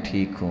ہے، میں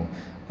ٹھیک ہوں،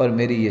 اور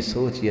میری یہ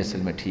سوچ یہ اصل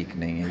میں ٹھیک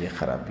نہیں ہے، یہ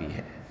خرابی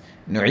ہے۔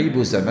 نعیب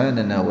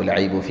زماننا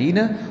والعیب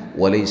فینا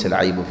ولیس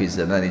العیب فی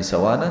الزمان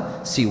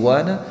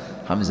سوانا،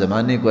 ہم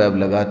زمانے کو عیب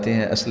لگاتے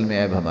ہیں، اصل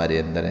میں عیب ہمارے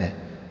اندر ہے،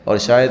 اور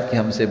شاید کہ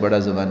ہم سے بڑا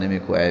زمانے میں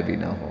کوئی عیب ہی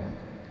نہ ہو۔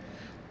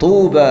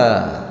 طوبى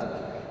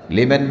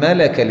لمن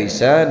ملك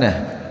لسانه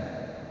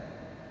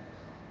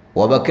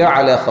وبكى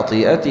على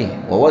خطيئته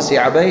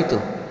ووسع بيته،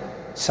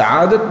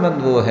 سعادت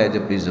مند وہ ہے جو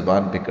اپنی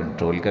زبان پہ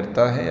کنٹرول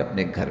کرتا ہے،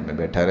 اپنے گھر میں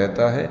بیٹھا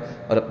رہتا ہے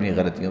اور اپنی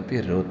غلطیوں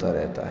پہ روتا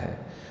رہتا ہے۔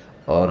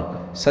 اور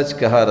سچ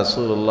کہا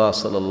رسول اللہ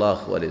صلی اللہ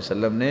علیہ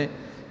وسلم نے،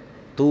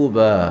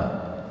 طوبى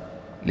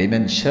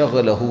لمن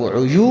شغله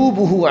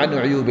عیوبه عن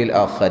عیوب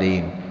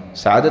الآخرین،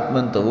 سعادت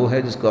مند تو وہ ہے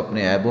جس کو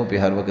اپنے عیبوں پہ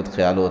ہر وقت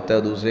خیال ہوتا ہے،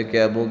 دوسرے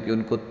کے عیبوں کی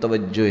ان کو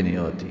توجہ ہی نہیں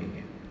ہوتی،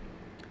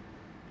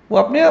 وہ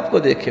اپنے آپ کو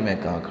دیکھے میں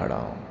کہاں کھڑا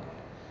ہوں۔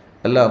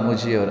 اللہ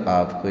مجھے اور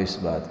آپ کو اس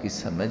بات کی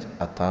سمجھ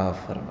عطا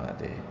فرما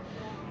دے۔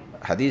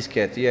 حدیث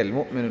کہتی ہے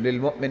المؤمن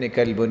للمؤمن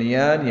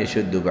کالبنیان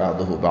یشد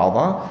بعضہ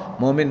بعضا،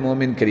 مومن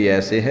مومن کے لیے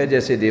ایسے ہے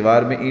جیسے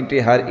دیوار میں اینٹیں،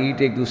 ہر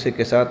اینٹ ایک دوسرے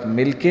کے ساتھ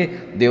مل کے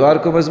دیوار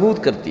کو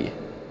مضبوط کرتی ہے۔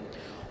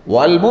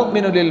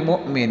 والمؤمن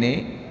للمؤمن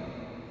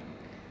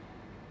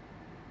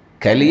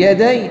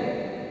کالیدین،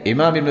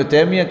 امام ابن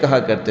تیمیہ کہا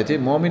کرتے تھے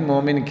مومن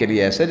مومن کے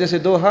لیے ایسا جیسے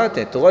دو ہاتھ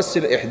ہیں،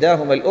 توسل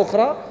احداہما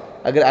الاخری،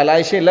 اگر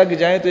علائشیں لگ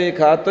جائیں تو ایک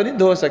ہاتھ تو نہیں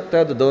دھو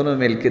سکتا، تو دونوں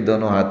مل کے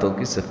دونوں ہاتھوں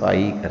کی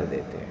صفائی کر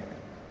دیتے ہیں۔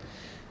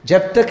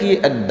 جب تک یہ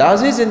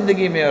اندازے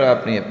زندگی میں اور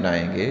آپ نہیں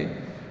اپنائیں گے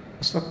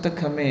اس وقت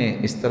تک ہمیں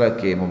اس طرح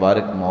کے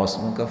مبارک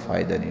موسموں کا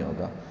فائدہ نہیں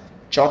ہوگا۔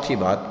 چوتھی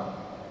بات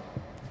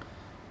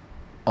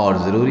اور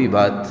ضروری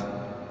بات،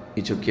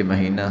 یہ چونکہ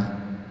مہینہ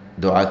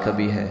دعا کا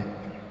بھی ہے،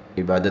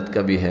 عبادت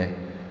کا بھی ہے،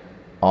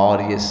 اور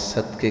یہ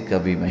صدقے کا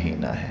بھی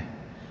مہینہ ہے۔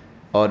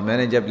 اور میں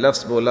نے جب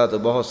لفظ بولا تو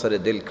بہت سارے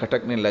دل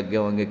کھٹکنے لگ گئے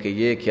ہوں گے کہ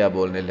یہ کیا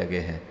بولنے لگے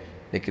ہیں،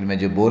 لیکن میں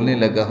جو بولنے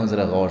لگا ہوں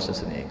ذرا غور سے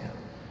سنیے گا۔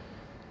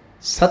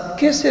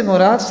 صدقے سے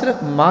مراد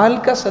صرف مال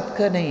کا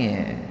صدقہ نہیں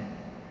ہے،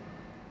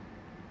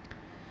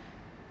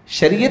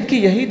 شریعت کی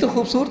یہی تو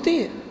خوبصورتی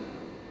ہے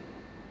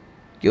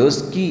کہ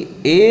اس کی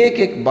ایک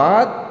ایک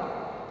بات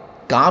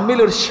کامل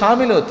اور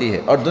شامل ہوتی ہے،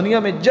 اور دنیا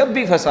میں جب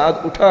بھی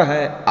فساد اٹھا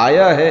ہے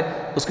آیا ہے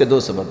اس کے 2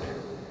 سبب ہیں،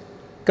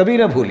 کبھی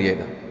نہ بھولیے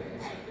گا۔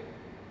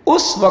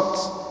 اس وقت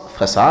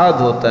فساد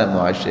ہوتا ہے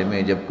معاشرے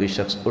میں جب کوئی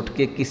شخص اٹھ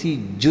کے کسی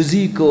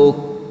جزی کو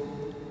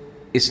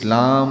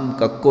اسلام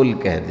کا کل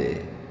کہہ دے،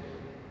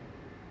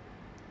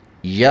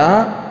 یا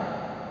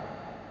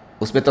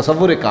اس میں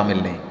تصور کامل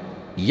نہیں،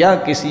 یا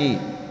کسی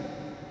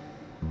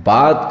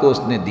بات کو اس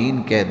نے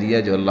دین کہہ دیا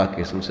جو اللہ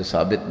کے رسول سے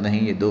ثابت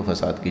نہیں۔ یہ 2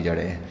 فساد کی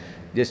جڑیں ہیں۔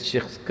 جس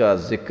شخص کا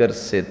ذکر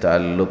سے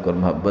تعلق اور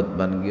محبت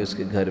بن گئی، اس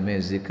کے گھر میں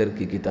ذکر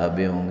کی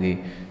کتابیں ہوں گی،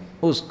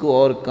 اس کو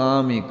اور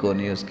کام ہی کو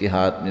نہیں، اس کے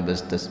ہاتھ میں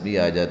بس تسبیح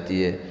آ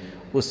جاتی ہے۔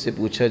 اس سے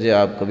پوچھا جائے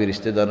آپ کبھی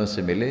رشتہ داروں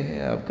سے ملے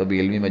ہیں، آپ کبھی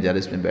علمی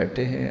مجالس میں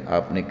بیٹھے ہیں،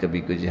 آپ نے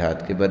کبھی کوئی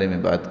جہاد کے بارے میں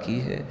بات کی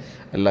ہے،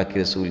 اللہ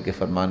کے رسول کے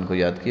فرمان کو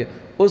یاد کیا،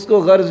 اس کو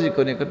غرض ہی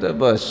کو نہیں کرتا،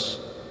 بس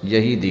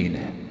یہی دین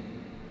ہے۔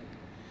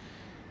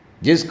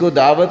 جس کو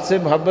دعوت سے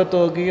محبت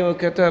ہوگی وہ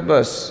کہتا ہے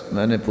بس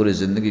میں نے پوری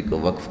زندگی کو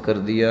وقف کر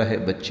دیا ہے،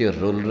 بچے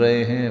رول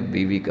رہے ہیں،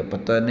 بیوی کا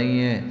پتہ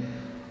نہیں ہے،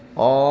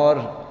 اور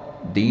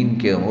دین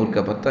کے امور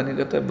کا پتہ نہیں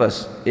رہتا،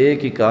 بس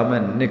ایک ہی کام ہے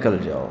نکل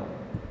جاؤ۔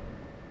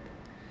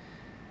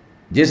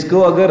 جس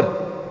کو اگر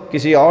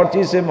کسی اور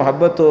چیز سے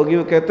محبت ہوگی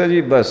وہ کہتا ہے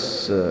جی بس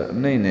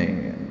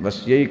نہیں بس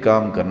یہی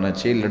کام کرنا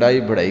چاہیے،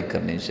 لڑائی بڑائی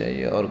کرنی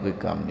چاہیے اور کوئی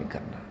کام نہیں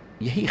کرنا۔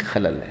 یہی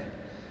خلل ہے۔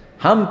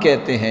 ہم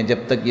کہتے ہیں جب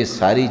تک یہ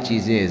ساری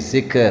چیزیں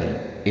ذکر،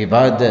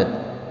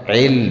 عبادت،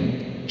 علم،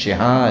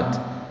 جہاد،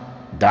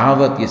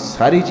 دعوت، یہ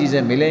ساری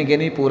چیزیں ملیں گے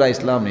نہیں، پورا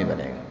اسلام نہیں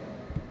بنے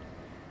گا۔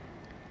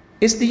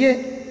 اس لیے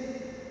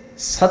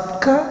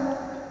صدقہ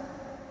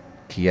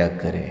کیا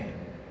کرے،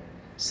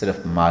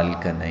 صرف مال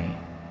کا نہیں،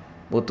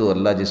 وہ تو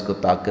اللہ جس کو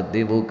طاقت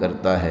دے وہ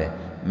کرتا ہے۔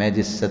 میں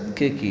جس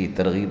صدقے کی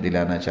ترغیب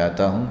دلانا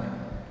چاہتا ہوں،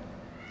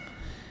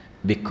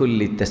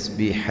 بکل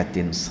تسبیحۃ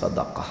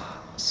صدقہ،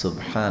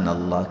 سبحان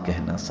اللہ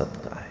کہنا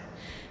صدقہ ہے۔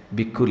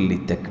 بکل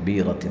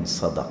تکبیرۃ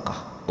صدقہ،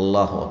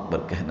 اللہ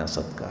اکبر کہنا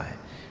صدقہ ہے۔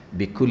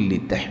 بکل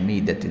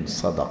تحمیدۃ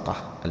صدقہ،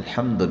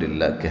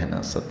 الحمدللہ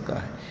کہنا صدقہ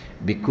ہے۔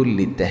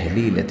 بکل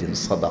تہلیلۃ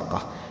صدقہ،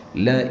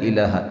 لا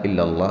الہ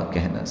الا اللہ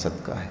کہنا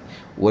صدقہ ہے۔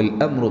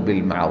 والامر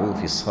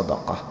بالمعروف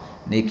صدقہ،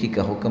 نیکی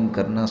کا حکم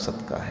کرنا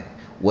صدقہ ہے۔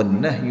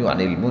 والنہی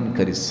عن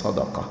المنکر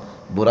صدقہ،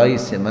 برائی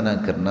سے منع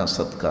کرنا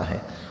صدقہ ہے۔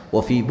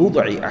 وفی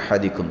بضع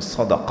احدکم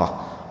صدقہ،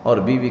 اور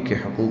بیوی کے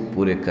حقوق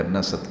پورے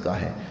کرنا صدقہ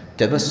ہے۔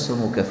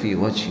 تبسمک فی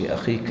وجہ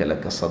اخیک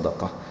لک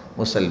صدقہ،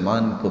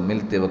 مسلمان کو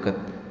ملتے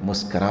وقت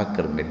مسکرا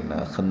کر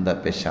ملنا، خندہ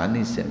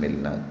پیشانی سے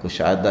ملنا،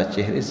 کشادہ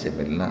چہرے سے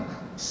ملنا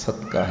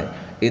صدقہ ہے۔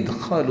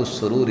 ادخال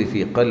السرور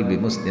فی قلب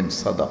مسلم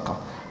صدقہ،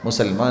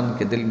 مسلمان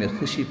کے دل میں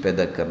خوشی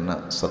پیدا کرنا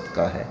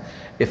صدقہ ہے۔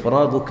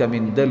 افراغک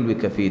من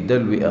دلوک فی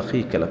دلو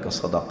اخیک لک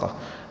صدقہ،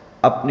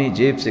 اپنی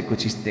جیب سے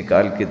کچھ اس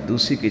نکال کے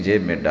دوسری کی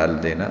جیب میں ڈال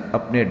دینا،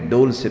 اپنے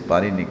ڈول سے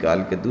پانی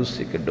نکال کے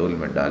دوسری کے ڈول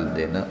میں ڈال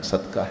دینا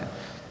صدقہ ہے۔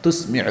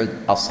 تسمع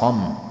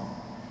الاصم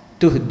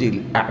تہدی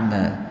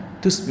الاعمى،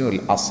 تسمع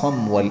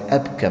الاصم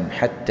والابکم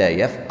حتی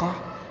یفقہ،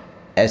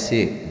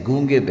 ایسے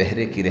گونگے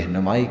بہرے کی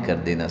رہنمائی کر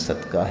دینا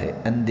صدقہ ہے،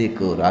 اندھے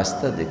کو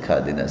راستہ دکھا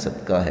دینا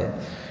صدقہ ہے۔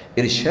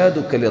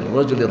 ارشادک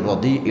للرجل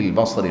الردیء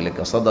البصر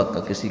لک صدقہ،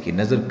 کسی کی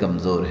نظر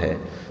کمزور ہے،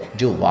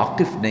 جو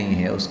واقف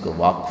نہیں ہے اس کو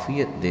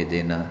واقفیت دے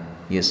دینا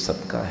یہ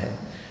صدقہ ہے۔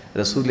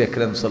 رسول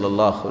اکرم صلی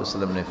اللہ علیہ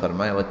وسلم نے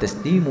فرمایا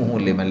وَتَسْلِيمُهُ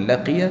لِمَنْ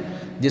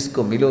لَقِيَ، جس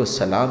کو ملو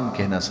سلام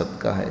کہنا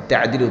صدقہ ہے۔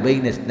 تَعْدِلُ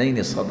بَيْنَ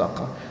اثْنَيْنِ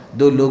صدقہ،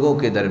 دو لوگوں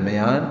کے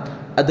درمیان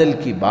عدل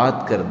کی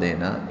بات کر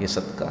دینا یہ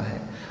صدقہ ہے۔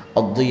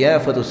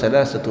 الضیافۃ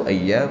ثلاثۃ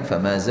ایام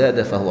فما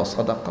زاد فهو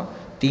صدقہ،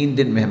 3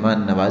 دن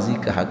مہمان نوازی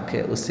کا حق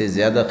ہے، اس سے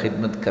زیادہ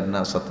خدمت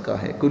کرنا صدقہ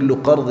ہے۔ کل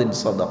قرض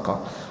صدقہ،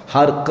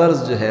 ہر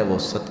قرض جو ہے وہ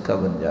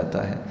صدقہ بن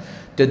جاتا ہے۔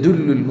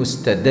 تدل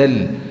المستدل،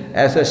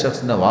 ایسا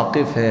شخص نہ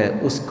واقف ہے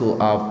اس کو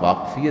آپ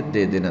واقفیت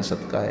دے دینا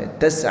صدقہ ہے۔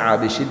 تسعى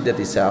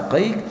بشدت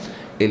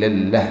ساقیک الی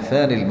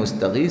اللہفان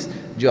المستغیث،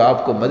 جو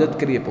آپ کو مدد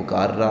کے لیے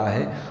پکار رہا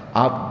ہے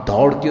آپ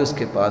دوڑ کے اس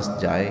کے پاس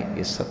جائیں،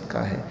 یہ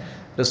صدقہ ہے۔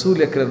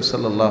 رسول اکرم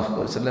صلی اللہ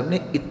علیہ وسلم نے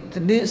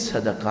اتنے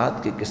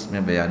صدقات کی قسمیں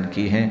بیان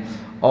کی ہیں،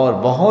 اور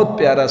بہت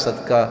پیارا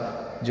صدقہ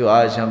جو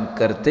آج ہم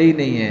کرتے ہی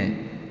نہیں ہیں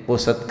وہ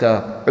صدقہ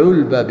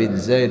علبہ بن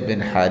زید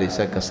بن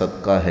حارثہ کا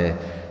صدقہ ہے۔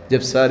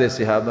 جب سارے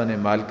صحابہ نے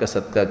مال کا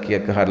صدقہ کیا،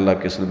 کہا اللہ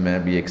کے رسول میں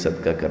بھی ایک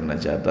صدقہ کرنا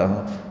چاہتا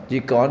ہوں۔ جی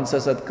کون سا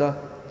صدقہ؟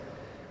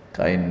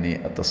 کہا انی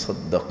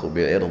اتصدق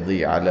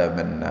بعرضی علی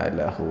من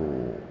نالہ،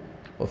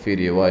 وفی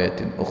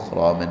روایت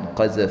اخری من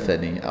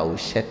قذفنی او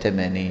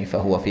شتمنی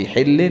فہو فی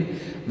حل،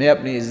 میں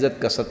اپنی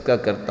عزت کا صدقہ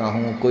کرتا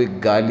ہوں، کوئی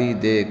گالی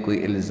دے،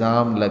 کوئی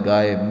الزام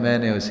لگائے، میں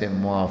نے اسے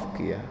معاف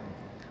کیا،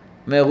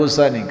 میں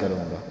غصہ نہیں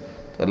کروں گا۔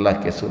 تو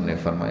اللہ کے رسول نے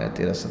فرمایا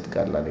تیرا صدقہ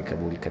اللہ نے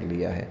قبول کر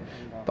لیا ہے۔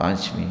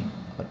 5ویں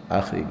اور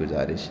آخری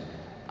گزارش،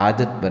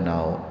 عادت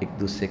بناؤ ایک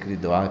دوسرے کے لیے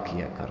دعا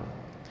کیا کرو،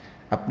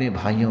 اپنے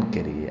بھائیوں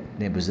کے لیے،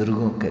 اپنے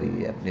بزرگوں کے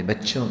لیے، اپنے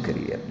بچوں کے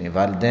لیے، اپنے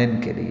والدین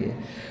کے لیے،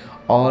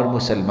 اور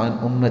مسلمان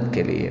امت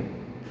کے لیے،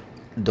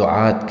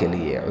 دعات کے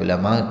لیے،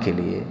 علماء کے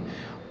لیے،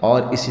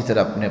 اور اسی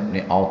طرح اپنے اپنے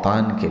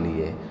اوطان کے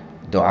لیے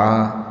دعا۔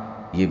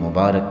 یہ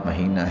مبارک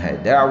مہینہ ہے،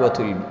 دعوت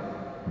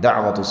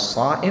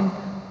الصائم،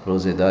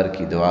 روزے دار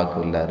کی دعا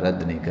کو اللہ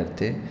رد نہیں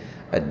کرتے۔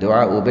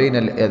 الدعاء بین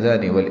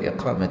الاذان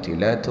والاقامت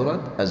لا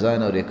ترد،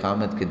 اذان اور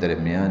اقامت کے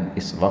درمیان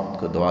اس وقت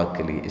کو دعا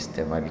کے لیے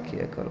استعمال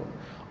کیا کرو،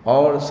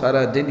 اور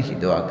سارا دن ہی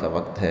دعا کا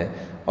وقت ہے،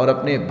 اور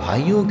اپنے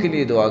بھائیوں کے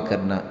لیے دعا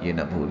کرنا یہ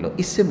نہ بھولو،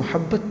 اس سے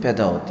محبت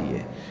پیدا ہوتی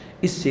ہے،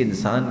 اس سے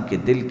انسان کے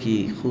دل کی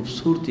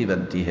خوبصورتی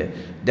بنتی ہے۔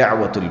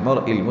 دعوت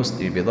المرء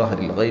المسلم بظہر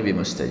الغیب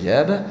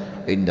مستجابہ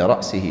عند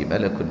رأسہ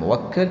ملک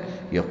موکل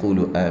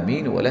یقول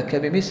آمین ولک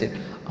بمثل،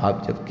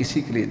 آپ جب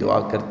کسی کے لیے دعا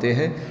کرتے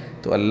ہیں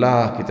تو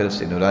اللہ کی طرف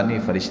سے نورانی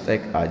فرشتہ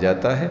ایک آ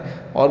جاتا ہے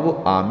اور وہ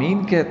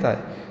آمین کہتا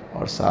ہے،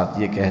 اور ساتھ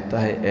یہ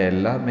کہتا ہے اے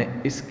اللہ میں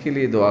اس کے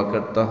لیے دعا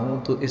کرتا ہوں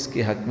تو اس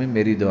کے حق میں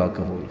میری دعا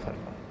قبول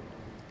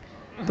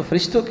فرما۔ تو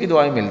فرشتوں کی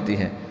دعائیں ملتی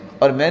ہیں،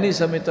 اور میں نہیں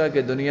سمجھتا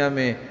کہ دنیا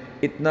میں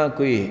اتنا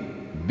کوئی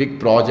بگ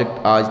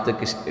پروجیکٹ آج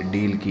تک اس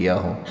ڈیل کیا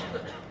ہو۔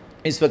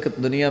 اس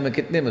وقت دنیا میں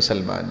کتنے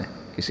مسلمان ہیں،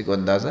 کسی کو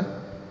اندازہ؟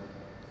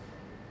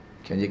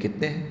 کیا یہ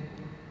کتنے ہیں؟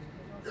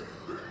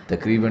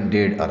 تقریباً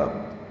 1.5 ارب۔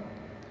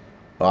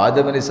 اور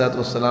آدم علیہ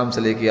السلام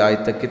سے لے کے آج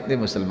تک کتنے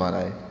مسلمان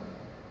آئے؟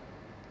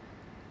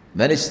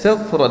 من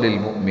استغفر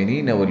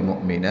للمؤمنین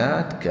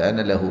والمؤمنات کان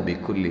له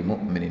بكل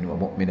مؤمن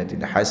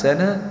ومؤمنة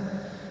حسنة،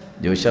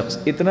 جو شخص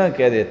اتنا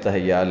کہہ دیتا ہے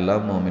یا اللہ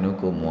مومنوں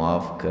کو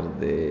معاف کر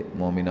دے،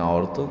 مومنہ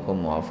عورتوں کو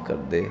معاف کر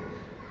دے،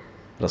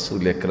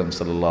 رسول اکرم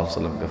صلی اللہ علیہ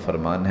وسلم کا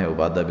فرمان ہے،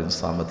 عبادہ بن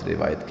صامت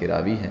روایت کے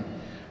راوی ہیں،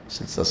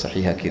 سلسلہ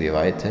صحیحہ کی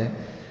روایت ہے،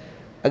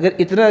 اگر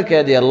اتنا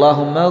کہہ دے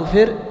اللہم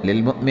اغفر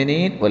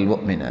للمؤمنین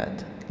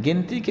والمؤمنات،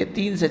 گنتی کے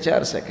 3 سے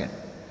 4 سیکنڈ،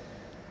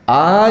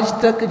 آج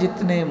تک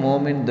جتنے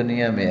مومن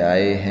دنیا میں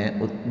آئے ہیں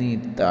اتنی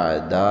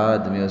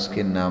تعداد میں اس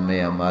کے نام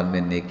اعمال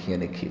میں نیکیاں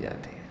لکھی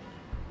جاتی ہیں۔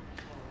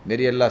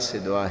 میری اللہ سے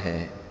دعا ہے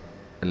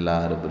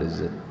اللہ رب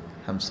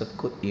العزت ہم سب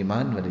کو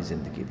ایمان والی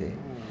زندگی دے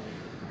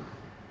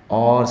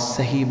اور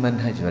صحیح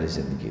منہج والی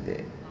زندگی دے،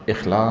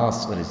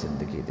 اخلاص والی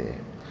زندگی دے،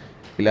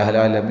 الہ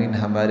العالمین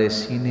ہمارے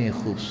سینے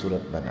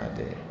خوبصورت بنا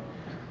دے،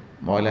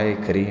 مولا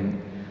کریم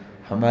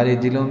ہمارے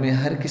دلوں میں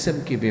ہر قسم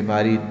کی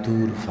بیماری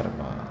دور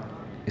فرما،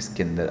 اس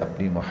کے اندر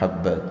اپنی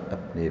محبت،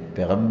 اپنے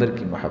پیغمبر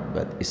کی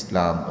محبت،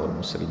 اسلام اور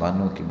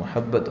مسلمانوں کی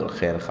محبت اور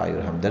خیر خواہی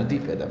اور ہمدردی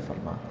پیدا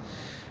فرما۔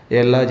 اے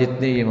اللہ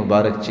جتنے یہ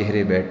مبارک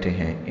چہرے بیٹھے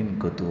ہیں ان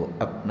کو تو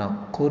اپنا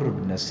قرب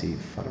نصیب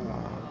فرما،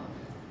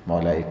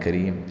 مولا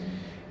کریم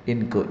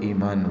ان کو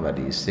ایمان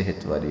والی،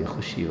 صحت والی،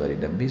 خوشی والی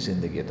لمبی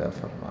زندگی عطا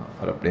فرما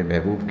اور اپنے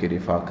محبوب کی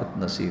رفاقت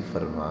نصیب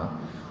فرما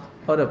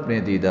اور اپنے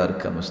دیدار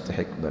کا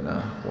مستحق بنا۔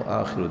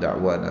 وآخر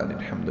دعوانا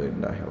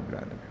الحمدللہ رب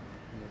العالمین۔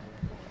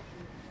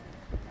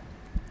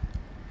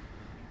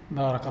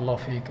 بارک اللہ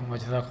فیکم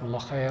وجزاک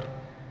اللہ خیر۔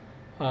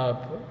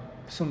 آپ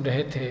سن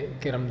رہے تھے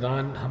کہ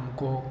رمضان ہم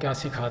کو کیا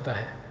سکھاتا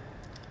ہے،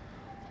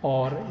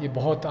 اور یہ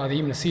بہت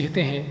عظیم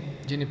نصیحتیں ہیں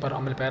جن پر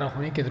عمل پیرا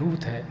ہونے کی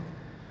ضرورت ہے۔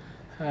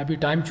 ابھی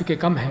ٹائم چونکہ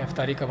کم ہے،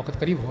 افطاری کا وقت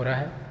قریب ہو رہا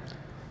ہے،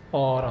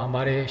 اور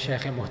ہمارے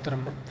شیخ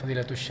محترم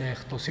فضیلت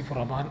الشیخ توصیف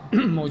الرحمان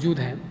موجود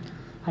ہیں۔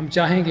 ہم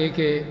چاہیں گے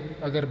کہ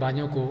اگر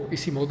بھائیوں کو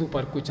اسی موضوع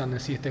پر کچھ چند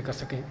نصیحتیں کر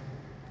سکیں۔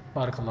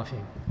 بارک اللہ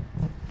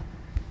فیکم۔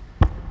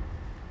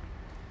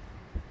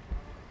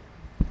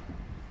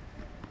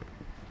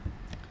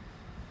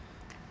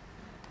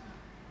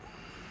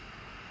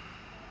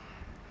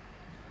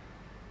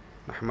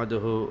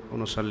 نحمده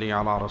ونصلي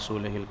على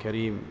رسوله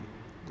الكريم۔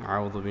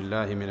 اعوذ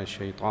بالله من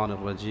الشيطان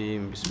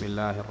الرجيم، بسم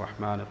الله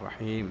الرحمن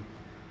الرحيم۔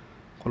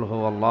 قل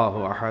هو الله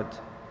احد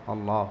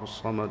الله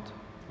الصمد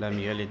لم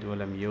يلد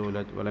ولم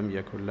يولد ولم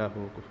يكن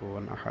له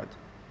كفوا احد۔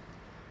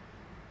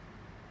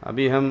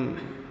 ابھی ہم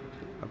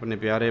اپنے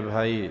پیارے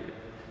بھائی،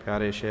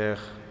 پیارے شیخ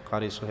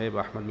قاری صہیب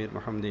احمد میر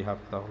محمدی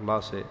حفظہ اللہ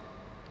سے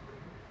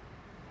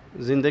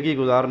زندگی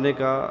گزارنے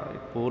کا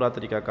ایک پورا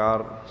طریقہ کار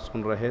سن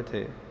رہے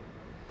تھے۔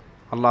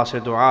 اللہ سے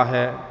دعا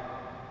ہے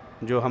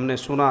جو ہم نے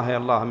سنا ہے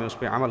اللہ ہمیں اس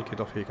پہ عمل کی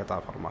توفیق عطا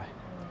فرمائے،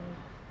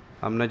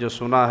 ہم نے جو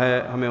سنا ہے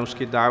ہمیں اس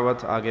کی دعوت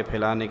آگے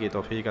پھیلانے کی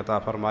توفیق عطا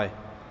فرمائے،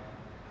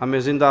 ہمیں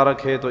زندہ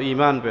رکھے تو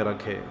ایمان پہ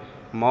رکھے،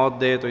 موت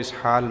دے تو اس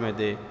حال میں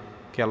دے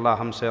کہ اللہ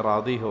ہم سے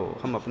راضی ہو،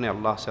 ہم اپنے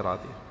اللہ سے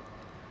راضی ہوں۔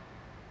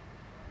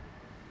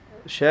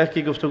 شیخ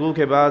کی گفتگو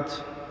کے بعد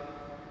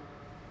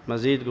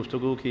مزید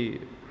گفتگو کی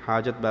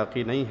حاجت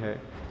باقی نہیں ہے،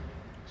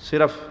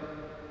 صرف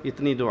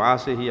اتنی دعا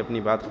سے ہی اپنی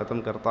بات ختم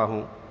کرتا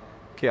ہوں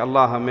کہ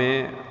اللہ ہمیں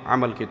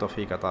عمل کی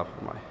توفیق عطا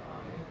فرمائے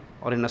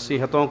اور ان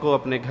نصیحتوں کو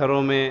اپنے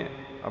گھروں میں،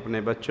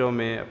 اپنے بچوں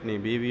میں، اپنی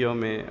بیویوں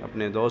میں،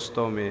 اپنے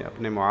دوستوں میں،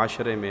 اپنے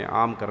معاشرے میں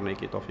عام کرنے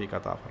کی توفیق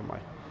عطا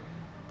فرمائے،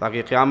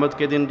 تاکہ قیامت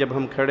کے دن جب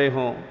ہم کھڑے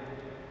ہوں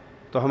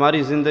تو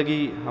ہماری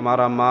زندگی،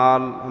 ہمارا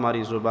مال،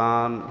 ہماری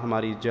زبان،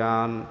 ہماری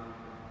جان،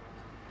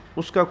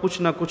 اس کا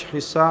کچھ نہ کچھ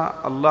حصہ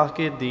اللہ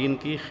کے دین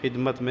کی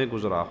خدمت میں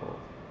گزرا ہو۔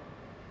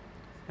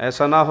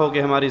 ایسا نہ ہو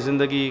کہ ہماری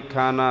زندگی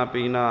کھانا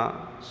پینا،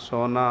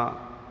 سونا،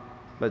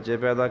 بچے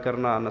پیدا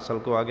کرنا، نسل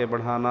کو آگے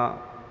بڑھانا،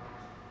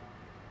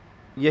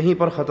 یہیں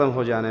پر ختم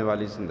ہو جانے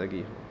والی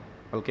زندگی ہو،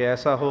 بلکہ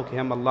ایسا ہو کہ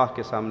ہم اللہ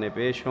کے سامنے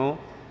پیش ہوں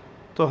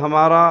تو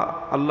ہمارا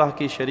اللہ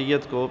کی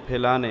شریعت کو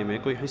پھیلانے میں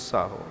کوئی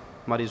حصہ ہو،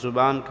 ہماری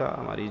زبان کا،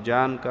 ہماری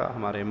جان کا،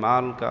 ہمارے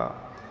مال کا،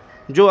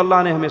 جو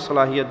اللہ نے ہمیں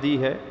صلاحیت دی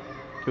ہے،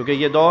 کیونکہ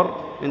یہ دور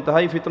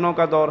انتہائی فتنوں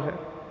کا دور ہے،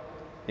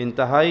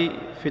 انتہائی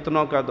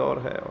فتنوں کا دور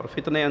ہے، اور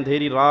فتنے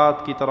اندھیری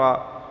رات کی طرح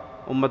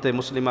امت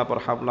مسلمہ پر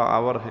حملہ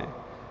آور ہیں۔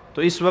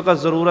 تو اس وقت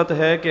ضرورت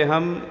ہے کہ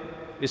ہم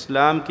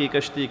اسلام کی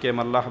کشتی کے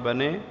ملاح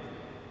بنیں،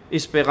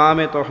 اس پیغام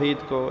توحید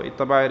کو،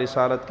 اتباع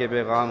رسالت کے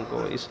پیغام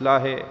کو،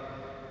 اصلاح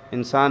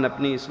انسان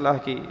اپنی اصلاح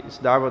کی اس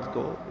دعوت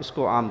کو، اس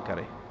کو عام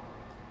کرے۔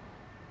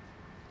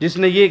 جس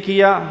نے یہ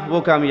کیا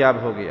وہ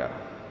کامیاب ہو گیا،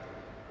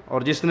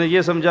 اور جس نے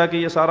یہ سمجھا کہ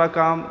یہ سارا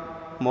کام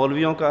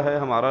مولویوں کا ہے،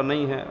 ہمارا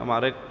نہیں ہے،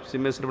 ہمارے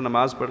ذمہ صرف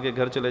نماز پڑھ کے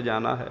گھر چلے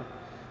جانا ہے،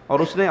 اور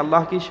اس نے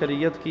اللہ کی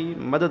شریعت کی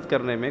مدد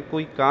کرنے میں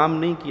کوئی کام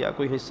نہیں کیا،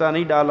 کوئی حصہ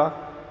نہیں ڈالا،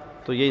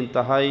 تو یہ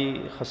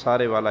انتہائی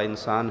خسارے والا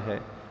انسان ہے۔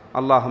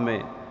 اللہ ہمیں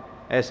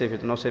ایسے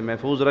فتنوں سے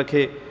محفوظ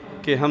رکھے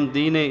کہ ہم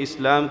دین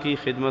اسلام کی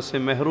خدمت سے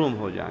محروم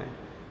ہو جائیں،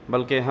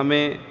 بلکہ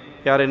ہمیں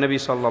پیارے نبی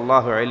صلی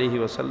اللہ علیہ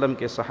وسلم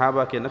کے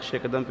صحابہ کے نقش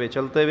قدم پہ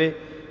چلتے ہوئے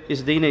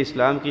اس دین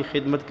اسلام کی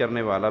خدمت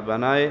کرنے والا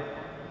بنائے۔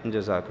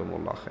 جزاکم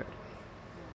اللہ خیر۔